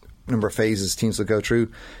ones number of phases teams will go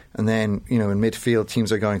through. And then, in midfield,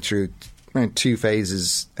 teams are going through around 2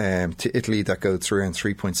 phases to Italy that go through around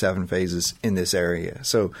 3.7 phases in this area.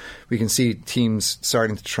 So we can see teams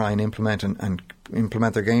starting to try and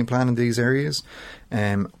implement their game plan in these areas.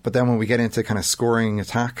 But then when we get into kind of scoring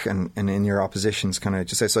attack and in your opposition's kind of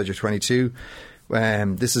just outside your 22,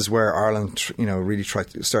 this is where Ireland, really try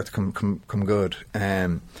to start to come good.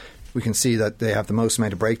 We can see that they have the most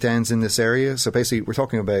amount of breakdowns in this area. So basically, we're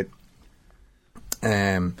talking about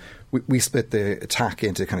we split the attack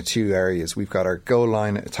into kind of 2 areas. We've got our goal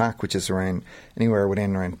line attack, which is anywhere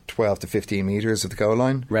within around 12 to 15 metres of the goal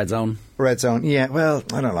line. Red zone, yeah. Well,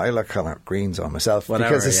 I don't know. I like calling it green zone myself.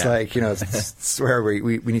 Whatever, because it's it's where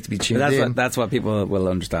we need to be tuned in. That's what people will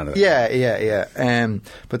understand it. Yeah.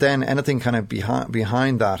 But then anything kind of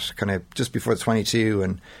behind that, kind of just before the 22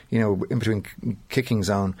 and, in between kicking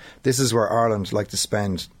zone, this is where Ireland like to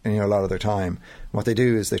spend, a lot of their time. What they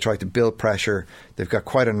do is they try to build pressure. They've got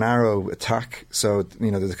quite a narrow attack, so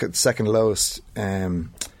the second lowest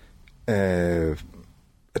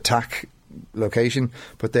attack location,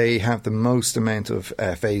 but they have the most amount of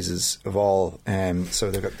phases of all.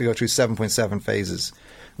 So they go through 7.7 phases.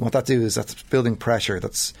 And what that do is that's building pressure.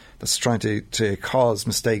 That's trying to cause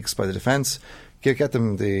mistakes by the defence. Get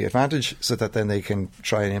them the advantage so that then they can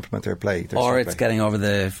try and implement their play. Or it's getting over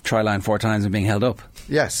the try line 4 times and being held up.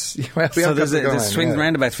 Yes. So there's swings and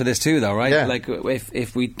roundabouts for this too, though, right? Yeah. Like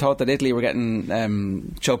if we thought that Italy were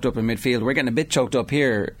getting choked up in midfield, we're getting a bit choked up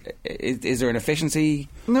here. Is there an efficiency?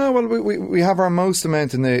 No, well, we have our most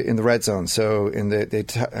amount in the red zone. So in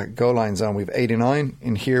the goal line zone, we have 89.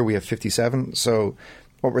 In here, we have 57. So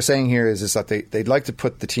what we're saying here is that they'd like to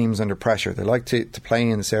put the teams under pressure. They like to play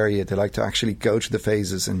in this area. They like to actually go to the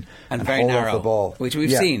phases and very hold narrow, off the ball, which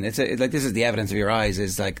we've seen. It's like this is the evidence of your eyes.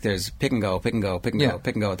 Is like there's pick and go at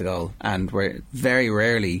the goal, and we're very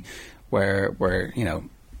rarely where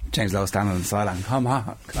James Lowe standing on the sideline. Come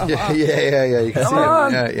on. Yeah. You can see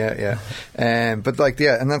it.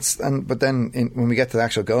 But then when we get to the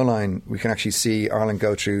actual goal line, we can actually see Ireland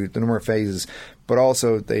go through the number of phases. But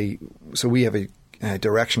also we have a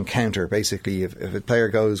direction counter. Basically, if a player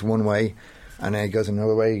goes one way and then he goes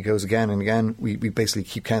another way, he goes again and again, we basically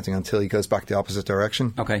keep counting until he goes back the opposite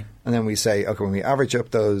direction. Okay. And then we say, okay, when we average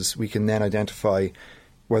up those, we can then identify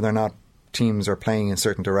whether or not teams are playing in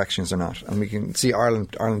certain directions or not. And we can see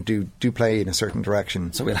Ireland do play in a certain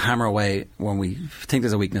direction. So we'll hammer away when we think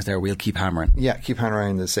there's a weakness there. We'll keep hammering. Yeah, keep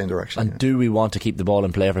hammering in the same direction. And do we want to keep the ball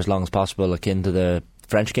in play for as long as possible, akin to the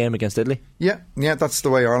French game against Italy? Yeah, that's the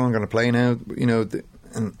way Ireland are going to play now.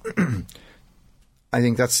 And I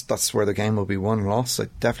think that's where the game will be won and lost. I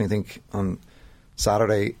definitely think on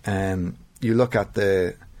Saturday, you look at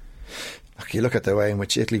the way in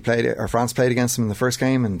which Italy played or France played against them in the first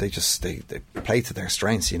game, and they played to their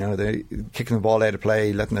strengths. They kicking the ball out of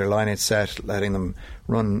play, letting their line out set, letting them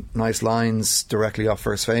run nice lines directly off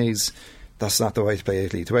first phase. That's not the way to play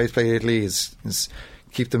Italy. The way to play Italy is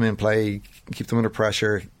keep them in play, keep them under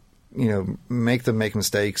pressure, make them make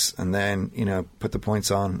mistakes, and then put the points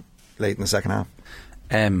on late in the second half.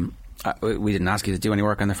 We didn't ask you to do any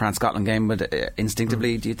work on the France-Scotland game, but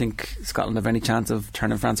instinctively, do you think Scotland have any chance of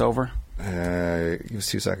turning France over? Give us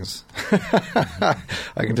 2 seconds. I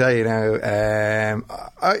can tell you now.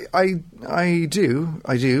 I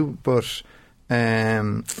do, but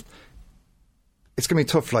it's going to be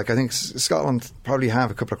tough. Like, I think Scotland probably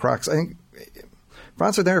have a couple of cracks. I think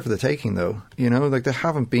France are there for the taking, though. Like they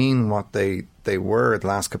haven't been what they were the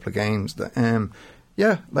last couple of games.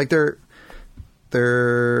 Like their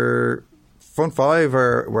front five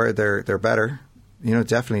are where they're better.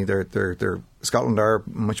 Definitely they're Scotland are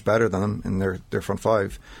much better than them in their front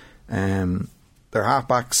five. Their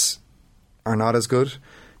halfbacks are not as good,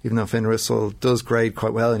 even though Finn Russell does grade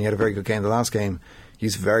quite well, and he had a very good game the last game.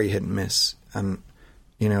 He's very hit and miss, and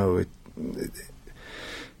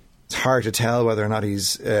it's hard to tell whether or not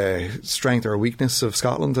he's strength or weakness of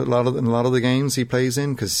Scotland in a lot of the games he plays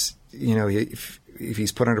in, because if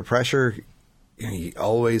he's put under pressure, he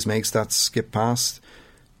always makes that skip pass.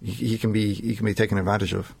 He can be taken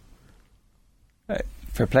advantage of.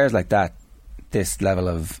 For players like that, this level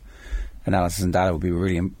of analysis and data would be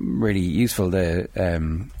really, really useful.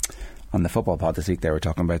 On the football pod this week, they were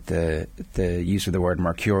talking about the use of the word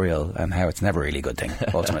mercurial and how it's never really a good thing,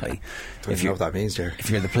 ultimately. Don't even know what that means, Jerry. If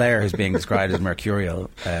you're the player who's being described as mercurial,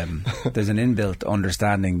 there's an inbuilt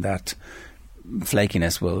understanding that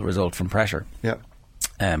flakiness will result from pressure. Yeah.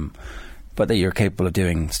 But that you're capable of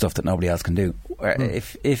doing stuff that nobody else can do.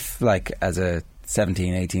 If like, as a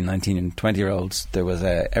 17, 18, 19 and 20-year-olds, there was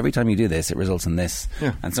every time you do this, it results in this.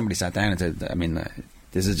 Yeah. And somebody sat down and said,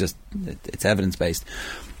 this is just, it's evidence-based.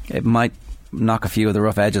 It might knock a few of the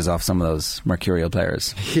rough edges off some of those mercurial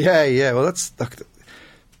players. Yeah. Well, that's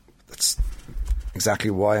exactly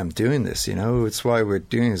why I'm doing this. It's why we're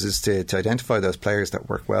doing this, is to identify those players that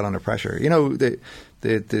work well under pressure. The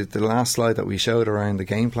last slide that we showed around the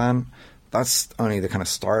game plan, that's only the kind of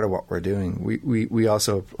start of what we're doing. We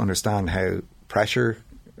also understand how pressure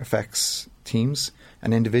affects teams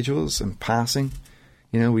and individuals and passing.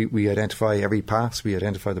 We identify every pass, we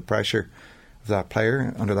identify the pressure of that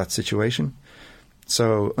player under that situation.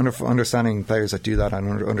 So understanding players that do that on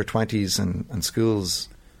under 20s and schools,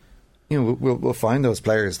 we'll find those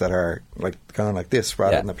players that are like kind of like this,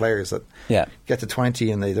 rather than the players that get to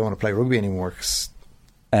 20 and they don't want to play rugby anymore because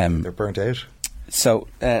they're burnt out. So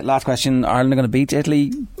last question, Ireland are going to beat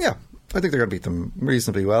Italy? Yeah, I think they're going to beat them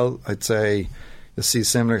reasonably well. I'd say you'll see a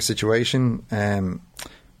similar situation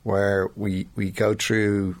where we go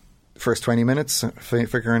through the first 20 minutes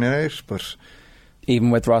figuring it out, but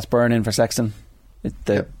even with Ross Byrne in for Sexton,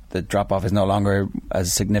 the drop off is no longer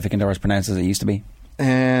as significant or as pronounced as it used to be.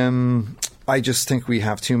 I just think we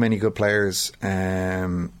have too many good players.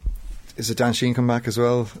 Is it Dan Sheehan come back as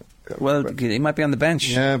well? Well, he might be on the bench.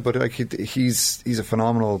 Yeah, but he's a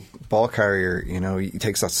phenomenal ball carrier. He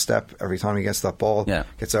takes that step every time he gets that ball. Yeah.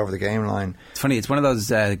 Gets over the game line. It's funny. It's one of those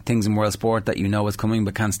things in world sport that is coming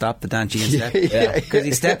but can't stop. The Dan Sheehan step, because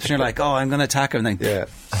he steps and you're like, oh, I'm going to attack him, and then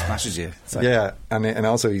smashes you. Like, and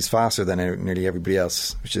also he's faster than nearly everybody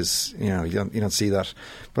else, which is you don't see that.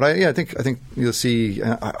 But I think you'll see.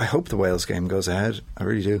 I hope the Wales game goes ahead. I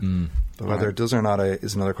really do. But whether it does or not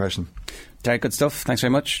is another question. Very good stuff. Thanks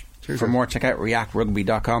very much. Cheers, for more, check out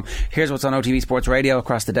reactrugby.com. Here's what's on OTB Sports Radio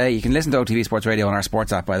across the day. You can listen to OTB Sports Radio on our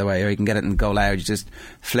sports app, by the way, or you can get it in Go Loud. You just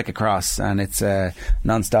flick across and it's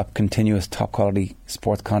non-stop, continuous, top quality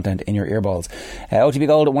sports content in your earballs. OTB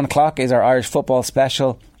Gold at 1 o'clock is our Irish football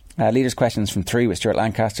special. Leaders' questions from 3 with Stuart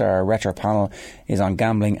Lancaster. Our retro panel is on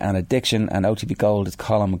gambling and addiction, and OTB Gold is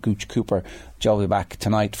Colin Gooch Cooper. Joe will be back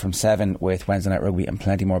tonight from 7 with Wednesday Night Rugby and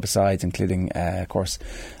plenty more besides, including of course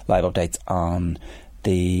live updates on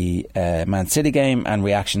the Man City game and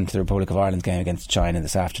reaction to the Republic of Ireland game against China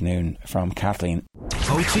this afternoon from Kathleen.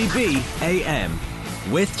 OTB AM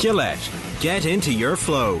with Gillette. Get into your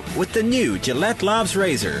flow with the new Gillette Labs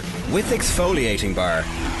Razor with exfoliating bar.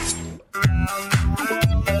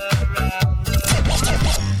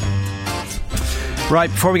 Right,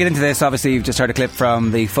 before we get into this, obviously you've just heard a clip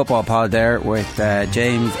from the football pod there with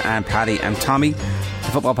James and Paddy and Tommy.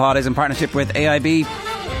 The football pod is in partnership with AIB,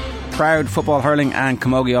 proud football, hurling and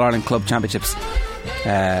Camogie All Ireland Club Championships.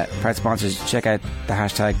 Proud sponsors. Check out the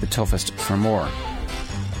hashtag the toughest for more.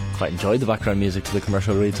 Quite enjoyed the background music to the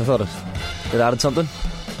commercial reads. I thought it added something.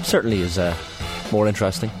 Certainly is more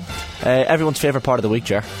interesting. Everyone's favourite part of the week,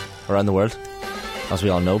 Ger, around the world, as we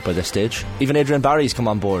all know by this stage. Even Adrian Barry's come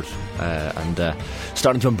on board and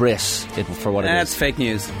starting to embrace it for what it is. It's fake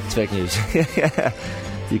news. It's fake news.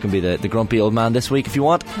 You can be the grumpy old man this week if you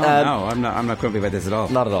want. No, I'm not grumpy about this at all.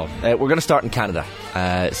 Not at all. We're going to start in Canada.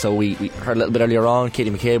 So we heard a little bit earlier on, Katie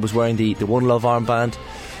McCabe was wearing the One Love armband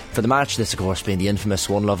for the match. This, of course, being the infamous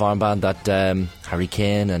One Love armband that Harry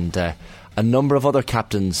Kane and a number of other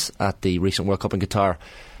captains at the recent World Cup in Qatar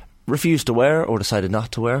refused to wear or decided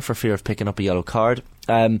not to wear for fear of picking up a yellow card.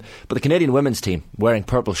 But the Canadian women's team wearing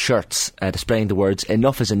purple shirts displaying the words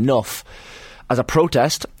 "Enough is enough" as a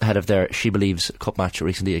protest ahead of their She Believes Cup match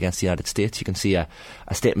recently against the United States. You can see a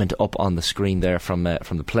statement up on the screen there from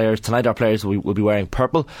the players. Tonight our players will be wearing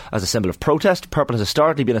purple as a symbol of protest. Purple has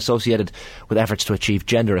historically been associated with efforts to achieve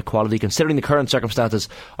gender equality. Considering the current circumstances,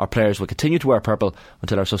 our players will continue to wear purple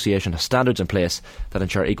until our association has standards in place that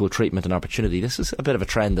ensure equal treatment and opportunity. This is a bit of a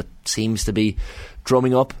trend that seems to be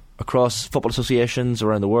drumming up across football associations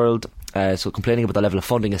around the world. So complaining about the level of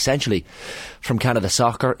funding essentially from Canada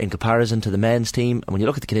Soccer in comparison to the men's team. And when you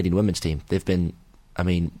look at the Canadian women's team, they've been I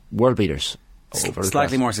mean, world beaters.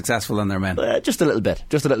 Slightly more successful than their men. Just a little bit.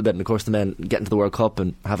 And of course the men getting to the World Cup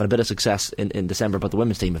and having a bit of success in December, but the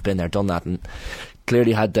women's team have been there, done that, and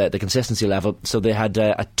clearly had the consistency level. So they had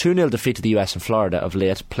a 2-0 defeat to the US in Florida of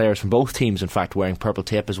late. Players from both teams, in fact, wearing purple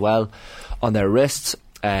tape as well on their wrists.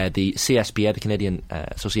 The CSPA, the Canadian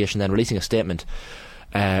Association, then releasing a statement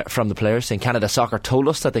from the players saying Canada Soccer told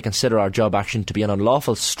us that they consider our job action to be an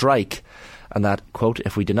unlawful strike, and that, quote,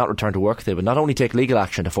 if we did not return to work, they would not only take legal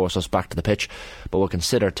action to force us back to the pitch, but will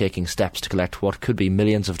consider taking steps to collect what could be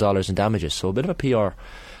millions of dollars in damages. So a bit of a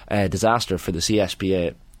PR disaster for the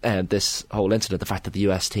CSPA. This whole incident, the fact that the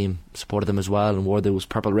US team supported them as well and wore those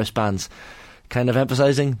purple wristbands, kind of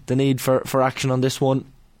emphasising the need for action on this one.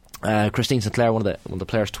 Christine Sinclair, one of the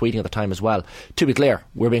players, tweeting at the time as well. To be clear,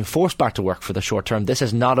 we're being forced back to work for the short term. This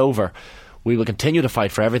is not over. We will continue to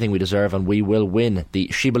fight for everything we deserve, and we will win. The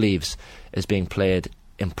She Believes is being played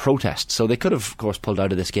in protest. So they could have, of course, pulled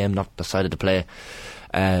out of this game, decided not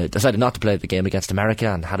to play the game against America,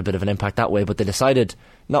 and had a bit of an impact that way. But they decided,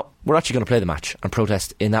 no, we're actually going to play the match and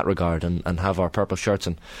protest in that regard, and have our purple shirts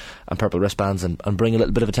and purple wristbands and bring a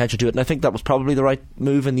little bit of attention to it. And I think that was probably the right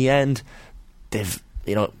move in the end. They've,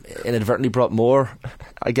 inadvertently brought more,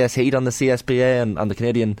 I guess, heat on the CSPA and the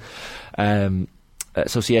Canadian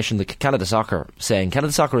Association, the Canada Soccer, saying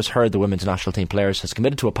Canada Soccer has heard the women's national team players, has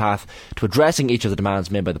committed to a path to addressing each of the demands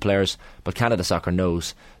made by the players, but Canada Soccer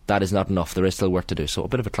knows that is not enough. There is still work to do. So a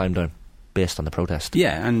bit of a climb down based on the protest.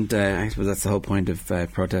 Yeah, and I suppose that's the whole point of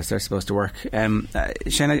protests. They're supposed to work.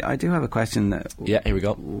 Shane, I do have a question. Yeah, here we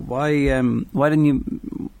go. Why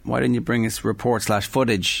didn't you bring us report /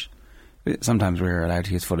 footage? Sometimes we're allowed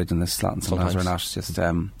to use footage in this slot, and sometimes we're not. Just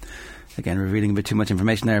again, revealing a bit too much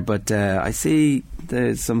information there. But I see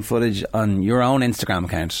there's some footage on your own Instagram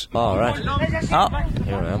account. Oh, right. Oh,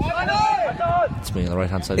 here I am. It's me on the right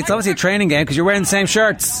hand side. It's obviously a training game because you're wearing the same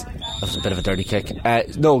shirts. That was a bit of a dirty kick.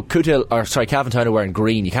 No, Cavan Town are wearing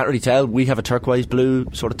green. You can't really tell. We have a turquoise blue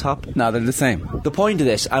sort of top. No, they're the same. The point of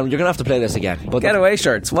this, and you're going to have to play this again. But getaway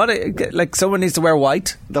shirts. Like someone needs to wear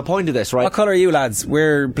white. The point of this, right? What colour are you, lads?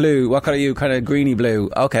 We're blue. What colour are you? Kind of greeny blue.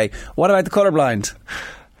 Okay. What about the colourblind?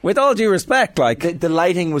 With all due respect, like the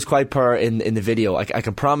lighting was quite poor in the video. I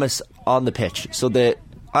can promise on the pitch. So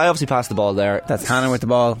I obviously passed the ball there. That's Hannah with the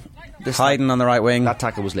ball. Hiding on the right wing. That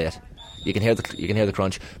tackle was late. You can hear the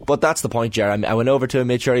crunch. But that's the point, Jerry. I went over to him,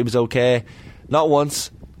 made sure he was okay. Not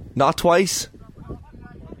once, not twice.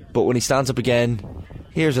 But when he stands up again,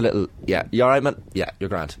 here's a little. Yeah, you all right, man? Yeah, you're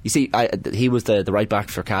grand. You see, he was the right back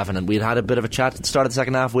for Cavan, and we'd had a bit of a chat at the start of the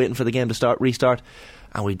second half, waiting for the game to restart.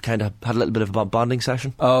 And we'd kind of had a little bit of a bonding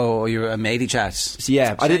session. Oh, you were a matey chat. So,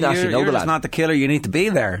 yeah, I didn't actually know the lad. You're just not the killer. You need to be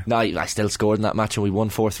there. No, I still scored in that match, and we won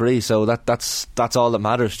 4-3. So that's all that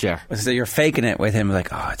matters, Jer. So you're faking it with him,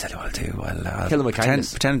 like, I tell you what I'll do. I'll kill him with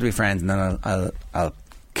kindness. Pretend to be friends, and then I'll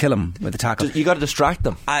kill him with the tackle. You got to distract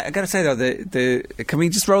them. I got to say though, can we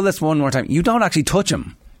just roll this one more time? You don't actually touch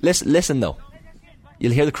him. Listen though,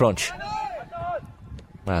 you'll hear the crunch.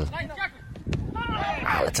 Well.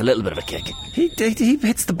 It's a little bit of a kick. He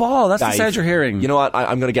hits the ball. That's the sound you're hearing. You know what?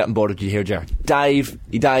 I'm going to get on board with you here, Jared. He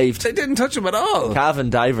dived. They didn't touch him at all. Cavan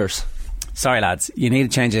divers. Sorry, lads. You need to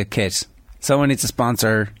change a kit. Someone needs to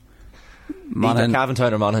sponsor Either Cavan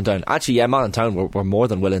Town or Monaghan Town. Actually, yeah, Monaghan Town we're more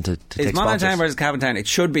than willing to take sponsors. It's Monaghan Town versus Cavan Town. It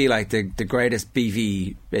should be like the greatest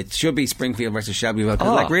BV. It should be Springfield versus Shelbyville.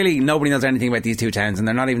 Because like really nobody knows anything about these two towns, and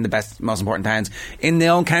they're not even the best, most important towns in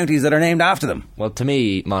their own counties that are named after them. Well, to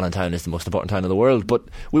me, Monaghan Town is the most important town in the world. But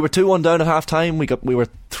we were 2-1 down at half time. We were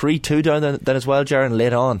 3-2 down then as well, Jaron,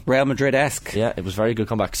 late on. Real Madrid-esque. Yeah, it was a very good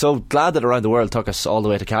comeback. So glad that Around the World took us all the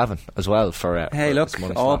way to Cavan as well for. Hey, look,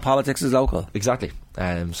 all politics is local. Exactly.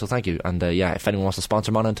 So thank you. And yeah, if anyone wants to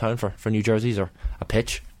sponsor Monaghan Town for new jerseys or a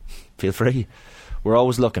pitch, feel free. We're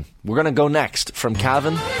always looking. We're going to go next from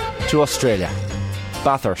Cavan to Australia,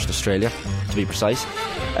 Bathurst, Australia, to be precise.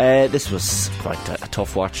 This was quite a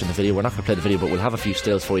tough watch in the video. We're not going to play the video, but we'll have a few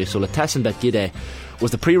stills for you. So Letesenbet Gide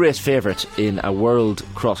was the pre-race favourite in a world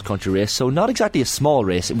cross-country race. So not exactly a small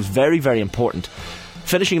race. It was very, very important.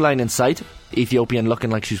 Finishing line in sight. Ethiopian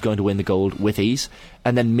looking like she's going to win the gold with ease.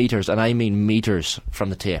 And then metres, and I mean metres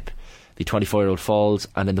from the tape. The 24-year-old falls,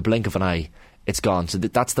 and in the blink of an eye, it's gone. So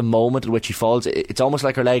that's the moment at which she falls. It's almost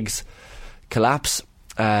like her legs collapse.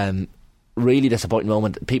 Really disappointing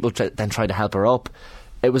moment. People then try to help her up.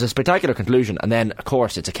 It was a spectacular conclusion, and then of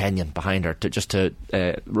course it's a Kenyan behind her to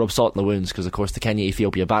rub salt in the wounds, because of course the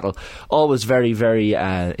Kenya-Ethiopia battle always very, very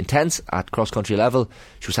intense at cross-country level.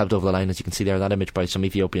 She was helped over the line, as you can see there in that image, by some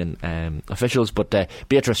Ethiopian officials, but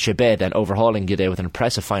Beatrice Chebet then overhauling Gide with an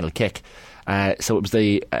impressive final kick. So it was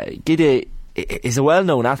the Gide is a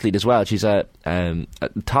well-known athlete as well. She's a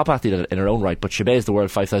top athlete in her own right, but Chebet is the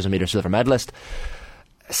world 5,000 metre silver medalist.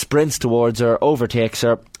 Sprints towards her, overtakes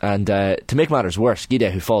her, and to make matters worse,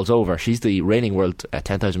 Gide, who falls over, she's the reigning world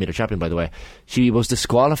 10,000 metre champion, by the way, she was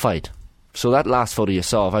disqualified. So that last photo you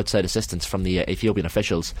saw of outside assistance from the Ethiopian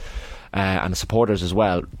officials and the supporters as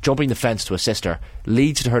well, jumping the fence to assist her,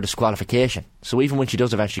 leads to her disqualification. So even when she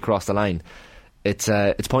does eventually cross the line, it's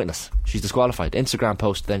pointless. She's disqualified. Instagram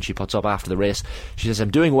post then she puts up after the race. She says,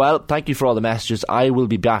 "I'm doing well. Thank you for all the messages. I will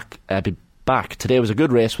be back. Today was a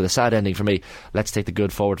good race with a sad ending for me. Let's take the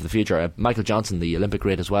good forward to the future." Michael Johnson, the Olympic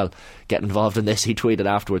great as well, getting involved in this. He tweeted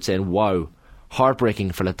afterwards saying, "Wow,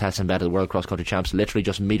 heartbreaking for Letesenbet, the world cross country champs, literally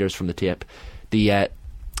just metres from the tape."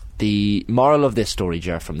 The moral of this story,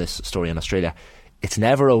 Ger, from this story in Australia, it's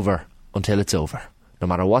never over until it's over. No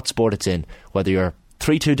matter what sport it's in, whether you're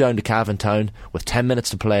 3-2 down to Cavan Town with 10 minutes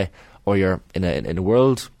to play, or you're in a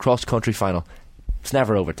world cross country final, it's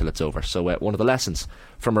never over till it's over. So one of the lessons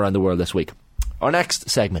from around the world this week. Our next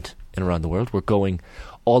segment in Around the World, we're going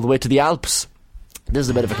all the way to the Alps. This is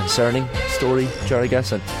a bit of a concerning story, Ger, I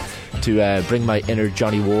guess, and to bring my inner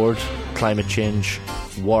Johnny Ward climate change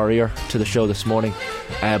warrior to the show this morning,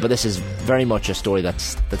 but this is very much a story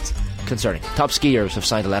that's concerning. Top skiers have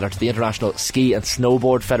signed a letter to the International Ski and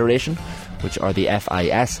Snowboard Federation, which are the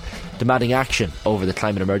FIS, demanding action over the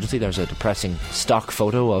climate emergency. There's a depressing stock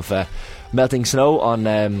photo of melting snow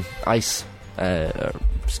on ice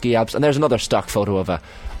ski Alps, and there's another stock photo of a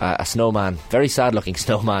snowman, very sad looking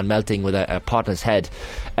snowman, melting with a pot in his head,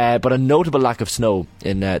 but a notable lack of snow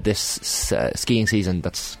in this skiing season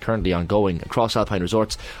that's currently ongoing across alpine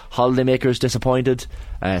resorts. Holidaymakers disappointed.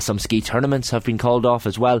 Some ski tournaments have been called off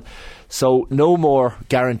as well, so no more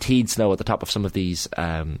guaranteed snow at the top of some of these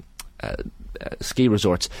ski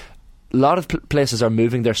resorts. A lot of places are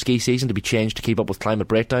moving their ski season to be changed to keep up with climate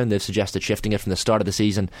breakdown. They've suggested shifting it from the start of the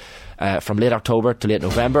season from late October to late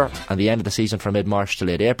November, and the end of the season from mid-March to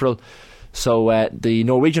late April. So the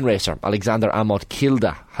Norwegian racer Alexander Amott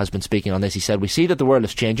Kilde has been speaking on this. He said, "We see that the world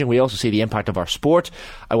is changing. We also see the impact of our sport.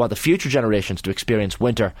 I want the future generations to experience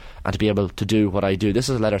winter and to be able to do what I do." This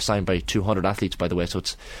is a letter signed by 200 athletes, by the way, so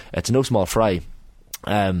it's no small fry,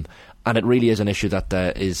 and it really is an issue that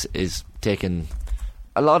is taking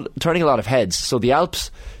turning a lot of heads. So the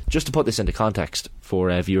Alps, just to put this into context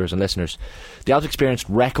for viewers and listeners, the Alps experienced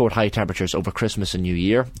record high temperatures over Christmas and New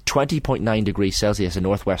Year, 20.9 degrees Celsius in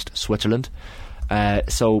northwest Switzerland.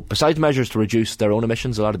 So besides measures to reduce their own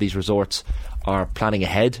emissions, a lot of these resorts are planning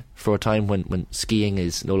ahead for a time when skiing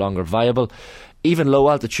is no longer viable. Even low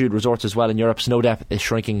altitude resorts as well in Europe, snow depth is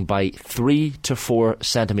shrinking by 3 to 4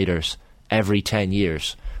 centimetres every 10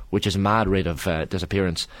 years, which is a mad rate of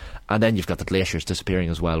disappearance. And then you've got the glaciers disappearing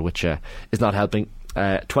as well, which is not helping.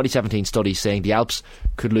 2017 studies saying the Alps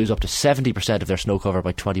could lose up to 70% of their snow cover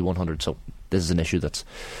by 2100. So this is an issue that's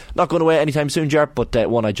not going away anytime soon, Ger, but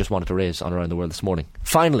one I just wanted to raise on Around the World this morning.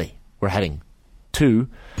 Finally, we're heading to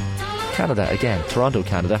Canada again, Toronto,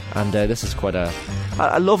 Canada, and this is quite a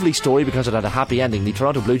lovely story because it had a happy ending. The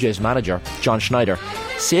Toronto Blue Jays manager, John Schneider,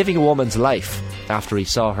 saving a woman's life after he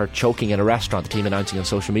saw her choking in a restaurant, the team announcing on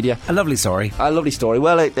social media. A lovely story.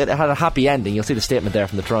 Well, it had a happy ending. You'll see the statement there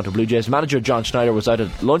from the Toronto Blue Jays. Manager John Schneider was out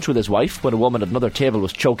at lunch with his wife when a woman at another table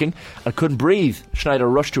was choking and couldn't breathe. Schneider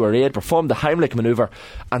rushed to her aid, performed the Heimlich manoeuvre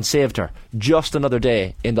and saved her. Just another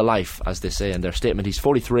day in the life, as they say in their statement. He's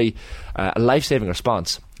 43, a life-saving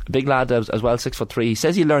response. Big lad as well, 6'3". He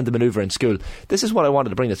says he learned the manoeuvre in school. This is what I wanted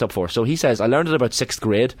to bring this up for. So he says, "I learned it about 6th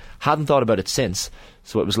grade, hadn't thought about it since.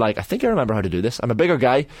 So it was like, I think I remember how to do this. I'm a bigger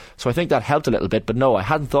guy, so I think that helped a little bit. But no, I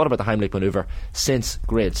hadn't thought about the Heimlich manoeuvre since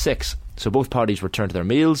grade 6. So both parties returned to their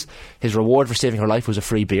meals. His reward for saving her life was a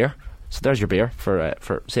free beer. So there's your beer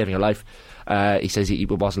for saving her life. He says he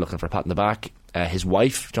wasn't looking for a pat on the back. His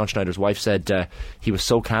wife, John Schneider's wife, said he was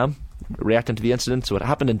so calm reacting to the incident. So it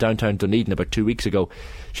happened in downtown Dunedin about 2 weeks ago.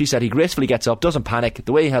 She said he gracefully gets up, doesn't panic.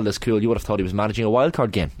 The way he held his cool, you would have thought he was managing a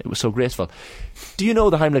wildcard game. It was so graceful. Do you know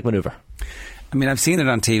the Heimlich manoeuvre? I mean, I've seen it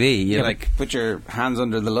on TV. You put your hands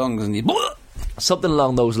under the lungs and you... Something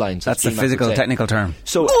along those lines. That's the physical, technical term.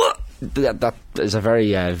 So that is a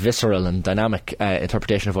very visceral and dynamic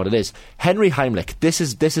interpretation of what it is. Henry Heimlich. This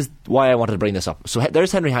is why I wanted to bring this up. So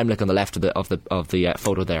there's Henry Heimlich on the left of the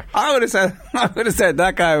photo there. I would have said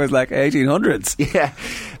that guy was like 1800s. Yeah,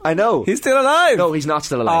 I know. He's still alive. No, he's not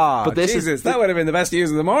still alive. Oh, but that would have been the best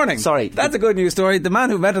news of the morning. Sorry, that's a good news story. The man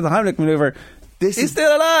who invented the Heimlich manoeuvre. He's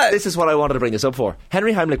still alive. This is what I wanted to bring this up for.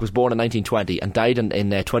 Henry Heimlich was born in 1920 and died in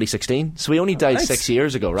 2016. So he only died 6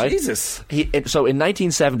 years ago, right? Jesus. So in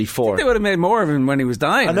 1974... I think they would have made more of him when he was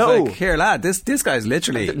dying. I know. Like, here, lad, this guy's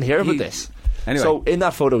literally... I didn't hear about this. Anyway. So in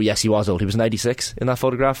that photo, yes, he was old. He was 96 in that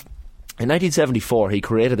photograph. In 1974, he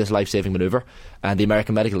created this life-saving manoeuvre, and the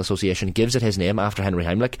American Medical Association gives it his name after Henry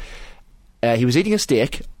Heimlich. He was eating a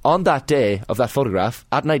steak on that day of that photograph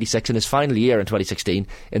at 96 in his final year in 2016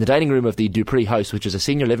 in the dining room of the Dupree House, which is a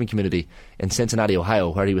senior living community in Cincinnati, Ohio,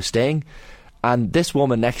 where he was staying. And this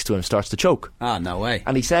woman next to him starts to choke. Ah, no way.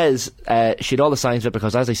 And he says she had all the signs of it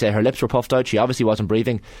because, as I say, her lips were puffed out. She obviously wasn't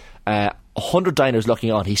breathing. 100 diners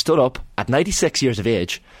looking on. He stood up at 96 years of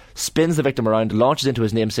age, spins the victim around, launches into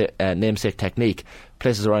his namesake technique,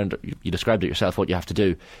 places around, you described it yourself, what you have to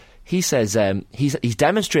do. He says he's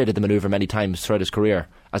demonstrated the manoeuvre many times throughout his career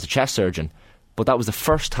as a chest surgeon, but that was the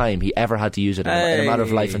first time he ever had to use it in a matter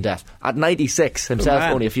of life and death. At 96, himself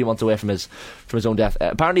only a few months away from his own death.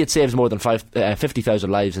 Apparently it saves more than 50,000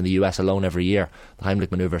 lives in the US alone every year, the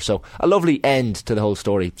Heimlich manoeuvre. So a lovely end to the whole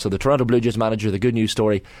story. So the Toronto Blue Jays manager, the good news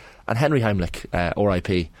story, and Henry Heimlich,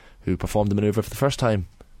 RIP, who performed the manoeuvre for the first time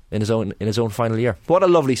in his own final year. What a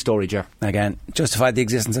lovely story, Ger. Again, justified the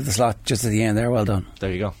existence of the slot just at the end there. Well done.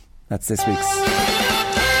 There you go. That's this week's.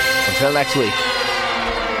 Until next week.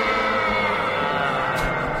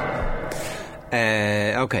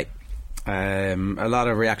 Okay. A lot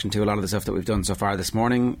of reaction to a lot of the stuff that we've done so far this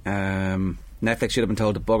morning. Netflix should have been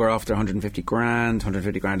told to bugger off their 150 grand.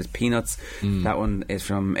 150 grand is peanuts. That one is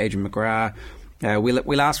from Adrian McGrath.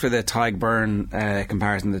 We'll ask for the Tig Byrne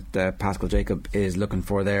comparison that Pascal Jacob is looking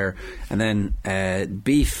for there, and then the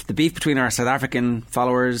beef between our South African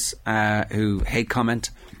followers who hate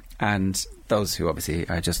comment and those who obviously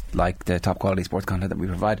just like the top quality sports content that we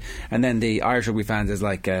provide, and then the Irish rugby fans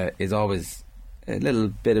is always a little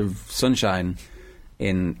bit of sunshine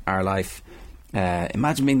in our life.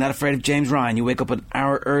 Imagine being that afraid of James Ryan. You wake up an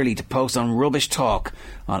hour early to post on Rubbish Talk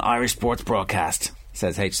on Irish Sports Broadcast,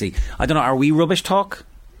 says HC. I don't know, are we Rubbish Talk?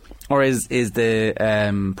 Or is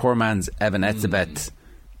the poor man's Evan Etzebeth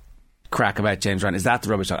crack about James Ryan, is that the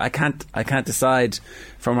Rubbish Talk? I can't decide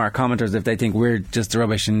from our commenters if they think we're just the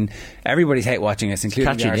rubbish, and everybody's hate watching us,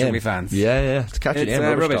 including the Irish rugby fans. Yeah, it's catchy name.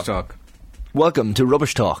 Rubbish Talk. Welcome to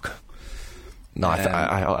Rubbish Talk. No,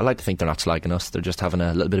 I like to think they're not slagging us. They're just having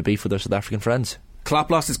a little bit of beef with their South African friends. Klopp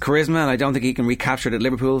lost his charisma, and I don't think he can recapture it at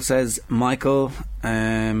Liverpool, says Michael.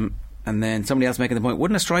 And then somebody else making the point,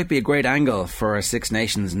 wouldn't a strike be a great angle for a Six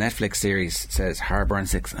Nations Netflix series, says Harburn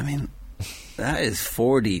 6. I mean, that is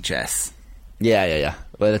 4D chess. Yeah.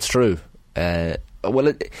 Well, it's true. The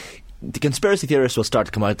conspiracy theorists will start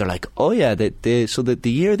to come out. They're like, oh yeah, so the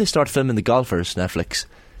year they start filming the golfers, Netflix,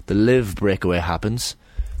 the Live breakaway happens.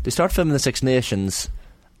 They start filming the Six Nations,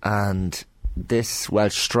 and this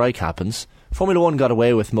Welsh strike happens. Formula 1 got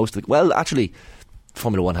away with most of the... Well, actually,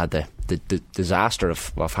 Formula 1 had the disaster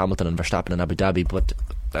of Hamilton and Verstappen in Abu Dhabi, but,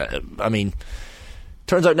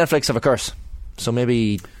 turns out Netflix have a curse. So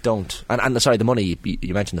maybe don't. And sorry, the money,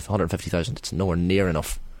 you mentioned the 150,000, it's nowhere near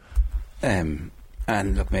enough. And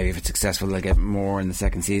look, maybe if it's successful, they'll get more in the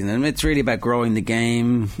second season. And it's really about growing the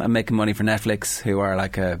game and making money for Netflix, who are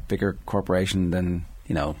like a bigger corporation than,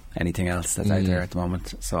 anything else that's out there at the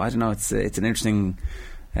moment. So I don't know, it's an interesting...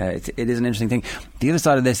 it is an interesting thing. The other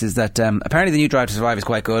side of this is that apparently the new Drive to Survive is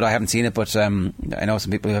quite good. I haven't seen it, but I know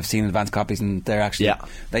some people who have seen advanced copies, and they're actually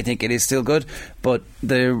they think it is still good. But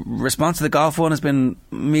the response to the golf one has been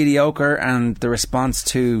mediocre, and the response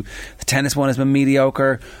to the tennis one has been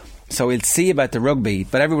mediocre. So we'll see about the rugby.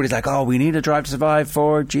 But everybody's like, oh, we need a Drive to Survive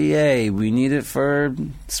for GA, we need it for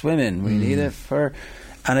swimming, we need it for...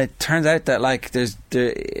 And it turns out that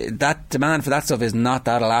that demand for that stuff is not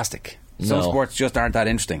that elastic. Some sports just aren't that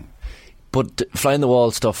interesting. But flying the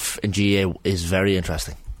wall stuff in GA is very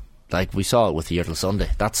interesting. Like we saw it with the Year Till Sunday.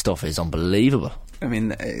 That stuff is unbelievable. I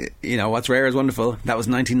mean, what's rare is wonderful. That was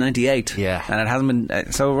 1998. Yeah. And it hasn't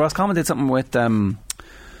been... so Ross Coleman did something with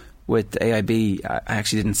AIB. I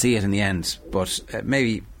actually didn't see it in the end, but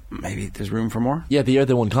maybe there's room for more. Yeah, the year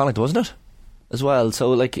they won Connacht, wasn't it? As well.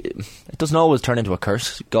 So, it doesn't always turn into a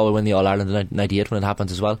curse. Galway win the All-Ireland in 98 when it happens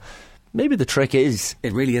as well. Maybe the trick is...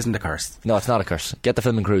 It really isn't a curse. No, it's not a curse. Get the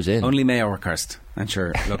filming crews in. Only Mayo are cursed. And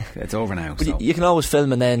sure, look, it's over now. But so. you can always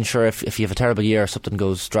film, and then, sure, if you have a terrible year or something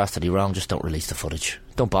goes drastically wrong, just don't release the footage.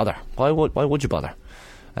 Don't bother. Why would you bother?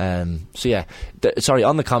 So, yeah. Sorry,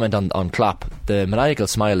 on the comment on Klopp, the maniacal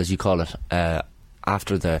smile, as you call it,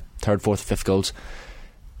 after the third, fourth, fifth goals,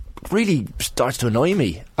 really starts to annoy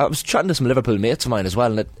me. I was chatting to some Liverpool mates of mine as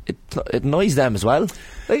well, and it annoys them as well.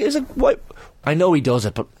 Why? I know he does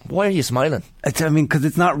it, but why are you smiling? Because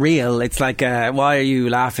it's not real. It's like, why are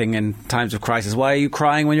you laughing in times of crisis? Why are you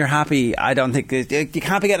crying when you're happy? I don't think... you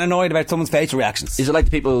can't be getting annoyed about someone's facial reactions. Is it like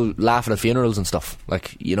the people laughing at funerals and stuff?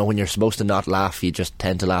 Like, when you're supposed to not laugh, you just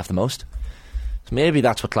tend to laugh the most? So maybe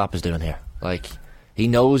that's what Klopp is doing here. Like, he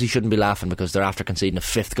knows he shouldn't be laughing because they're after conceding a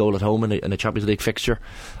 5th goal at home in a Champions League fixture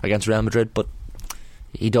against Real Madrid, but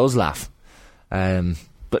he does laugh.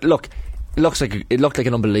 But look, it looked like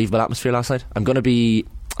an unbelievable atmosphere last night. I'm going to be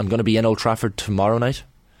in Old Trafford tomorrow night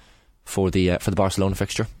for the Barcelona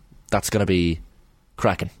fixture. That's going to be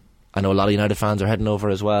cracking. I know a lot of United fans are heading over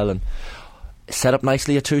as well, and set up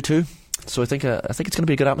nicely at 2-2. So I think it's going to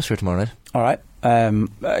be a good atmosphere tomorrow night. All right.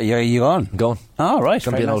 Are you on? I'm going. Oh, right. It's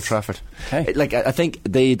going to be in Old Trafford. Okay. I think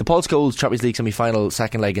the Paul Scholes Champions League semi-final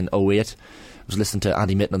second leg in 2008, I was listening to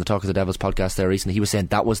Andy Mitten on the Talk of the Devils podcast there recently. He was saying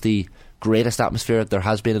that was the greatest atmosphere there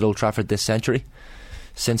has been at Old Trafford this century,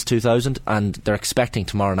 since 2000, and they're expecting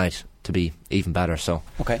tomorrow night to be even better. So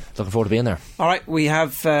looking forward to being there. All right, we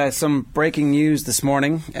have some breaking news this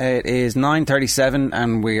morning. It is 9:37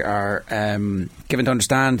 and we are given to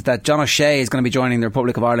understand that John O'Shea is going to be joining the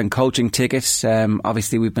Republic of Ireland coaching ticket.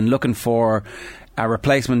 Obviously we've been looking for a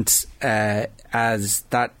replacement as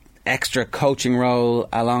that extra coaching role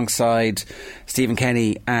alongside Stephen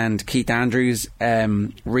Kenny and Keith Andrews.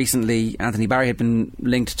 Recently Anthony Barry had been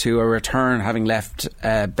linked to a return, having left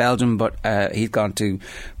Belgium, but he's gone to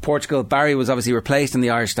Portugal. Barry was obviously replaced in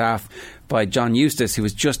the Irish staff by John Eustace, who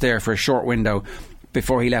was just there for a short window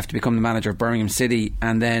before he left to become the manager of Birmingham City,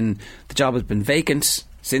 and then the job has been vacant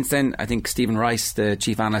since then. I think Stephen Rice, the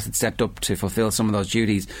chief analyst, had stepped up to fulfil some of those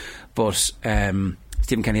duties, but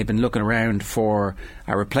Stephen Kenny had been looking around for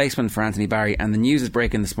a replacement for Anthony Barry, and the news is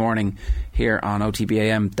breaking this morning here on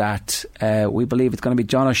OTBAM that we believe it's going to be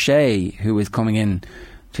John O'Shea who is coming in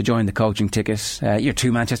to join the coaching ticket. You're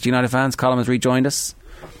two Manchester United fans. Colin has rejoined us.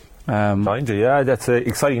 Mind you, yeah, that's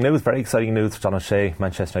exciting news, very exciting news for John O'Shea,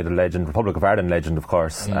 Manchester United legend, Republic of Ireland legend, of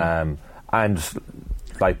course. And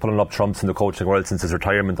like pulling up trumps in the coaching world since his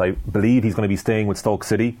retirement, I believe he's going to be staying with Stoke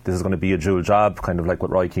City. This is going to be a dual job, kind of like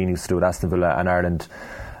what Roy Keane used to do at Aston Villa and Ireland.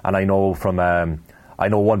 And I know from I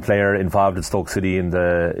know one player involved at Stoke City in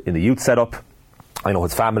the youth setup. I know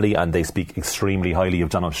his family, and they speak extremely highly of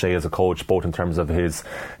John O'Shea as a coach, both in terms of his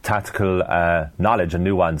tactical knowledge and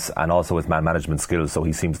nuance, and also his man management skills. So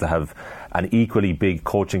he seems to have an equally big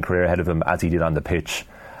coaching career ahead of him as he did on the pitch.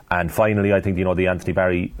 And finally, I think the Anthony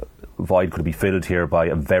Barry void could be filled here by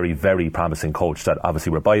a very, very promising coach that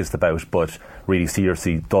obviously we're biased about, but really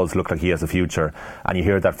seriously does look like he has a future. And you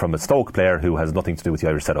hear that from a Stoke player who has nothing to do with the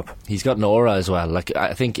Irish setup. He's got an aura as well. Like,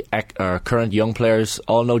 I think our current young players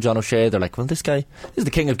all know John O'Shea. They're like, well, this is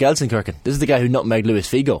the king of Gelsenkirchen. This is the guy who nutmegged Luis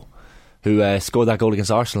Figo, who scored that goal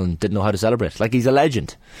against Arsenal and didn't know how to celebrate. Like, he's a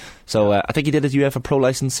legend. So I think he did his UEFA Pro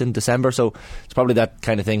licence in December, so it's probably that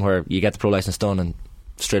kind of thing where you get the Pro licence done and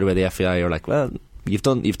straight away the FAI are like, well, you've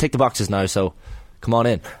ticked the boxes now, so come on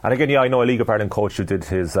in. And again, I know a League of Ireland coach who did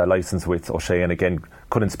his licence with O'Shea, and again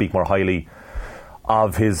couldn't speak more highly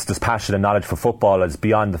of his just passion and knowledge for football, as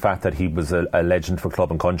beyond the fact that he was a legend for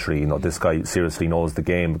club and country. This guy seriously knows the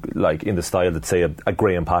game, like in the style that, say, a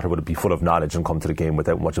Graham Potter would be full of knowledge and come to the game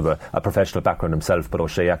without much of a professional background himself. But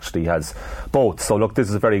O'Shea actually has both. So look, this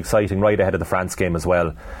is very exciting, right ahead of the France game as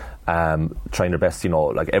well. Trying their best,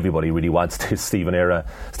 like everybody really wants this Stephen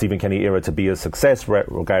Kenny era to be a success,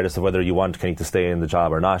 regardless of whether you want Kenny to stay in the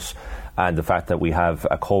job or not. And the fact that we have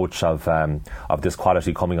a coach of this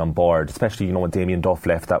quality coming on board, especially when Damien Duff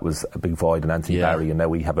left, that was a big void in Anthony Barry, and now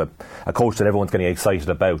we have a coach that everyone's getting excited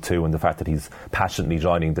about too, and the fact that he's passionately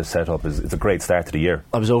joining this setup is a great start to the year.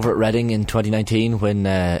 I was over at Reading in 2019 when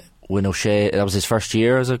O'Shea, that was his first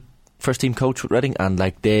year as a first team coach with Reading, and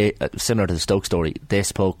like they, similar to the Stoke story, they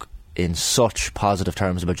spoke in such positive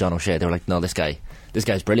terms about John O'Shea. They were like, no, this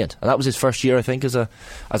guy's brilliant. And that was his first year, I think, as a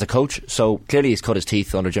coach. So clearly he's cut his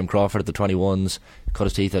teeth under Jim Crawford at the 21s, cut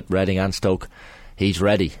his teeth at Reading and Stoke. He's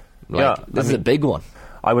ready. This is a big one.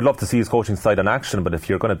 I would love to see his coaching side in action, but if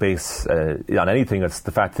you're going to base on anything, it's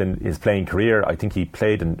the fact in his playing career, I think he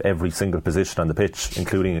played in every single position on the pitch,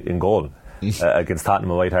 including in goal. Against Tottenham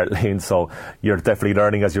and White Hart Lane, so you're definitely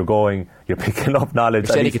learning as you're going. You're picking up knowledge.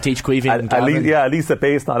 You're saying you could teach Queevy and at least a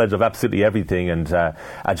base knowledge of absolutely everything, and a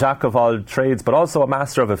jack of all trades, but also a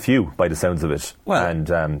master of a few, by the sounds of it. Well,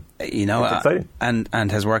 and it's exciting.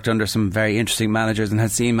 And has worked under some very interesting managers and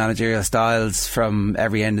has seen managerial styles from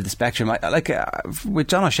every end of the spectrum. With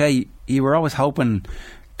John O'Shea, you were always hoping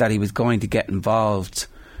that he was going to get involved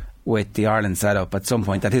with the Ireland setup at some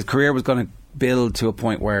point, that his career was going to build to a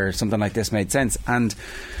point where something like this made sense. And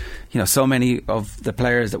so many of the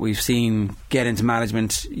players that we've seen get into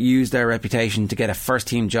management use their reputation to get a first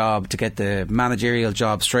team job, to get the managerial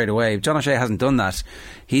job straight away. John O'Shea hasn't done that.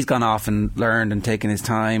 He's gone off and learned and taken his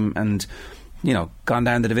time and gone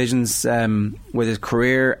down the divisions with his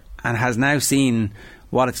career, and has now seen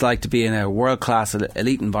what it's like to be in a world-class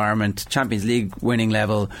elite environment, Champions League winning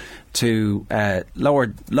level, to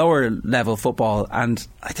lower level football. And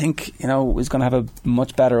I think, you know, he's going to have a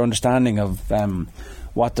much better understanding of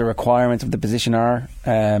what the requirements of the position are.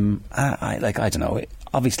 I don't know.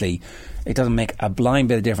 Obviously, it doesn't make a blind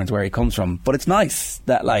bit of difference where he comes from, but it's nice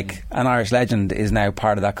that like an Irish legend is now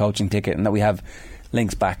part of that coaching ticket, and that we have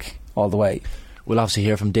links back all the way. We'll obviously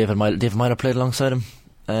hear from David Meyler. David Meyler played alongside him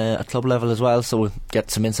at club level as well, so we'll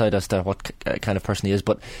get some insight as to what kind of person he is.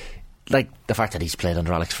 But like the fact that he's played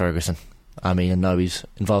under Alex Ferguson, I mean, and now he's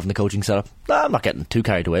involved in the coaching setup, I'm not getting too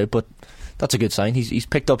carried away, but that's a good sign. He's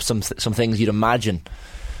picked up some things you'd imagine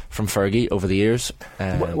from Fergie over the years.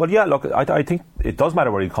 Well, yeah, look, I think it does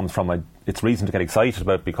matter where he comes from. It's reason to get excited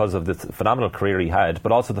about because of the phenomenal career he had,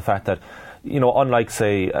 but also the fact that, you know, unlike,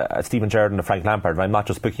 say, Steven Gerrard and Frank Lampard, and I'm not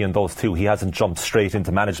just picking on those two, he hasn't jumped straight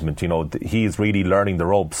into management. You know, he's really learning the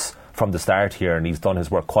ropes from the start here, and he's done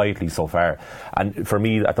his work quietly so far. And for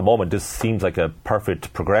me, at the moment, this seems like a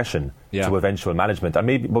perfect progression to eventual management. And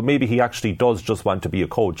maybe he actually does just want to be a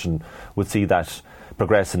coach, and would see that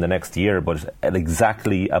progress in the next year. But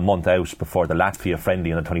exactly a month out before the Latvia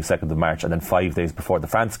friendly on the 22nd of March, and then 5 days before the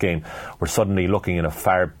France game, we're suddenly looking in a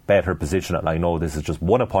far better position. And I know this is just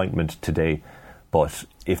one appointment today, but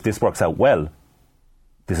if this works out well,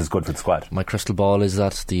 this is good for the squad. My crystal ball is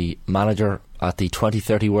that the manager at the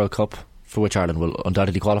 2030 World Cup, for which Ireland will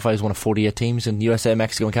undoubtedly qualify as one of 48 teams in USA,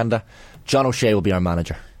 Mexico and Canada, John O'Shea will be our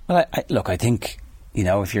manager. Well, I think, you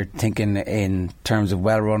know, if you're thinking in terms of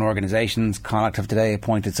well-run organisations, Connacht have today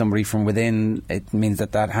appointed somebody from within. It means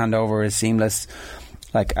that handover is seamless.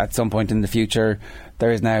 Like, at some point in the future,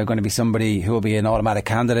 there is now going to be somebody who will be an automatic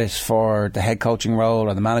candidate for the head coaching role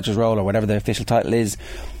or the manager's role or whatever the official title is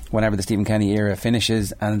whenever the Stephen Kenny era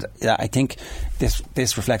finishes. And I think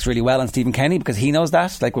this reflects really well on Stephen Kenny, because he knows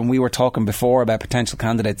that. Like, when we were talking before about potential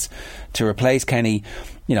candidates to replace Kenny,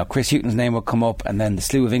 you know, Chris Hughton's name will come up, and then the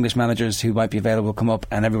slew of English managers who might be available will come up,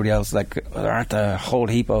 and everybody else. Like, there aren't a whole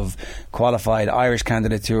heap of qualified Irish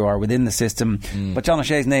candidates who are within the system. But John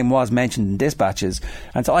O'Shea's name was mentioned in dispatches,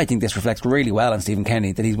 and so I think this reflects really well on Stephen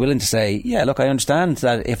Kenny, that he's willing to say, yeah, look, I understand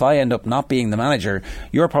that if I end up not being the manager,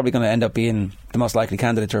 you're probably going to end up being the most likely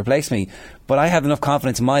candidate to replace me, but I have enough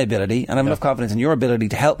confidence in my ability, and I have enough confidence in your ability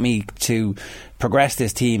to help me to progress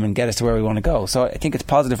this team and get us to where we want to go. So I think it's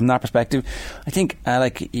positive from that perspective. I think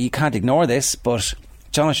you can't ignore this, but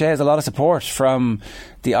John O'Shea has a lot of support from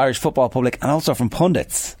the Irish football public and also from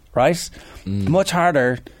pundits, right? Much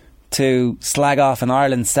harder to slag off an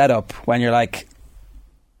Ireland setup when you're like,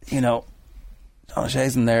 you know, John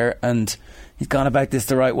O'Shea's in there and he's gone about this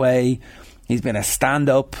the right way. He's been a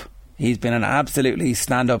stand-up. He's been an absolutely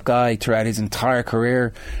stand-up guy throughout his entire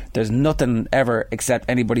career. There's nothing ever except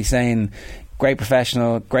anybody saying, great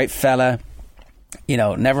professional, great fella, you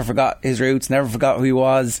know, never forgot his roots, never forgot who he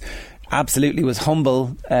was, absolutely was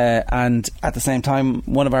humble, and at the same time,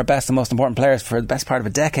 one of our best and most important players for the best part of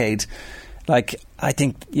a decade. Like, I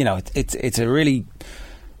think, you know, it's a really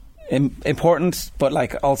important, but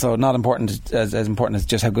like also not important as important as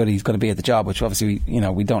just how good he's going to be at the job, which obviously, you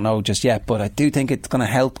know, we don't know just yet. But I do think it's going to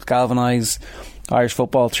help galvanise Irish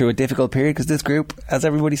football through a difficult period, because this group, as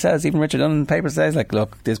everybody says, even Richard Dunn in the paper says, like,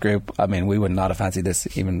 look, this group, I mean, we would not have fancied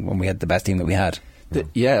this even when we had the best team that we had.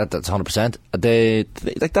 Yeah, that's 100%. They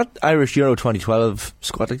like that Irish Euro 2012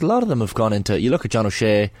 squad, like a lot of them have gone into, you look at John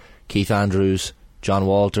O'Shea, Keith Andrews, John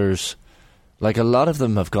Walters, like a lot of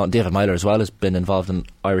them have gone, David Meyler as well has been involved in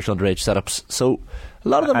Irish underage setups, so a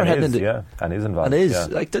lot of them are heading into, and is involved,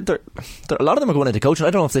 like they're, a lot of them are going into coaching.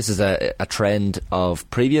 I don't know if this is a trend of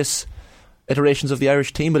previous iterations of the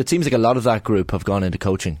Irish team, but it seems like a lot of that group have gone into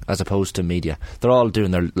coaching as opposed to media. They're all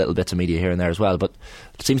doing their little bits of media here and there as well, but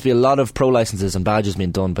it seems to be a lot of pro licenses and badges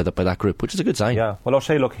being done by that group, which is a good sign. Yeah, well,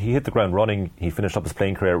 O'Shea, look, he hit the ground running. He finished up his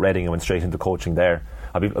playing career at Reading and went straight into coaching there.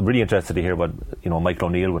 I'm really interested to hear what, you know, Michael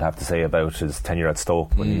O'Neill would have to say about his tenure at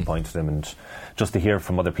Stoke when he appointed him, and just to hear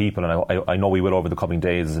from other people. And I know we will over the coming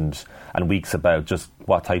days and weeks about just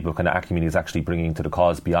what type of kind of acumen he's actually bringing to the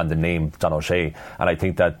cause beyond the name John O'Shea. And I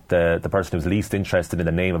think that the person who's least interested in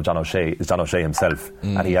the name of John O'Shea is John O'Shea himself,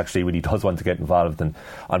 and he actually really does want to get involved and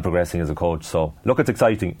progressing as a coach. So look, it's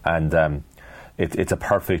exciting, and it's a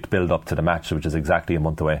perfect build-up to the match, which is exactly a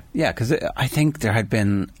month away. Yeah, because I think there had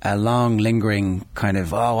been a long lingering kind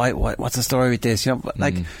of, what's the story with this? You know,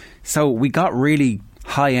 like, so we got really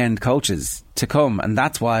high-end coaches to come, and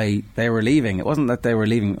that's why they were leaving. It wasn't that they were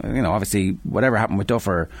leaving, you know, obviously whatever happened with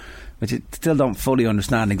Duffer, which I still don't fully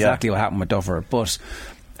understand exactly what happened with Duffer, but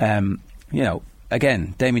you know,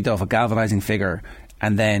 again, Damien Duff, a galvanising figure,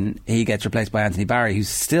 and then he gets replaced by Anthony Barry, who's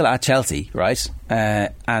still at Chelsea, right?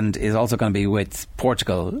 And is also going to be with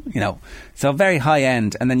Portugal, you know. So very high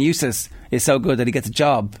end. And then Eustace is so good that he gets a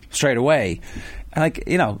job straight away. Like,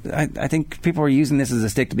 you know, I think people were using this as a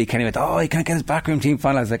stick to beat Kenny with, oh, he can't get his backroom team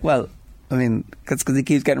finalised. Like, well, I mean, that's because he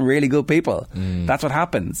keeps getting really good people. That's what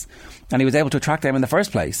happens. And he was able to attract them in the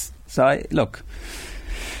first place. So, look,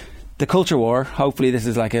 the culture war, hopefully this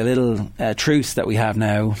is like a little truce that we have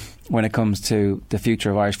now when it comes to the future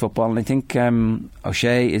of Irish football. And I think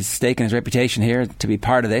O'Shea is staking his reputation here to be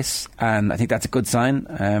part of this. And I think that's a good sign.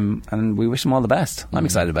 And we wish him all the best. I'm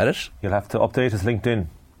excited about it. You'll have to update his LinkedIn.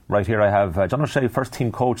 Right here I have John O'Shea, first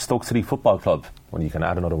team coach, Stoke City Football Club. When you can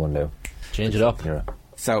add another one now. Change it up. Yeah.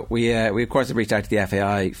 So we of course have reached out to the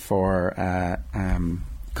FAI for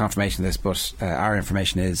confirmation of this, but our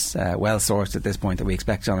information is well sourced at this point that we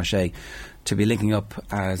expect John O'Shea to be linking up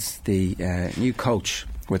as the new coach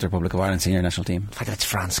with the Republic of Ireland senior national team. In fact, that's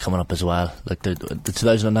France coming up as well. Like the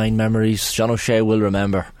 2009 memories, John O'Shea will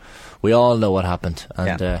remember. We all know what happened,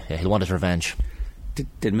 and he'll want his revenge.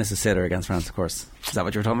 Did miss a sitter against France, of course. Is that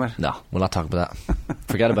what you were talking about? No, we'll not talk about that.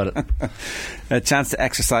 Forget about it. A chance to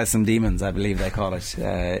exercise some demons, I believe they call it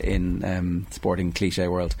in sporting cliche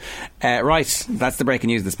world. Right, that's the breaking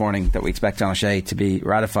news this morning, that we expect John O'Shea to be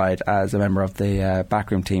ratified as a member of the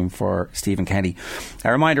backroom team for Stephen Kenny.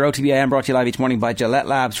 A reminder, OTB AM brought to you live each morning by Gillette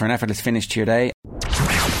Labs for an effortless finish to your day.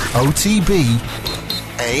 OTB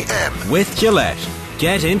AM. With Gillette.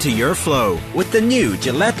 Get into your flow with the new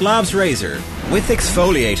Gillette Labs Razor with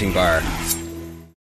exfoliating bar.